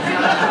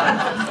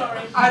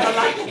 Over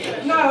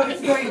lunch. No,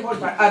 it's very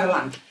important. Over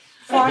lunch.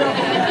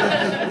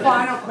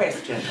 Final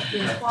question.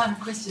 Yes, final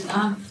question.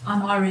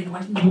 I'm Irene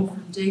Wettenhall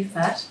from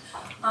DFAT.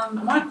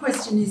 My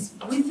question is,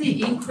 with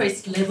the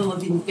increased level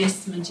of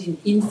investment in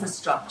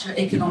infrastructure,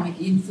 economic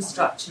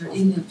infrastructure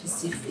in the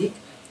Pacific,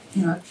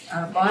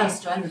 by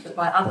Australia but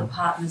by other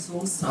partners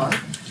also,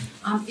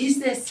 is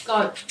there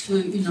scope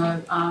to,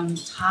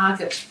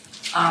 target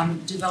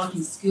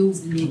developing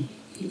skills in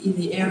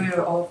the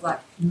area of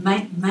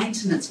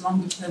maintenance,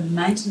 longer term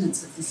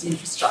maintenance of this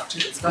infrastructure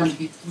that's going to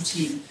be put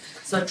in?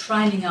 So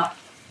training up,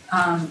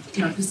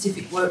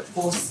 Pacific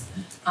workforce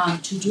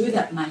to do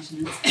that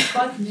maintenance,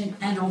 both men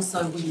and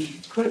also women.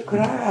 Could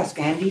I ask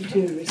Andie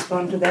to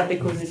respond to that,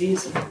 because it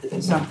is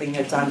something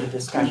that's under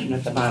discussion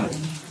at the moment?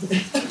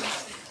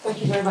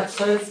 Thank you very much.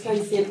 So as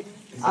Kaye said,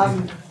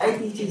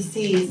 APTC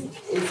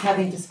is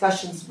having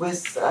discussions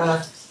with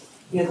the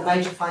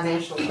major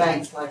financial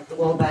banks like the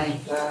World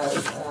Bank,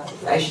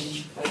 the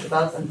Asian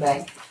Development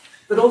Bank,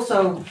 but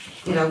also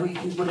we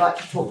would like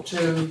to talk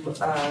to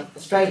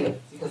Australia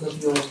because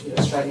of your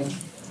Australian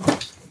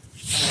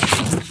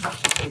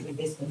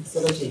investment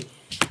facility,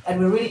 and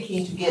we're really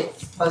keen to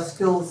get both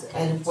skills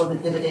and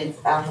employment dividends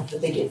out of the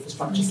big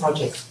infrastructure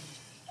projects.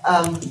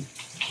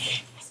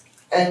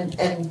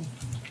 And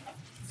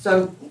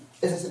so,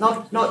 as I said,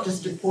 not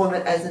just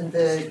employment as in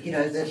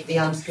the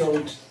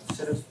unskilled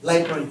sort of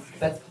labouring,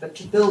 but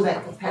to build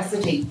that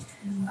capacity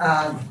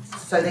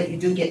so that you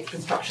do get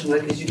construction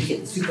workers, you do get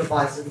the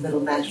supervisors, the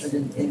middle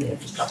management in the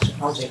infrastructure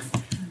projects.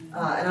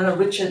 And I know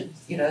Richard,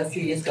 a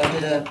few years ago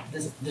did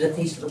a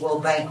piece for the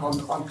World Bank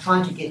on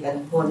trying to get that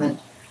employment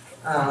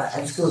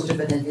and skills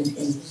dividend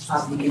in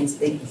Papua New Guinea's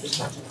big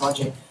infrastructure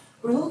project.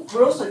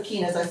 We're also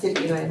keen, as I said,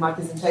 in my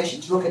presentation,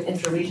 to look at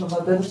intra-regional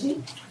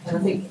mobility, and I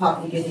think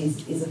Papua New Guinea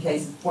is a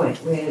case in point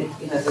where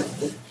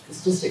the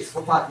statistics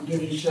for Papua New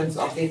Guinea in terms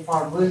of their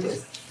foreign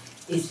workers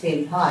is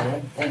fairly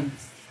high, and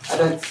I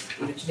don't,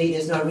 to me,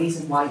 there's no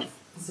reason why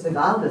Pacific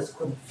Islanders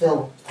couldn't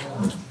fill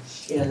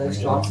those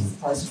jobs as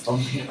opposed to from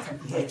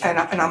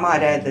And I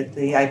might add that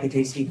the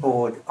APTC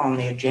board on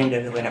the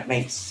agenda when it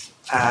meets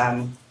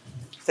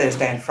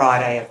Thursday and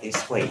Friday of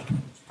this week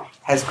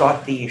has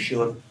got the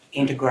issue of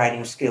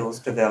integrating skills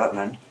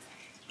development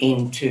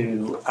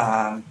into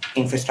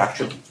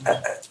infrastructure,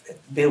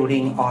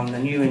 building on the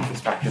new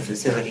infrastructure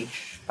facility,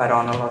 but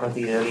on a lot of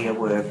the earlier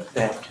work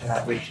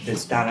that Richard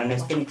has done and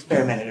has been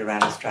experimented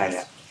around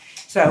Australia.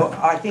 So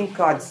I think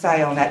I'd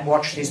say on that,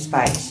 watch this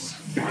space,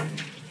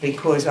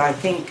 because I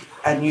think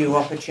a new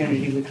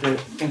opportunity with the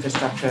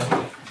infrastructure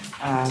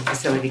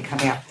facility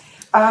coming up.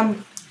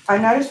 I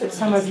noticed that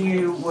some of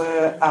you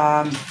were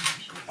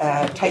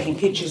taking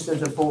pictures of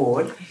the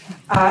board.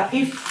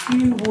 If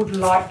you would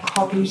like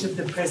copies of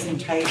the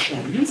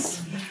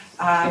presentations,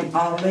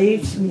 I'll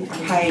leave some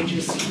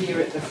pages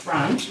here at the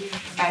front,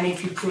 and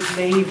if you could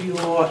leave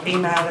your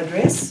email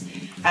address,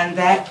 and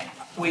that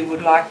we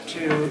would like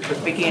to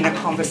begin a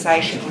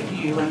conversation with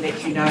you and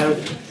let you know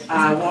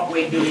what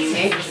we're doing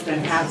next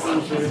and how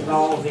things are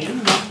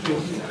evolving, not to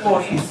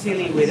bore you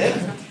silly with it.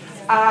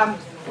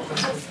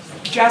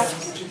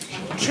 Just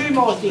two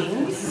more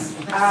things.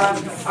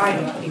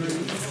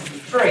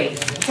 Three.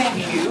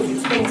 Thank you.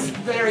 It's been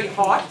very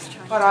hot,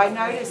 but I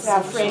noticed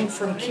our friend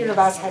from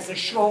Kiribati has a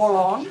shawl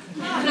on.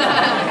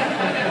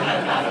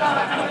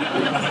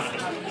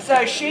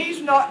 So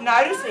she's not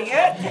noticing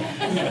it,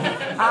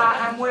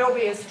 and we'll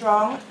be as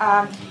strong.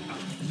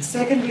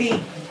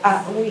 Secondly,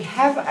 we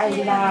have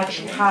a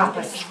large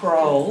Harper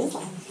scroll,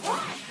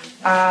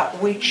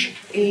 which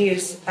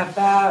is called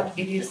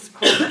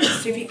the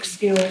Pacific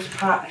Skills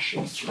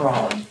Partnership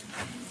Scroll.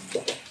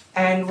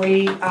 And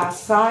we are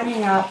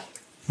signing up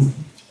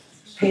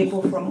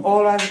people from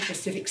all over the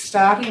Pacific,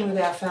 starting with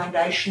our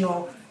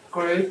foundational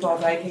group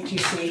of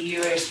APTC,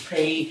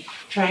 USP,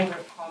 Chamber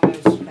of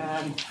Commerce,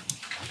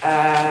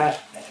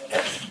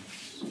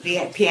 the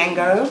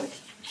Piango,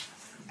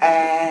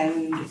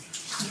 and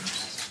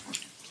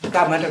the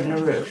government of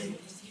Nauru.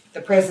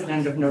 The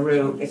president of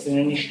Nauru. It's an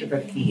initiative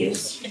of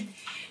his.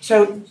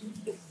 So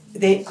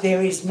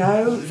there is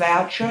no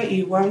voucher.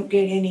 You won't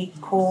get any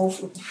call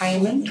for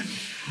payment.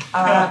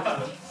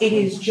 It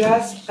is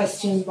just a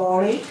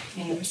symbolic,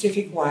 in the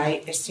Pacific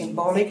way, a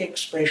symbolic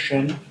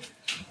expression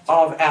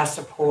of our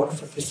support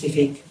for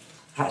Pacific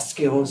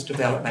skills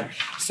development.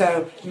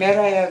 So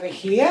Mere over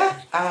here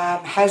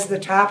has the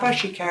tapa.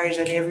 She carries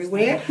it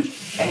everywhere.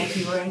 And if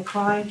you were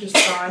inclined to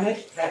sign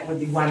it, that would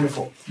be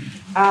wonderful.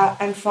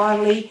 And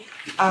finally,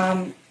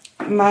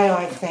 may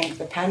I thank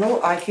the panel.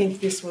 I think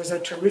this was a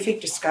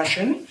terrific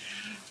discussion.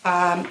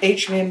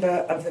 Each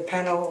member of the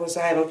panel was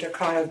able to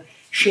kind of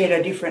shed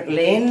a different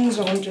lens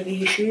onto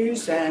the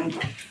issues and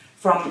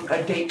from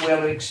a deep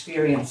well of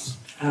experience.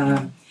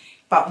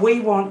 But we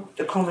want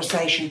the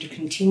conversation to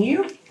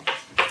continue.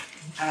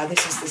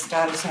 This is the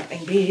start of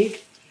something big.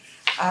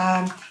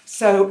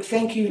 So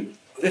thank you.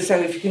 So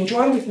if you can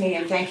join with me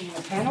in thanking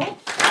the panel.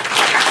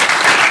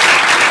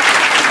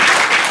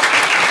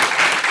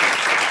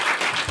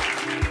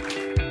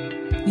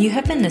 You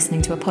have been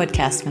listening to a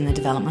podcast from the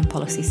Development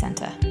Policy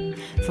Centre.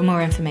 For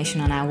more information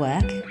on our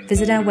work,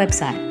 visit our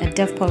website at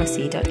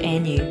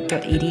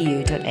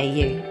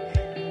devpolicy.anu.edu.au.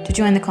 To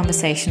join the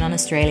conversation on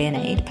Australian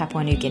aid,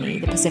 Papua New Guinea,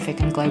 the Pacific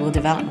and global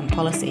development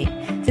policy,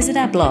 visit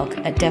our blog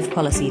at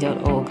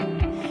devpolicy.org.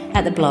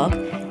 At the blog,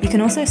 you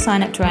can also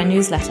sign up to our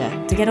newsletter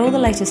to get all the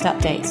latest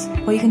updates,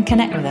 or you can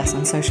connect with us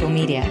on social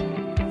media.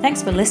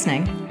 Thanks for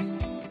listening.